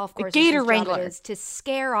on golf courses gator whose job wrangler. it is to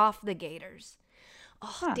scare off the gators.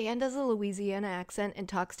 Oh, Dan does a Louisiana accent and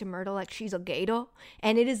talks to Myrtle like she's a gator.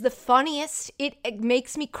 And it is the funniest. It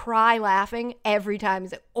makes me cry laughing every time.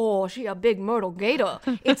 He's like, oh, she a big Myrtle gator.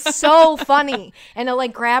 It's so funny. And he'll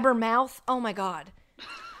like grab her mouth. Oh my God.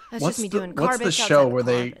 That's just me doing what's garbage. the show outside where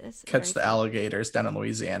the they car, but it's catch very the funny. alligators down in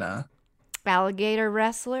Louisiana? Alligator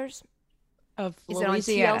wrestlers? Of Is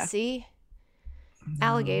Louisiana. it on TLC?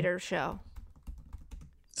 Alligator show.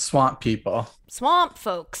 Swamp people. Swamp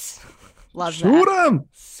folks. Love Shoot that. them!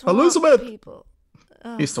 Swamp Elizabeth! people.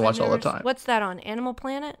 Oh, Used to I've watch all the never- time. What's that on? Animal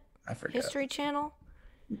Planet? I forget. History Channel?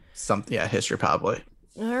 Something, yeah, history probably.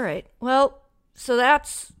 All right. Well, so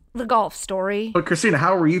that's the golf story. But Christina,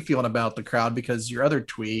 how were you feeling about the crowd? Because your other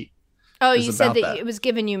tweet, Oh, is you said about that that. it was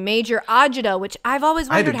giving you major agita, which I've always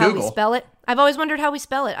I had to wondered how we Google. spell it. I've always wondered how we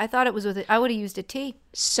spell it. I thought it was with it. I would have used a T.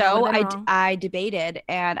 So would've been wrong. I debated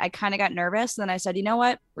and I kind of got nervous. Then I said, you know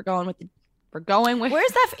what? We're going with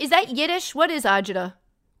Where's that? Is that Yiddish? What is agita?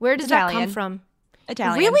 Where does that come Italian. from?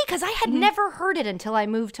 Italian. Really? Because I had never heard it until I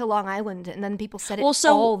moved to Long Island, and then people said it Well,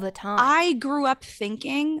 so all the time. I grew up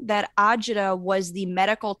thinking that agita was the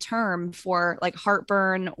medical term for like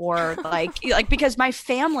heartburn or like because my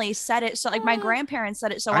family said it. So like my grandparents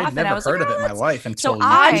said it so I'd often. never I was heard like, of it in my life until you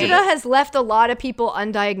I- did. Agita has left a lot of people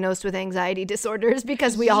undiagnosed with anxiety disorders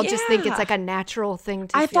because we all just think it's Yeah. like a natural thing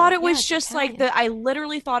to I feel. thought it Yeah, was it's just like Italian. I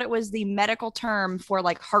literally thought it was the medical term for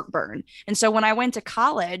like heartburn. And so when I went to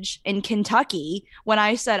college in Kentucky, when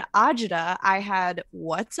I said agita, I had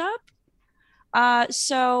what's up?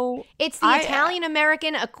 So It's the I- Italian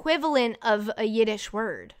American equivalent of a Yiddish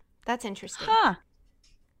word. That's interesting. huh.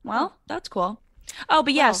 Well, that's cool. Oh,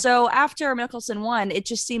 but yeah, Wow. so after Mickelson won, it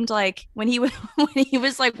just seemed like when he was when he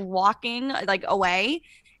was like walking like away,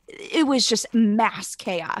 it was just mass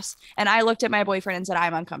chaos. And I looked at my boyfriend and said,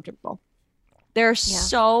 I'm uncomfortable. There are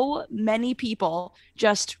so many people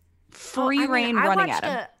just free reign running at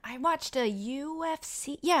him. I watched a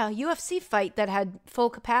UFC fight that had full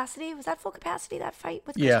capacity. Was that full capacity, that fight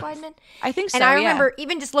with Chris Yeah. Weidman? I think so. And I yeah. remember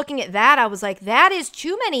even just looking at that, I was like, that is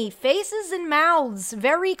too many faces and mouths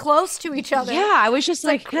very close to each other. Yeah, I was just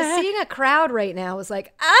It's like like, seeing a crowd right now is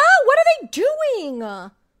like, what are they doing?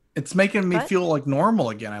 It's making me What? feel like normal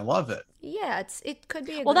again. I love it. Yeah, it could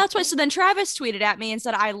be. well, that's why. So then Travis tweeted at me and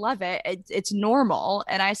said, I love it. It's normal.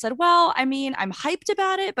 And I said, well, I mean, I'm hyped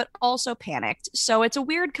about it, but also panicked. So it's a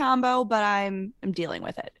weird combo, but I'm dealing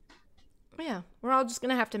with it. Yeah, we're all just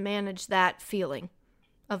gonna have to manage that feeling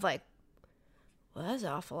of like, well, there's an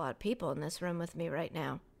awful lot of people in this room with me right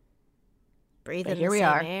now. Breathing here the we same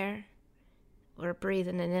are. air. We're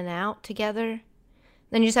breathing in and out together.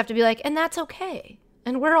 Then you just have to be like, and that's okay.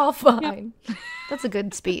 And we're all fine. That's a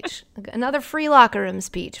good speech. Another free locker room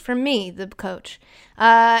speech from me, the coach.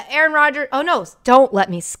 Aaron Rodgers. Oh, no. Don't let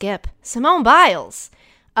me skip. Simone Biles.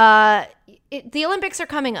 The Olympics are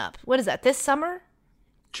coming up. What is that? This summer?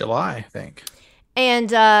 July, I think. And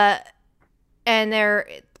they're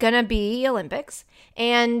gonna be Olympics,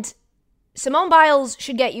 and Simone Biles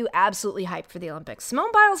should get you absolutely hyped for the Olympics.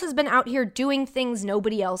 Simone Biles has been out here doing things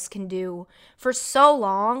nobody else can do for so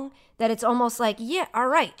long that it's almost like, yeah, all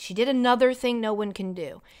right, she did another thing no one can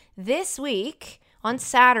do. This week, on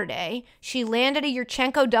Saturday, she landed a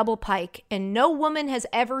Yurchenko double pike, and no woman has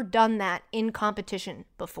ever done that in competition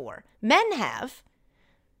before. Men have.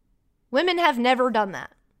 Women have never done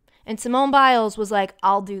that. And Simone Biles was like,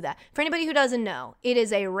 I'll do that. For anybody who doesn't know, it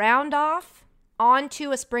is a round off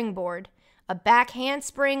onto a springboard, a back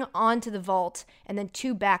handspring onto the vault, and then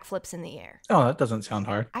 2 backflips in the air. Oh, that doesn't sound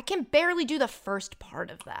hard. I can barely do the first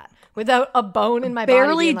part of that without a bone in my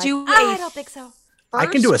Barely body. being do like, a I don't think so. I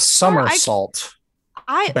can do a First part, somersault.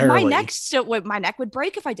 my Barely. my neck would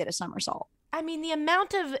break if I did a somersault. I mean, the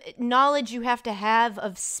amount of knowledge you have to have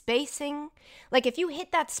of spacing, like if you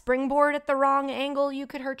hit that springboard at the wrong angle, you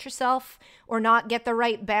could hurt yourself or not get the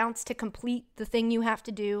right bounce to complete the thing you have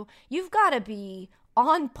to do. You've got to be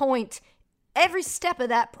on point every step of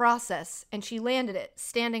that process. And she landed it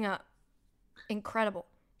standing up. Incredible.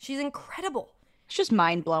 She's incredible. It's just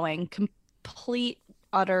mind blowing. Complete,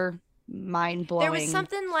 utter mind-blowing. There was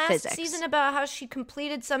something last physics. season about how she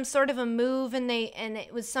completed some sort of a move and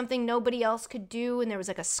it was something nobody else could do, and there was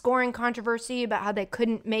like a scoring controversy about how they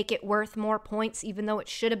couldn't make it worth more points even though it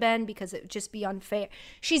should have been because it would just be unfair.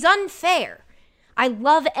 She's unfair. I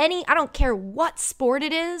don't care what sport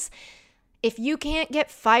it is. If you can't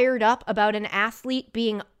get fired up about an athlete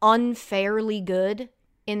being unfairly good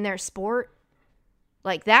in their sport,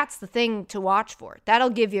 like, that's the thing to watch for. That'll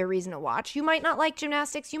give you a reason to watch. You might not like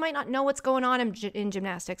gymnastics. You might not know what's going on in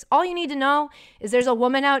gymnastics. All you need to know is there's a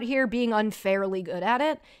woman out here being unfairly good at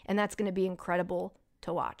it, and that's going to be incredible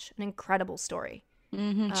to watch. An incredible story.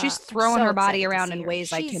 Mm-hmm. She's throwing her body around in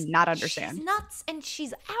ways I cannot understand. She's nuts, and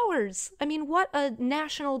she's ours. I mean, what a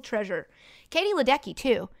national treasure. Katie Ledecky,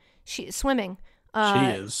 too. She's swimming. She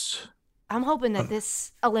is. I'm hoping that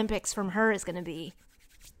this Olympics from her is going to be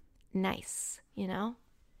nice. You know,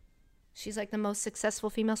 she's like the most successful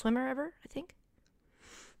female swimmer ever, I think.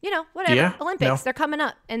 You know, whatever. Yeah, Olympics, they're coming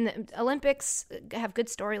up. And the Olympics have good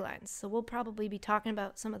storylines. So we'll probably be talking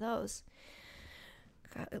about some of those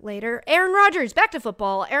later. Aaron Rodgers, back to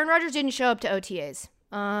football. Aaron Rodgers didn't show up to OTAs.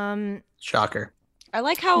 Shocker. I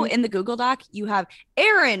like how in the Google Doc you have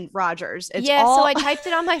Aaron Rodgers. So I typed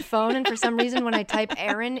it on my phone, and for some reason when I type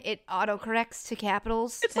Aaron, it autocorrects to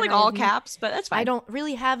capitals. It's like all caps, but that's fine. I don't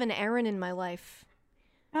really have an Aaron in my life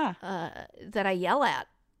that I yell at,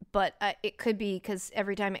 but it could be because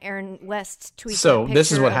every time Aaron West tweets a picture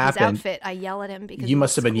this is what of happened. his outfit, I yell at him because You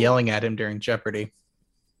must have been cool. yelling at him during Jeopardy.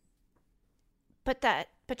 But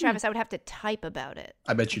Travis, I would have to type about it.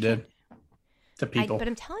 I bet you did. To people. But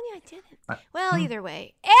I'm telling you, I didn't. Well, either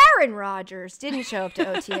way, Aaron Rodgers didn't show up to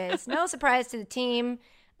OTAs. No surprise to the team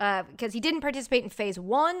because he didn't participate in phase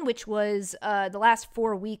 1, which was the last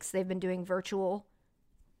 4 weeks they've been doing virtual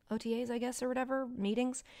OTAs, I guess, or whatever,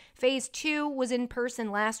 meetings. Phase 2 was in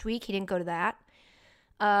person last week. He didn't go to that.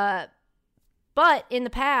 But in the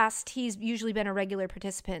past, he's usually been a regular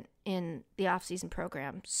participant in the off-season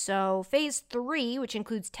program. So phase 3, which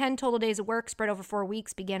includes 10 total days of work spread over 4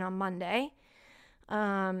 weeks, began on Monday.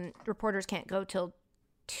 Reporters can't go till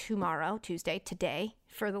tomorrow, Tuesday, today,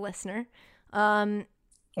 for the listener.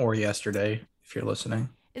 Or yesterday, if you're listening.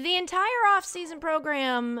 The entire off-season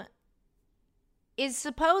program is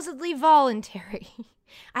supposedly voluntary.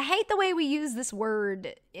 I hate the way we use this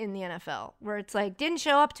word in the NFL, where it's like, didn't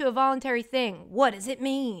show up to a voluntary thing. What does it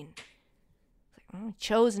mean? He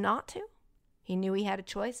chose not to. He knew he had a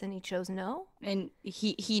choice, and he chose no. And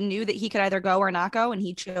he knew that he could either go or not go, and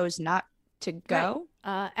he chose not to go.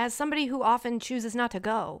 Right. As somebody who often chooses not to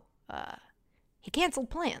go, he canceled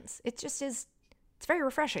plans. It just is. It's very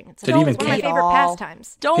refreshing. It's one of my favorite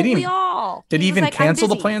pastimes. Don't we all? Did he even cancel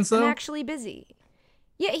the plans though? I'm actually busy.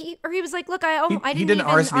 Yeah, he was like, look, I didn't even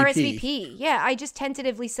RSVP. Yeah, I just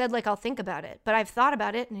tentatively said like I'll think about it, but I've thought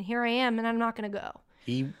about it, and here I am, and I'm not going to go.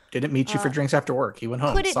 He didn't meet you for drinks after work. He went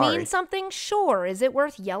home. Could it mean something? Sure. Is it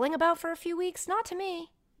worth yelling about for a few weeks? Not to me.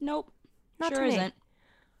 Nope. Not sure to me. Isn't.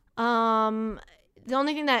 The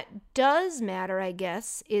only thing that does matter, I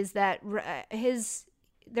guess, is that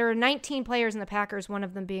there are 19 players in the Packers, one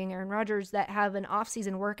of them being Aaron Rodgers, that have an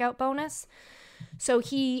off-season workout bonus. So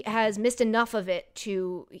he has missed enough of it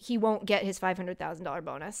he won't get his $500,000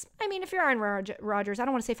 bonus. I mean, if you're Aaron Rodgers, I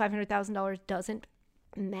don't want to say $500,000 doesn't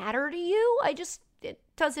matter to you. It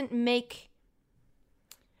doesn't make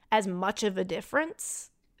as much of a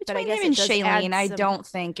difference. Between but I guess him and Shailene, I don't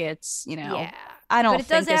think it's, yeah. I don't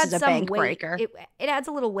think this is a bank breaker. It adds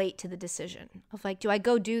a little weight to the decision of like, do I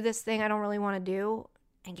go do this thing I don't really want to do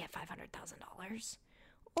and get $500,000?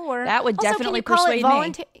 Or that would also, definitely persuade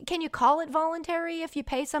me. Can you call it voluntary if you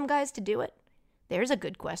pay some guys to do it? There's a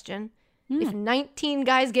good question. If 19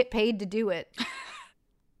 guys get paid to do it,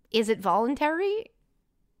 is it voluntary?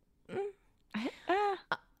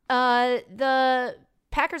 The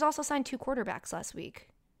Packers also signed 2 quarterbacks last week.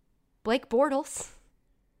 Blake Bortles.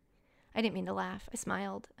 I didn't mean to laugh. I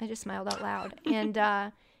smiled. I just smiled out loud.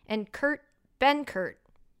 And Kurt Benkert.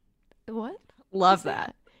 What? Love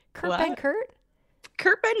that. Kurt Benkert?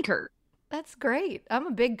 Kurt Benkert. That's great. I'm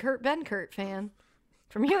a big Kurt Benkert fan.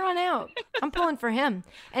 From here on out, I'm pulling for him.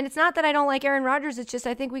 And it's not that I don't like Aaron Rodgers. It's just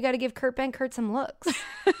I think we got to give Kurt Benkert some looks.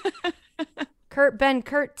 Kurt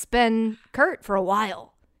Benkert's been Kurt for a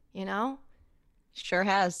while, Sure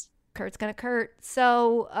has. Kurt's gonna Kurt.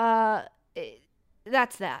 So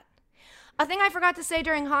that's that. A thing I forgot to say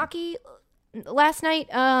during hockey last night,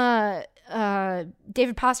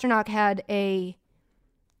 David Pastrnak had a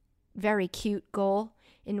very cute goal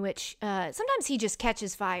in which sometimes he just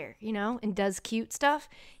catches fire, and does cute stuff.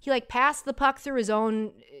 He passed the puck through his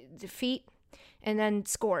own feet and then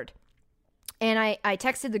scored. And I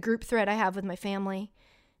texted the group thread I have with my family,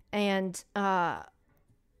 and I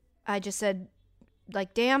just said,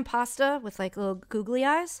 like, damn, pasta, with like little googly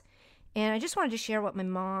eyes. And I just wanted to share what my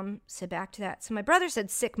mom said back to that. So my brother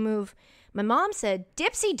said, sick move. My mom said,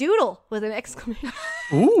 Dipsy Doodle, with an exclamation.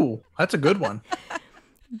 Ooh, that's a good one.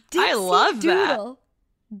 I love that. Doodle.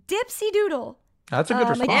 Dipsy Doodle. That's a good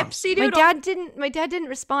response. Dipsy Doodle. My dad didn't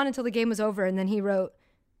respond until the game was over, and then he wrote,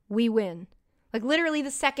 "We win." Like literally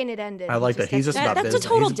the second it ended. I like that. He's just about That's business. a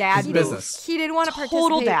total He's dad move. business. He didn't want to Total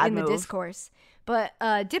participate dad in the move. discourse. But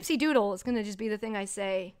Dipsy Doodle is going to just be the thing I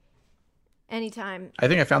say anytime. I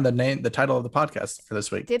think I found the title of the podcast for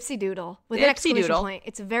this week. Dipsy Doodle with Dipsy an exclamation Doodle. point.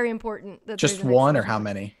 It's very important that Just there's an one or exclamation how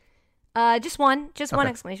point. many? Just one Okay.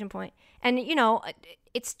 exclamation point. And you know,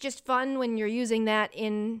 it's just fun when you're using that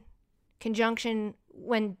in conjunction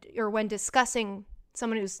when discussing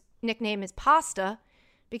someone whose nickname is Pasta,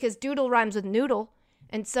 because doodle rhymes with noodle.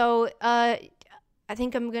 And so I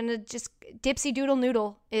think I'm going to just Dipsy Doodle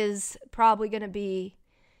Noodle is probably going to be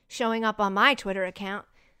showing up on my Twitter account.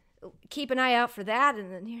 Keep an eye out for that.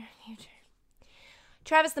 And then here.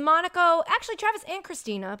 Travis, the Monaco, actually Travis and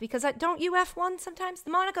Christina, because don't you F1 sometimes?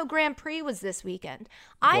 The Monaco Grand Prix was this weekend.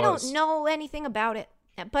 I don't know anything about it,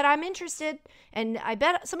 but I'm interested, and I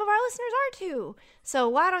bet some of our listeners are too. So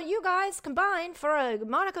why don't you guys combine for a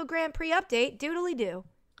Monaco Grand Prix update? Doodly do.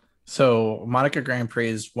 So Monaco Grand Prix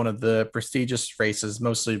is one of the prestigious races,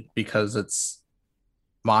 mostly because it's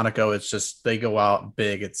Monaco. It's just they go out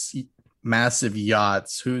big. It's massive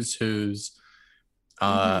yachts, who's.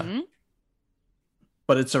 But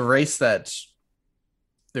it's a race that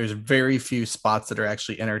there's very few spots that are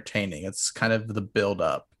actually entertaining. It's kind of the build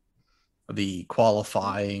up, the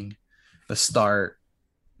qualifying, the start,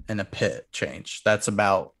 and a pit change. That's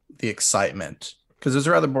about the excitement, because it's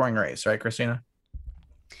a rather boring race, right, Christina?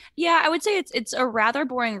 Yeah, I would say it's a rather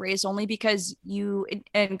boring race only because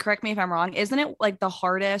and correct me if I'm wrong, isn't it like the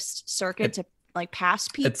hardest circuit to like pass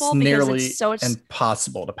people? It's nearly it's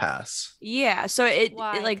impossible to pass. Yeah, so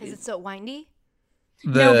Why? it like Because it's so windy?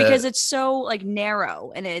 no, because it's so like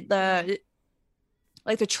narrow and the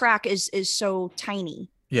track is so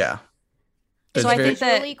tiny. Yeah. So I think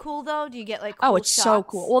that really cool though. Do you get like cool it's so shots?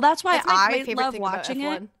 cool. Well, that's why That's my I favorite love thing about watching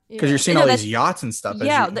it. F1. because you're seeing No, all that's- these yachts and stuff.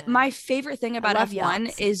 Yeah, my favorite thing about love F1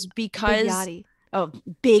 yachts. is Big because yachty.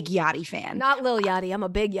 Big yachty fan. Not Lil Yachty. I'm a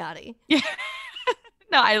big yachty.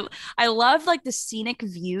 No, I love like the scenic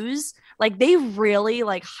views. Like they really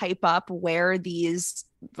like hype up where these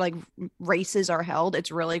like races are held.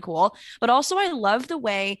 It's really cool. But also I love the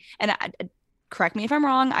way, and correct me if I'm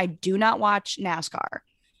wrong, I do not watch NASCAR.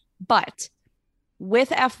 But with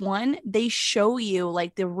F1, they show you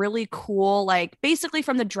like the really cool, like basically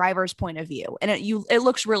from the driver's point of view. And it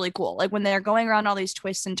looks really cool. Like when they're going around all these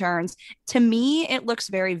twists and turns, to me, it looks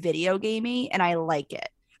very video gamey and I like it.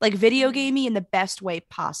 Like video gamey in the best way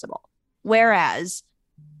possible. Whereas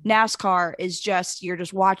NASCAR is just, you're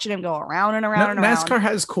just watching them go around and around and around. NASCAR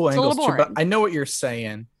has cool It's a little angles too, but boring. I know what you're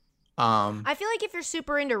saying. I feel like if you're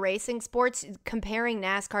super into racing sports, comparing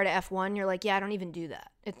NASCAR to F1, you're like, yeah, I don't even do that.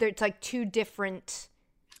 It's like two different.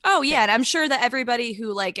 Oh yeah, and I'm sure that everybody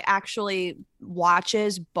who like actually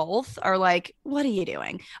watches both are like, what are you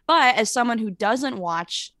doing? But as someone who doesn't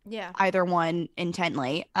watch Yeah. either one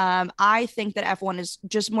intently, I think that F1 is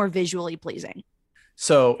just more visually pleasing.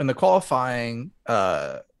 So in the qualifying,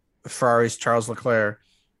 Ferrari's Charles Leclerc,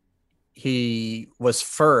 he was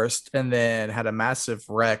first and then had a massive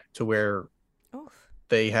wreck to where Oof.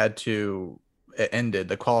 it ended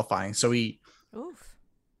the qualifying. So he Oof.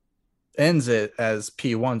 ends it as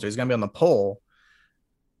P1, so he's gonna be on the pole.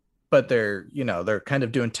 But they're kind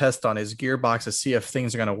of doing tests on his gearbox to see if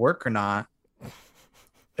things are gonna work or not.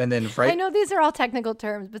 And then I know these are all technical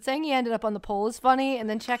terms, but saying he ended up on the pole is funny, and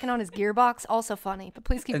then checking on his gearbox also funny. But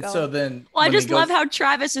please keep and going. so then Well, I when he just love how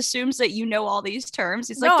Travis assumes that you know all these terms.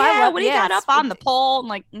 He's like, No, I yeah, love- when he got yes, up on the pole, I'm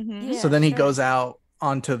like, mhm. Yeah, so then he sure. goes out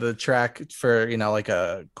onto the track for like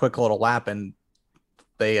a quick little lap, and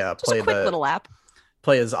they Just play a quick little lap.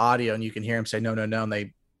 play his audio, and you can hear him say no, and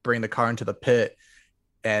they bring the car into the pit,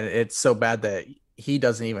 and it's so bad that he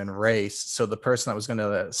doesn't even race. So the person that was going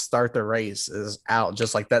to start the race is out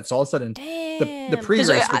just like that. So all of a sudden the Damn. pre-race,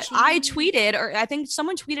 I tweeted, or I think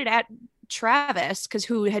someone tweeted at Travis, because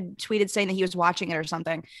who had tweeted saying that he was watching it or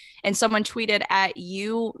something, and someone tweeted at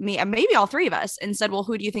you, me, and maybe all three of us, and said, well,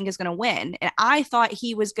 who do you think is going to win? And I thought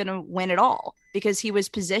he was going to win it all because he was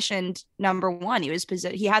positioned number one.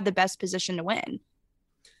 He had the best position to win.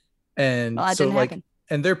 and Well, that so didn't like happen.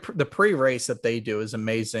 and the pre-race that they do is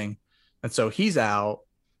amazing. And so he's out,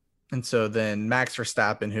 and so then Max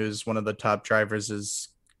Verstappen, who's one of the top drivers, is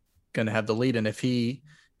going to have the lead, and if he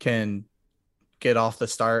can get off the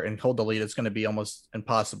start and hold the lead, it's going to be almost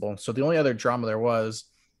impossible. So the only other drama there was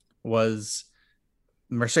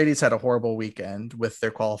Mercedes had a horrible weekend with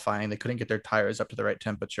their qualifying. They couldn't get their tires up to the right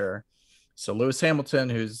temperature. So Lewis Hamilton,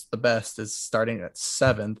 who's the best, is starting at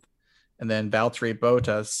 7th. And then Valtteri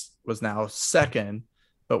Bottas was now 2nd.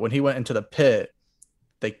 But when he went into the pit,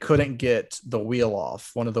 they couldn't get the wheel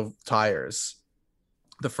off one of the tires,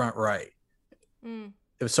 the front right. It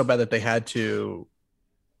was so bad that they had to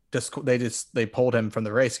they pulled him from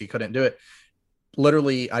the race. He couldn't do it.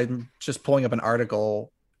 Literally, I'm just pulling up an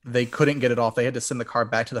article. They couldn't get it off. They had to send the car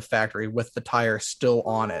back to the factory with the tire still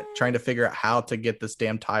on it, trying to figure out how to get this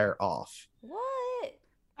damn tire off. What?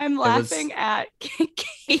 I'm laughing at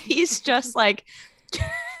Katie's just like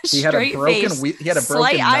he had a broken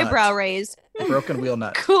slight nut. Eyebrow raise. Broken wheel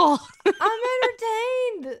nut. Cool. I'm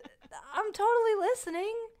entertained. I'm totally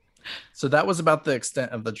listening. So that was about the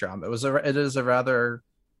extent of the drama. It is a rather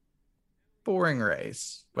boring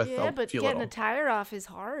race with but getting a tire off is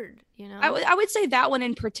hard, you know. I would say that one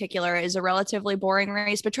in particular is a relatively boring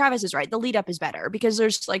race, but Travis is right. The lead up is better because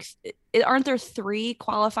there's like, aren't there 3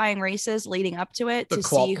 qualifying races leading up to it to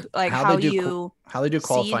see like how they do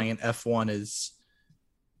qualifying in F1 is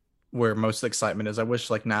where most of the excitement is. I wish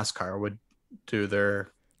like NASCAR would do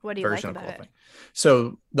their what do you version like of about qualifying. it?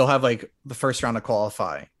 So they'll have like the first round of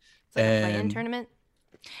qualifying. It's like a play-in tournament.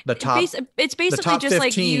 It's basically the top just 15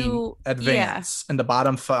 like you advance, and the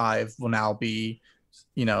bottom 5 will now be,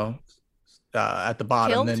 at the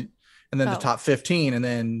bottom, and then the top 15, and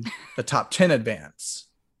then the top 10 advance.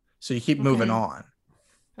 So you keep moving on.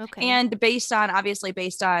 Okay. And based on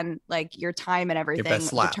like your time and everything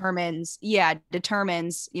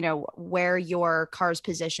determines, where your car's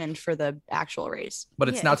positioned for the actual race. But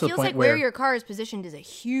it's not to the point like where your car is positioned is a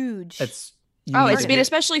huge.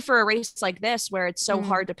 Especially for a race like this where it's so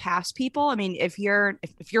hard to pass people. I mean, if you're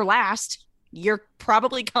last, you're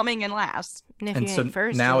probably coming in last. And so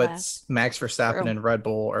first, now it's Max Verstappen and Red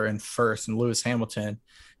Bull are in first, and Lewis Hamilton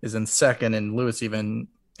is in second. And Lewis even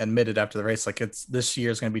admitted after the race, like this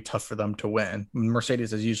year is going to be tough for them to win.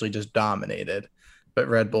 Mercedes is usually just dominated, but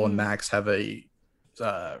Red Bull and Max have a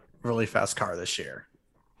really fast car this year.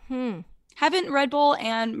 Haven't Red Bull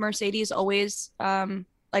and Mercedes always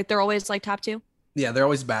they're always like top 2? Yeah, they're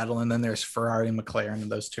always battling. Then there's Ferrari and McLaren, and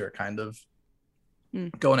those two are kind of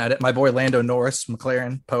going at it. My boy Lando Norris,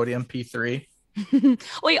 McLaren, podium, P3.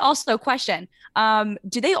 Wait, also question.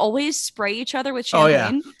 Do they always spray each other with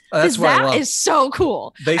champagne? Oh, yeah. That's what I love. Is so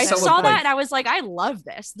cool. I saw that and I was like, I love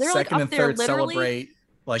this. They're second like up and there third literally celebrate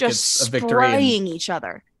like just it's a victory. Spraying each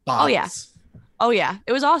other. Bombs. Oh yeah.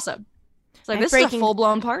 It was awesome. It's like this is a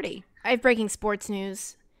full-blown party. I have breaking sports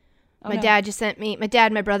news. My dad just sent me. My dad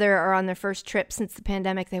and my brother are on their first trip since the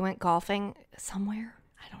pandemic. They went golfing somewhere.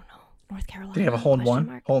 I don't know. North Carolina. Did he have a hole in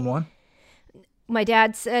one? Hole in one? My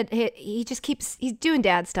dad said he just keeps, he's doing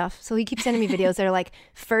dad stuff. So he keeps sending me videos that are like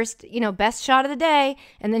first, best shot of the day.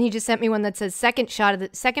 And then he just sent me one that says second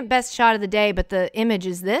best shot of the day. But the image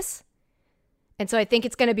is this. And so I think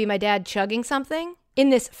it's going to be my dad chugging something in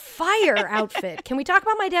this fire outfit. Can we talk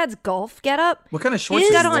about my dad's golf getup? What kind of shorts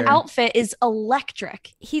his is outfit is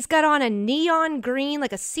electric. He's got on a neon green,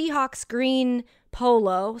 like a Seahawks green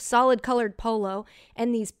polo, solid colored polo,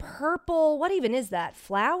 and these purple, what even is that?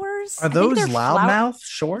 Flowers? Are those loudmouth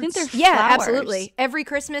shorts? I think they're yeah, flowers. Absolutely. Every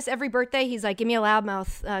Christmas, every birthday, he's like, give me a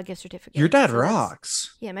loudmouth gift certificate. Your dad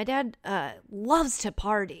rocks. Yeah, my dad loves to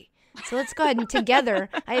party. So let's go ahead and together,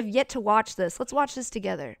 I have yet to watch this. Let's watch this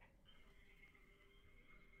together.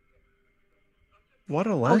 What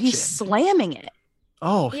a legend. Oh, he's slamming it.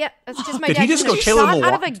 Oh. Yeah, that's just my did dad. He just go Taylor Lewan?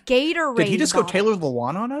 Out of a Gatorade Did he just go bottle. Taylor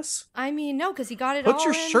Lewan on us? I mean, no, because he got it Put all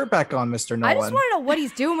your in. shirt back on, Mr. Nolan. I just want to know what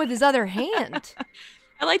he's doing with his other hand.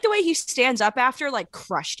 I like the way he stands up after, like,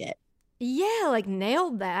 crushed it. Yeah, like,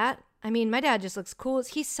 nailed that. I mean, my dad just looks cool.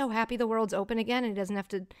 He's so happy the world's open again and he doesn't have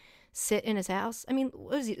to sit in his house. I mean,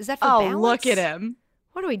 what is he? Is that for balance? Look at him.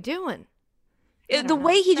 What are we doing? The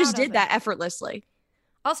way he just did that effortlessly.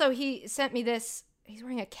 Also, he sent me this. He's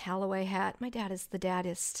wearing a Callaway hat. My dad is the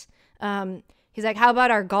daddest. He's like, how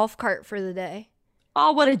about our golf cart for the day?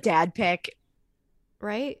 Oh, what a dad pick.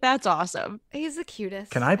 Right? That's awesome. He's the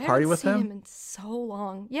cutest. Can I party with him? I haven't seen him in so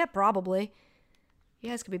long. Yeah, probably.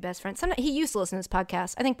 You guys could be best friends. He used to listen to this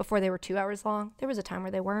podcast. I think before they were 2 hours long. There was a time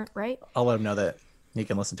where they weren't, right? I'll let him know that he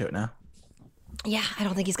can listen to it now. Yeah, I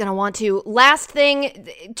don't think he's going to want to. Last thing,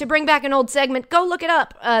 to bring back an old segment, go look it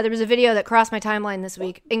up. There was a video that crossed my timeline this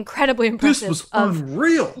week. Incredibly impressive. This was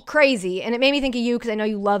unreal. Crazy. And it made me think of you because I know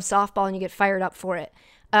you love softball and you get fired up for it.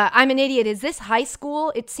 I'm an idiot. Is this high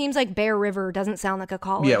school? It seems like Bear River. Doesn't sound like a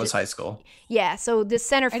college. Yeah, it was high school. Yeah, so this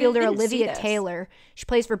center I fielder, didn't see Olivia this. Taylor, she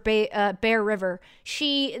plays for Bear River.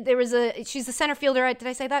 She's the center fielder. Did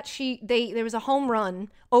I say that? There was a home run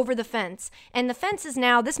over the fence, and the fence is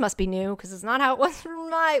now, this must be new because it's not how it was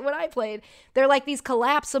when I played. They're like these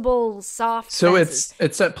collapsible soft So fences.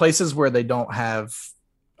 it's at places where they don't have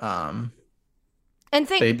And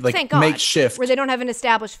they thank God, makeshift where they don't have an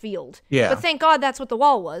established field. Yeah. But thank God that's what the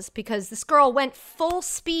wall was, because this girl went full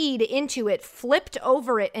speed into it, flipped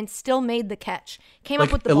over it, and still made the catch. Came like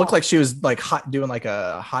up with the it ball. looked like she was like doing like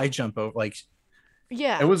a high jump over, like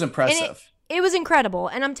Yeah. it was And impressive. it was incredible.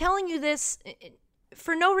 And I'm telling you this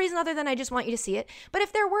for no reason other than I just want you to see it. But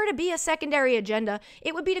if there were to be a secondary agenda,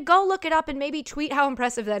 it would be to go look it up and maybe tweet how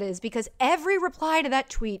impressive that is, because every reply to that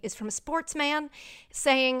tweet is from a sportsman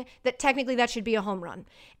saying that technically that should be a home run.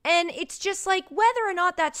 And it's just like, whether or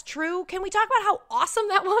not that's true, can we talk about how awesome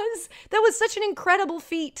that was? That was such an incredible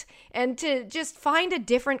feat. And to just find a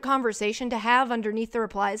different conversation to have underneath the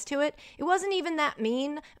replies to it, it wasn't even that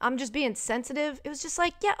mean. I'm just being sensitive. It was just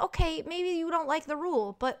like, yeah, okay, maybe you don't like the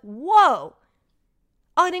rule, but whoa.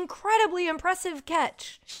 An incredibly impressive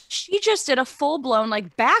catch. She just did a full-blown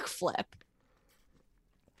like backflip.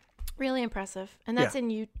 Really impressive. And that's in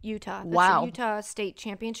Utah. That's Wow. a Utah State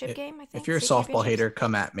Championship game, I think. If you're a State softball championships. hater,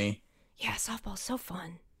 come at me. Yeah, softball's so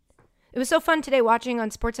fun. It was so fun today watching on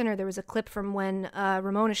SportsCenter. There was a clip from when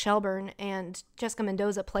Ramona Shelburne and Jessica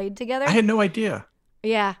Mendoza played together. I had no idea.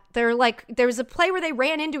 Yeah, they're like, there was a play where they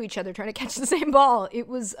ran into each other trying to catch the same ball. It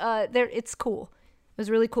was it's cool. It was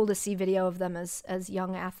really cool to see video of them as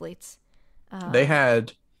young athletes. They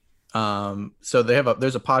had there's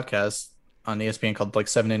a podcast on ESPN called like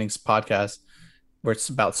 7 Innings Podcast where it's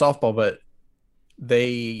about softball, but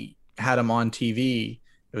they had them on TV.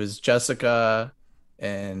 It was Jessica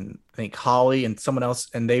and I think Holly and someone else,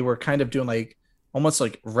 and they were kind of doing like almost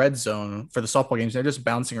like red zone for the softball games. They're just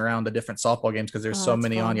bouncing around the different softball games because there's so that's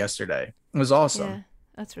many fun. on yesterday. It was awesome. Yeah,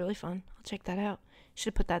 that's really fun. I'll check that out.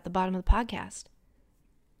 Should have put that at the bottom of the podcast.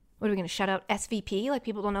 What are we going to shout out SVP? Like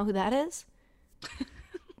people don't know who that is?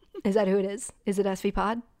 Is that who it is? Is it SV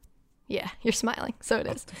Pod? Yeah, you're smiling. So it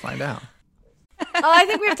is. To find out. I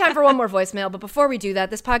think we have time for one more voicemail, but before we do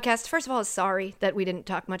that, this podcast, first of all, is sorry that we didn't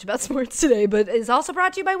talk much about sports today, but is also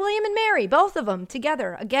brought to you by William and Mary, both of them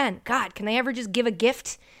together. Again, God, can they ever just give a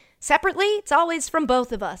gift separately? It's always from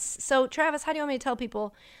both of us. So, Travis, how do you want me to tell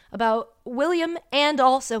people about William and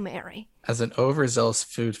also Mary? As an overzealous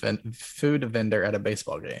food vendor at a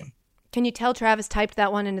baseball game. Can you tell Travis typed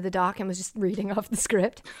that one into the doc and was just reading off the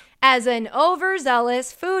script? As an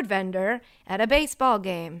overzealous food vendor at a baseball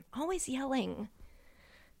game. Always yelling.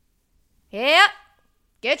 Yeah,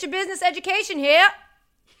 get your business education here.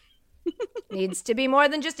 Needs to be more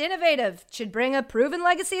than just innovative. Should bring a proven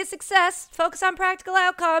legacy of success. Focus on practical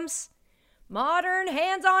outcomes. Modern,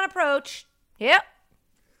 hands-on approach. Yep.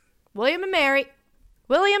 William and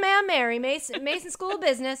Mary, Mason School of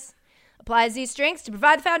Business. Applies these strengths to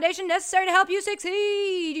provide the foundation necessary to help you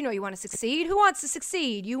succeed. You know you want to succeed. Who wants to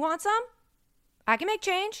succeed? You want some? I can make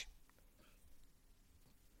change.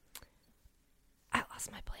 I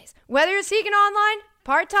lost my place. Whether you're seeking online,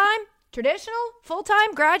 part-time, traditional,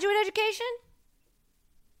 full-time, graduate education,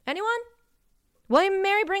 anyone? William and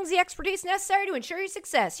Mary brings the expertise necessary to ensure your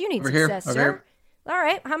success. You need Over here, success, over sir. here. All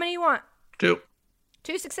right, how many you want? 2.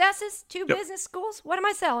 2 successes? 2 Yep. business schools? What am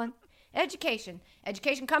I selling? Education.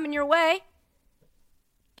 Education coming your way.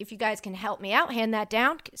 If you guys can help me out, hand that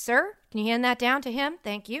down. Sir, can you hand that down to him?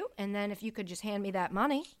 Thank you. And then if you could just hand me that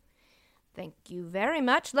money. Thank you very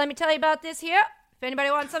much. Let me tell you about this here. If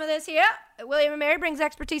anybody wants some of this here, William & Mary brings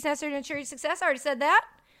expertise necessary to ensure your success. I already said that.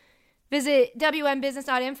 Visit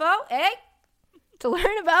wmbusiness.info, to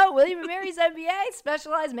learn about William & Mary's MBA,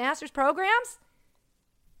 specialized master's programs.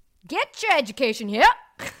 Get your education here.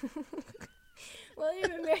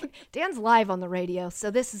 William and Mary. Dan's live on the radio,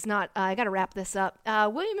 so this is not, I got to wrap this up.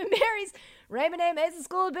 William and Mary's Raymond A. Mason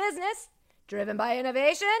School of Business, driven by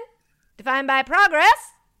innovation, defined by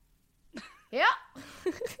progress. Yeah.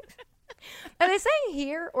 Are they saying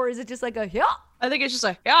here, or is it just like a yeah? I think it's just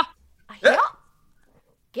like, yeah. A yeah.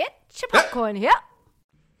 Get your popcorn here.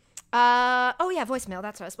 Oh yeah, voicemail.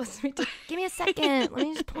 That's what I was supposed to read. Give me a second. Let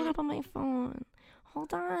me just pull it up on my phone.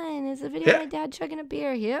 Hold on. It's a video of my dad chugging a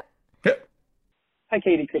beer here. Hi,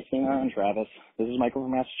 Katie, Christina, and Travis. This is Michael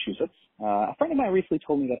from Massachusetts. A friend of mine recently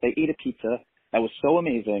told me that they ate a pizza that was so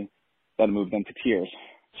amazing that it moved them to tears.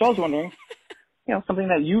 So I was wondering, something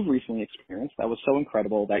that you've recently experienced that was so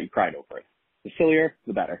incredible that you cried over it. The sillier,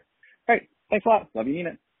 the better. All right, thanks a lot. Love you, mean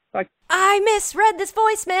it. Bye. I misread this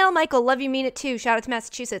voicemail. Michael, love you, mean it too. Shout out to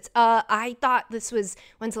Massachusetts. I thought this was,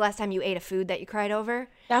 when's the last time you ate a food that you cried over?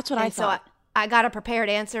 That's what I thought. So I got a prepared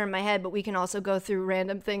answer in my head, but we can also go through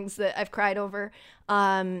random things that I've cried over.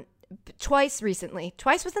 Twice recently.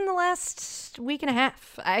 Twice within the last week and a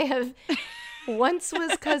half. I have. Once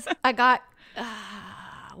was because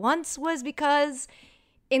once was because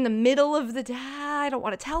in the middle of the day, I don't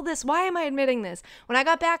want to tell this. Why am I admitting this? When I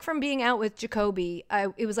got back from being out with Jacoby,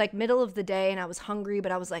 it was like middle of the day and I was hungry,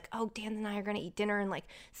 but I was like, oh, Dan and I are going to eat dinner in like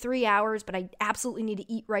 3 hours, but I absolutely need to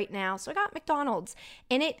eat right now. So I got McDonald's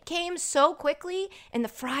and it came so quickly and the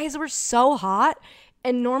fries were so hot.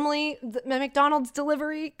 And normally the McDonald's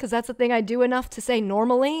delivery, because that's the thing I do enough to say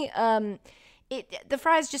normally, the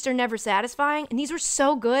fries just are never satisfying. And these were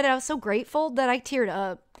so good. I was so grateful that I teared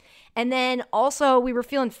up. And then also we were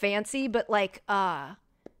feeling fancy, but like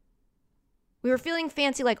we were feeling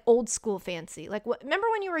fancy, like old school fancy. Like, remember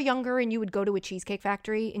when you were younger and you would go to a Cheesecake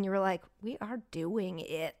Factory and you were like, we are doing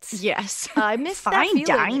it. Yes. I miss that Fine feeling.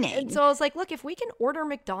 dining. And so I was like, look, if we can order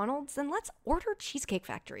McDonald's, then let's order Cheesecake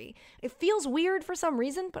Factory. It feels weird for some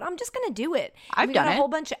reason, but I'm just going to do it. I've done got it. a whole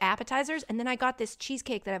bunch of appetizers, and then I got this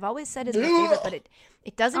cheesecake that I've always said is my favorite, but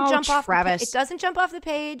it doesn't jump off. It doesn't jump off the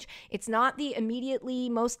page. It's not the immediately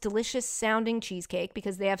most delicious sounding cheesecake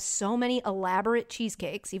because they have so many elaborate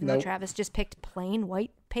cheesecakes, even though Travis just picked plain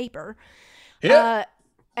white paper. Yeah.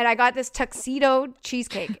 And I got this tuxedo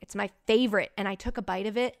cheesecake. It's my favorite. And I took a bite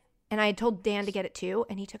of it, and I had told Dan to get it too,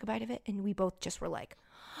 and he took a bite of it, and we both just were like,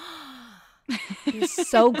 it was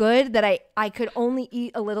so good that I could only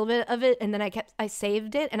eat a little bit of it, and then I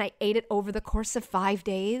saved it, and I ate it over the course of 5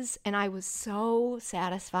 days, and I was so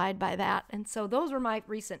satisfied by that. And so those were my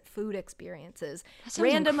recent food experiences.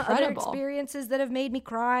 Random other experiences that have made me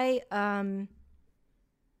cry. A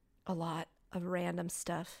lot of random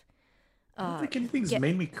stuff. I don't think anything's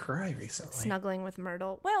made me cry recently. Snuggling with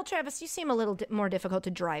Myrtle. Well, Travis, you seem a little more difficult to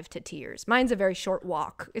drive to tears. Mine's a very short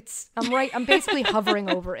walk. I'm basically hovering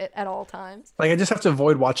over it at all times. Like I just have to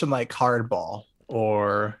avoid watching like Hardball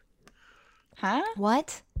or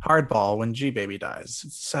What? Hardball when G Baby dies.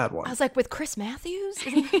 It's a sad one. I was like, with Chris Matthews?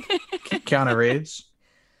 Keanu Reeves.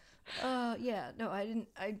 Yeah. No, I didn't.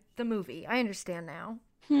 The movie. I understand now.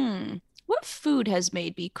 What food has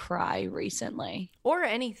made me cry recently? Or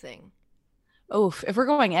anything. Oh, if we're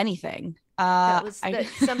going anything. That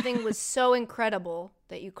something was so incredible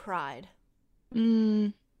that you cried.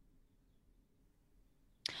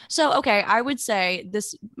 So, okay, I would say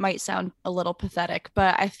this might sound a little pathetic,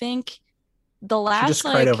 but I think the last She just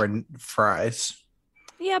cried over fries.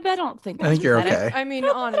 Yeah, but I don't think that's I think you're pathetic. okay. I mean, I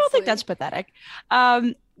honestly. don't think that's pathetic.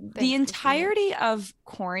 The Thanks, entirety of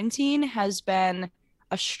quarantine has been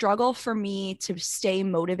a struggle for me to stay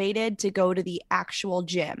motivated to go to the actual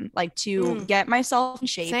gym, like to get myself in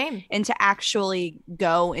shape. Same. And to actually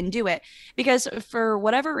go and do it. Because for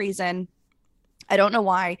whatever reason, I don't know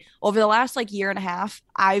why, over the last like year and a half,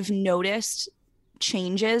 I've noticed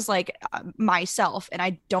changes like myself, and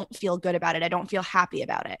I don't feel good about it. I don't feel happy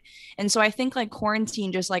about it. And so I think like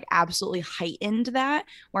quarantine just like absolutely heightened that,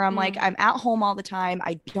 where I'm like, I'm at home all the time.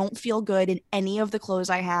 I don't feel good in any of the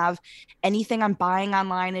clothes I have. Anything I'm buying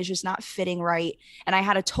online is just not fitting right. And I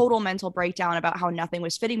had a total mental breakdown about how nothing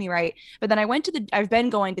was fitting me right. But then I've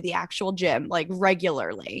been going to the actual gym like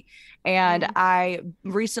regularly. And I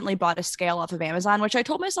recently bought a scale off of Amazon, which I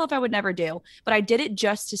told myself I would never do, but I did it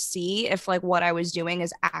just to see if like what I was doing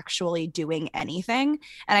is actually doing anything.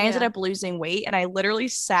 And I ended up losing weight. And I literally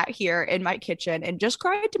sat here in my kitchen and just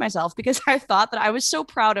cried to myself because I thought that I was so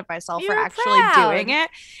proud of myself for actually doing it.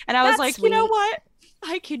 And I was like, sweet. You know what?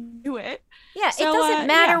 I can do it. Yeah, So, it doesn't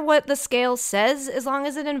matter what the scale says as long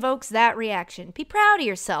as it invokes that reaction. Be proud of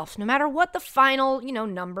yourself, no matter what the final,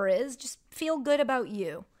 number is. Just feel good about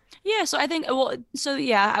you. Yeah, so I think,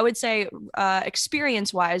 I would say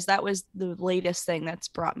experience-wise, that was the latest thing that's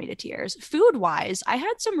brought me to tears. Food-wise, I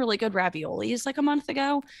had some really good raviolis like a month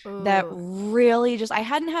ago that really I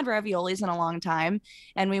hadn't had raviolis in a long time,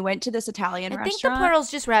 and we went to this Italian restaurant. I think the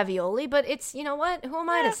plural's just ravioli, but it's, you know what? Who am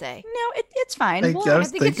I to say? No, it's fine. I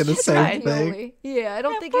was thinking the same thing. Yeah, I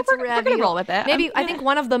don't think it's a ravioli. We're gonna roll with it. I think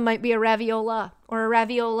one of them might be a raviola or a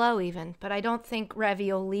raviolo even, but I don't think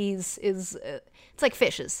raviolis is... it's like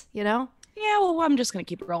fishes, Yeah, well, I'm just going to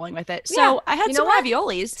keep rolling with it. So I had some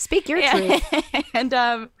raviolis. Speak your truth.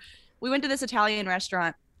 And we went to this Italian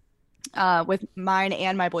restaurant with mine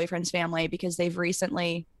and my boyfriend's family because they've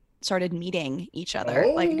recently started meeting each other.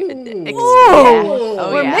 We're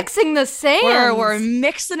mixing the sands. We're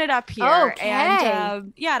mixing it up here. Okay.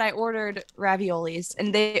 And and I ordered raviolis,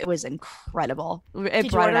 and it was incredible.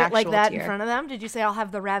 Did you order it like that in front of them? Did you say, I'll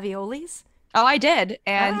have the raviolis? Oh, I did,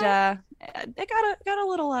 and it got a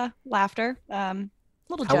little laughter,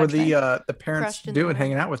 little How are judgment. the parents Crushed in the doing wind.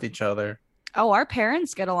 hanging out with each other? Oh, our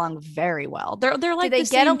parents get along very well. They're Do like they the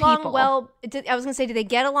get same along people. well? I was gonna say, do they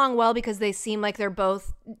get along well because they seem like they're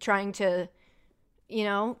both trying to,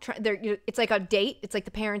 it's like a date. It's like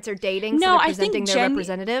the parents are dating, so No, they're I think presenting their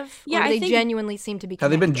representative. yeah, or do I they think- genuinely seem to be Have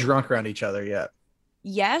they been connected? drunk around each other yet?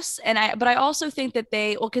 Yes, but I also think that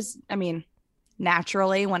because I mean,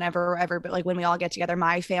 naturally, but like when we all get together,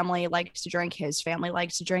 my family likes to drink, his family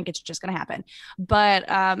likes to drink. It's just gonna happen. But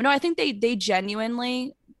no, I think they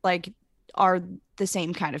genuinely like are the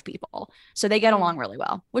same kind of people, so they get along really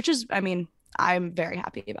well. Which is, I mean, I'm very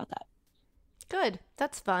happy about that. Good.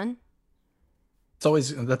 That's fun.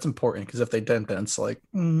 That's important because if they didn't, then it's like,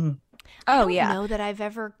 Oh I don't yeah, know that I've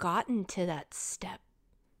ever gotten to that step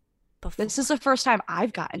before. this is the first time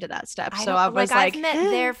I've gotten to that step. So don't- I was like, I've met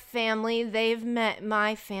their family. They've met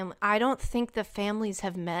my family. I don't think the families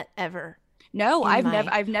have met ever. no, I've never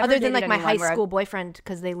Other than dated like my high anyone where I've- school boyfriend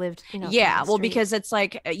because they lived, down Yeah, the well, street. because it's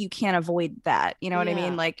like you can't avoid that. You know what I Yeah.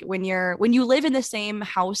 mean? Like when you live in the same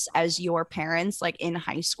house as your parents, like in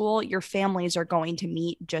high school, your families are going to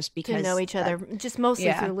meet just because to know each other, just mostly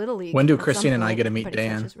yeah. through Little League. When do at some Christine and I point. get to meet Everybody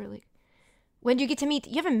Dan? touches really- When do you get to meet?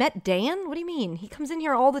 You haven't met Dan? What do you mean? He comes in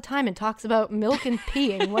here all the time and talks about milk and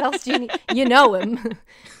peeing. What else do you need? You know him.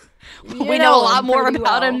 we know a lot him more pretty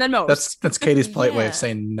about him well. than most. that's Katie's polite way Yeah. of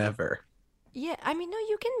saying never. Yeah, I mean, no,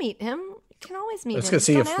 you can meet him. You can always meet Let's him. go Just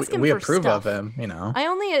see don't if ask him we for approve stuff. of him. I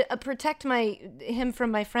only protect him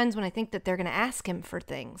from my friends when I think that they're going to ask him for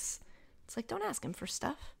things. It's like, don't ask him for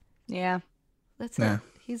stuff. Yeah. That's Yeah.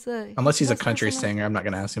 it. Unless he's a nice country person. singer, I'm not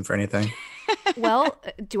going to ask him for anything. Well,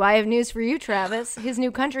 do I have news for you, Travis? His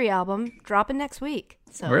new country album dropping next week.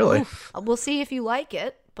 So Really? we'll see if you like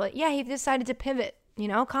it. But yeah, he decided to pivot.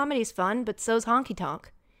 Comedy's fun, but so's honky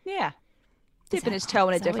tonk. Yeah. Is Dipping that- his toe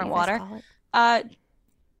in a is that what different you guys water. call it?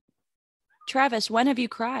 Travis, when have you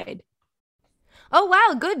cried? Oh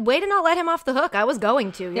wow, good. Way to not let him off the hook. I was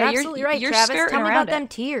going to. You're Yeah, you're- absolutely right, you're Travis. skirting Tell me around about them it.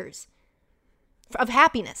 tears of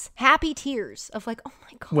happiness, happy tears of like, oh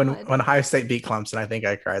my god. When Ohio State beat Clemson, I think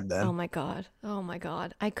I cried then. Oh my god. Oh my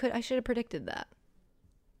god. I should have predicted that.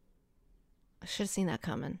 I should have seen that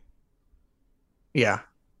coming. Yeah.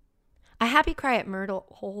 I happy cry at Myrtle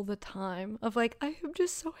all the time of like, I am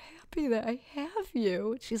just so happy that I have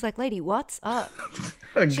you. She's like, lady, what's up?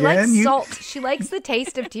 She likes Again, salt. She likes the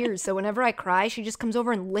taste of tears. So whenever I cry, she just comes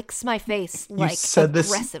over and licks my face you like said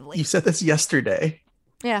aggressively. You said this yesterday.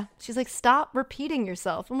 Yeah. She's like, stop repeating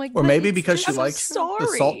yourself. I'm like, Or "But maybe it's because she just likes the salt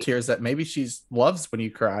sorry." tears that maybe she loves when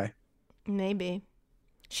you cry. Maybe.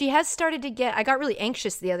 She has started to get, I got really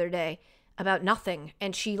anxious the other day about nothing.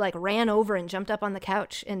 And she like ran over and jumped up on the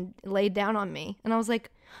couch and laid down on me. And I was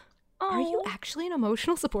like, are you actually an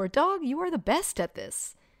emotional support dog? You are the best at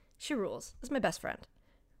this. She rules. This is my best friend.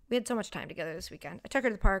 We had so much time together this weekend. I took her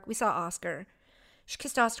to the park. We saw Oscar. She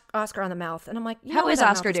kissed Oscar on the mouth. And I'm like, How where is that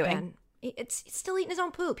mouth Oscar has doing? been. It's still eating his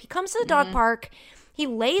own poop. He comes to the dog park. He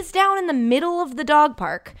lays down in the middle of the dog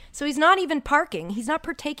park. So he's not even parking. He's not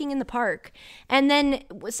partaking in the park. And then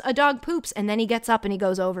a dog poops, and then he gets up and he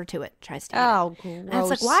goes over to it, tries to eat it. Oh, gross. And it's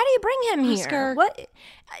like, why do you bring him here? Oscar. What?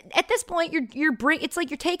 At this point, it's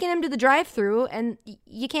like you're taking him to the drive-through, and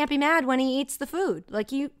you can't be mad when he eats the food.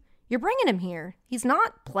 Like you're bringing him here. He's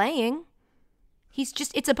not playing.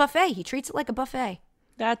 It's a buffet. He treats it like a buffet.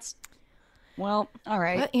 That's, well, all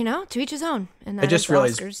right. But, to each his own. And I that just is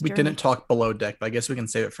realized Oscar's we journey. didn't talk below deck, but I guess we can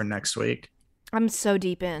save it for next week. I'm so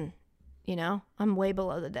deep in, I'm way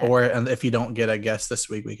below the deck. And if you don't get a guest this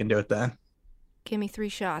week, we can do it then. Give me 3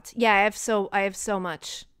 shots. Yeah, I have so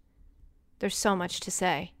much. There's so much to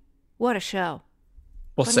say. What a show.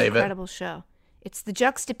 We'll What save an incredible show. It's the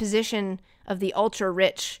juxtaposition of the ultra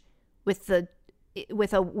rich with a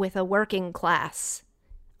working class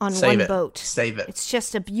on Save one it. boat. Save it. It's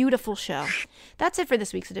just a beautiful show. That's it for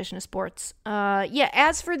this week's edition of sports.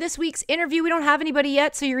 As for this week's interview, we don't have anybody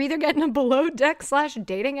yet, so you're either getting a below deck /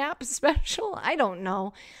 dating app special. I don't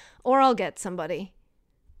know. Or I'll get somebody.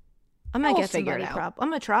 I'm going to We'll get figure somebody. it out. I'm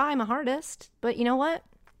going to try. I'm a hardest. But you know what?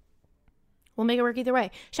 We'll make it work either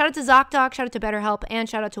way. Shout out to ZocDoc, shout out to BetterHelp, and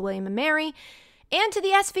shout out to William and Mary, and to the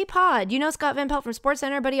SV Pod. Scott Van Pelt from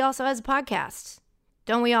SportsCenter, but he also has a podcast.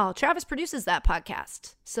 Don't we all? Travis produces that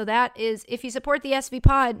podcast. So that is, if you support the SV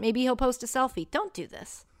Pod, maybe he'll post a selfie. Don't do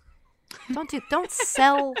this. Don't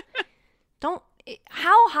sell.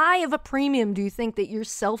 How high of a premium do you think that your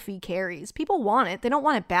selfie carries? People want it. They don't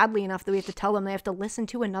want it badly enough that we have to tell them they have to listen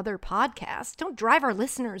to another podcast. Don't drive our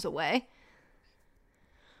listeners away.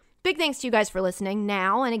 Big thanks to you guys for listening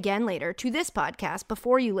now and again later to this podcast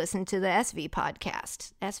before you listen to the SV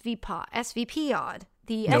podcast. SVP Odd.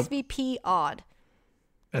 The Nope. SVP Odd.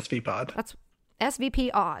 SV Pod. That's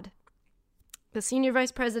SVP Odd. The Senior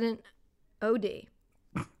Vice President OD.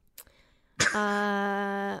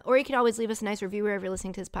 Or you could always leave us a nice review wherever you're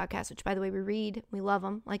listening to this podcast, which, by the way, we read. We love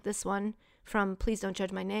them. Like this one from Please Don't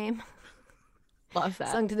Judge My Name. Love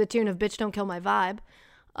that. Sung to the tune of Bitch Don't Kill My Vibe.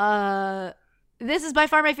 This is by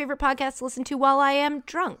far my favorite podcast to listen to while I am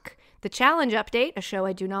drunk. The Challenge Update, a show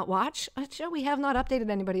I do not watch, a show we have not updated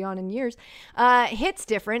anybody on in years, hits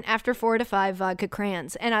different after 4 to 5 vodka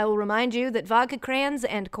crayons. And I will remind you that vodka crayons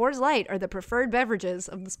and Coors Light are the preferred beverages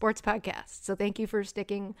of the sports podcast. So thank you for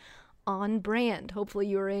sticking on brand. Hopefully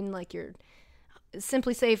you are in like your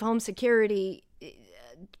Simply Safe home security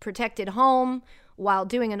protected home while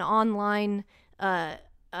doing an online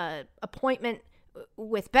appointment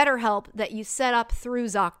with BetterHelp that you set up through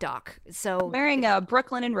ZocDoc. So Wearing a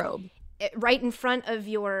Brooklyn robe. Right in front of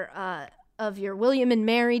your William and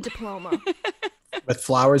Mary diploma. With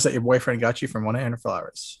flowers that your boyfriend got you from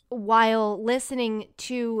 1-800-Flowers. While listening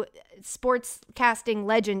to sportscasting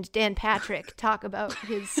legend Dan Patrick talk about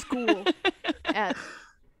his school at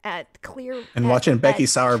Clear. And watching Becky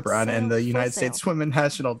Sauerbrunn and the United Full Sail. States Women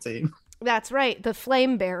National Team. That's right, the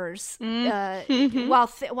Flame Bearers.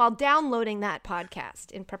 While downloading that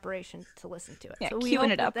podcast in preparation to listen to it. Yeah, so we queuing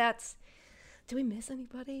hope it up. That's. Do we miss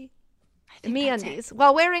anybody? think Me that's undies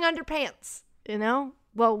while wearing underpants. You know,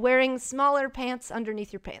 while wearing smaller pants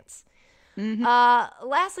underneath your pants.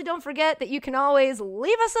 Lastly, don't forget that you can always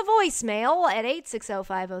leave us a voicemail at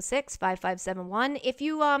 860-506-5571. If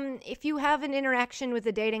you have an interaction with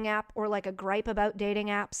a dating app or like a gripe about dating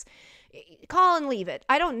apps, call and leave it.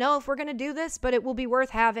 I don't know if we're going to do this, but it will be worth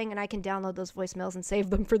having, and I can download those voicemails and save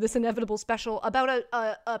them for this inevitable special about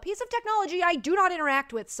a piece of technology I do not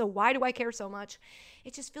interact with, so why do I care so much?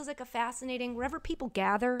 It just feels like a fascinating, wherever people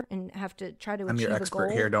gather and have to try to I'm achieve your a expert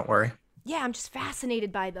goal. here, don't worry. Yeah, I'm just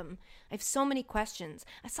fascinated by them. I have so many questions.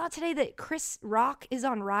 I saw today that Chris Rock is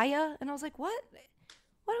on Raya, and I was like, what?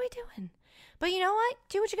 What are we doing? But you know what?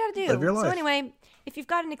 Do what you got to do. Live your So life. anyway, if you've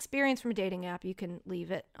got an experience from a dating app, you can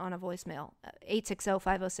leave it on a voicemail.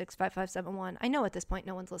 860-506-5571. I know at this point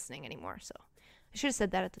no one's listening anymore, so I should have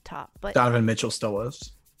said that at the top. But Donovan Mitchell still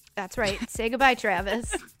is. that's right. Say goodbye,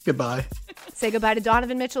 Travis. Goodbye. Say goodbye to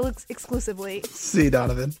Donovan Mitchell exclusively. See you,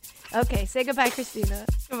 Donovan. Okay, say goodbye, Christina.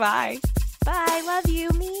 Bye. Bye. Love you.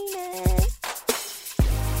 Mean it.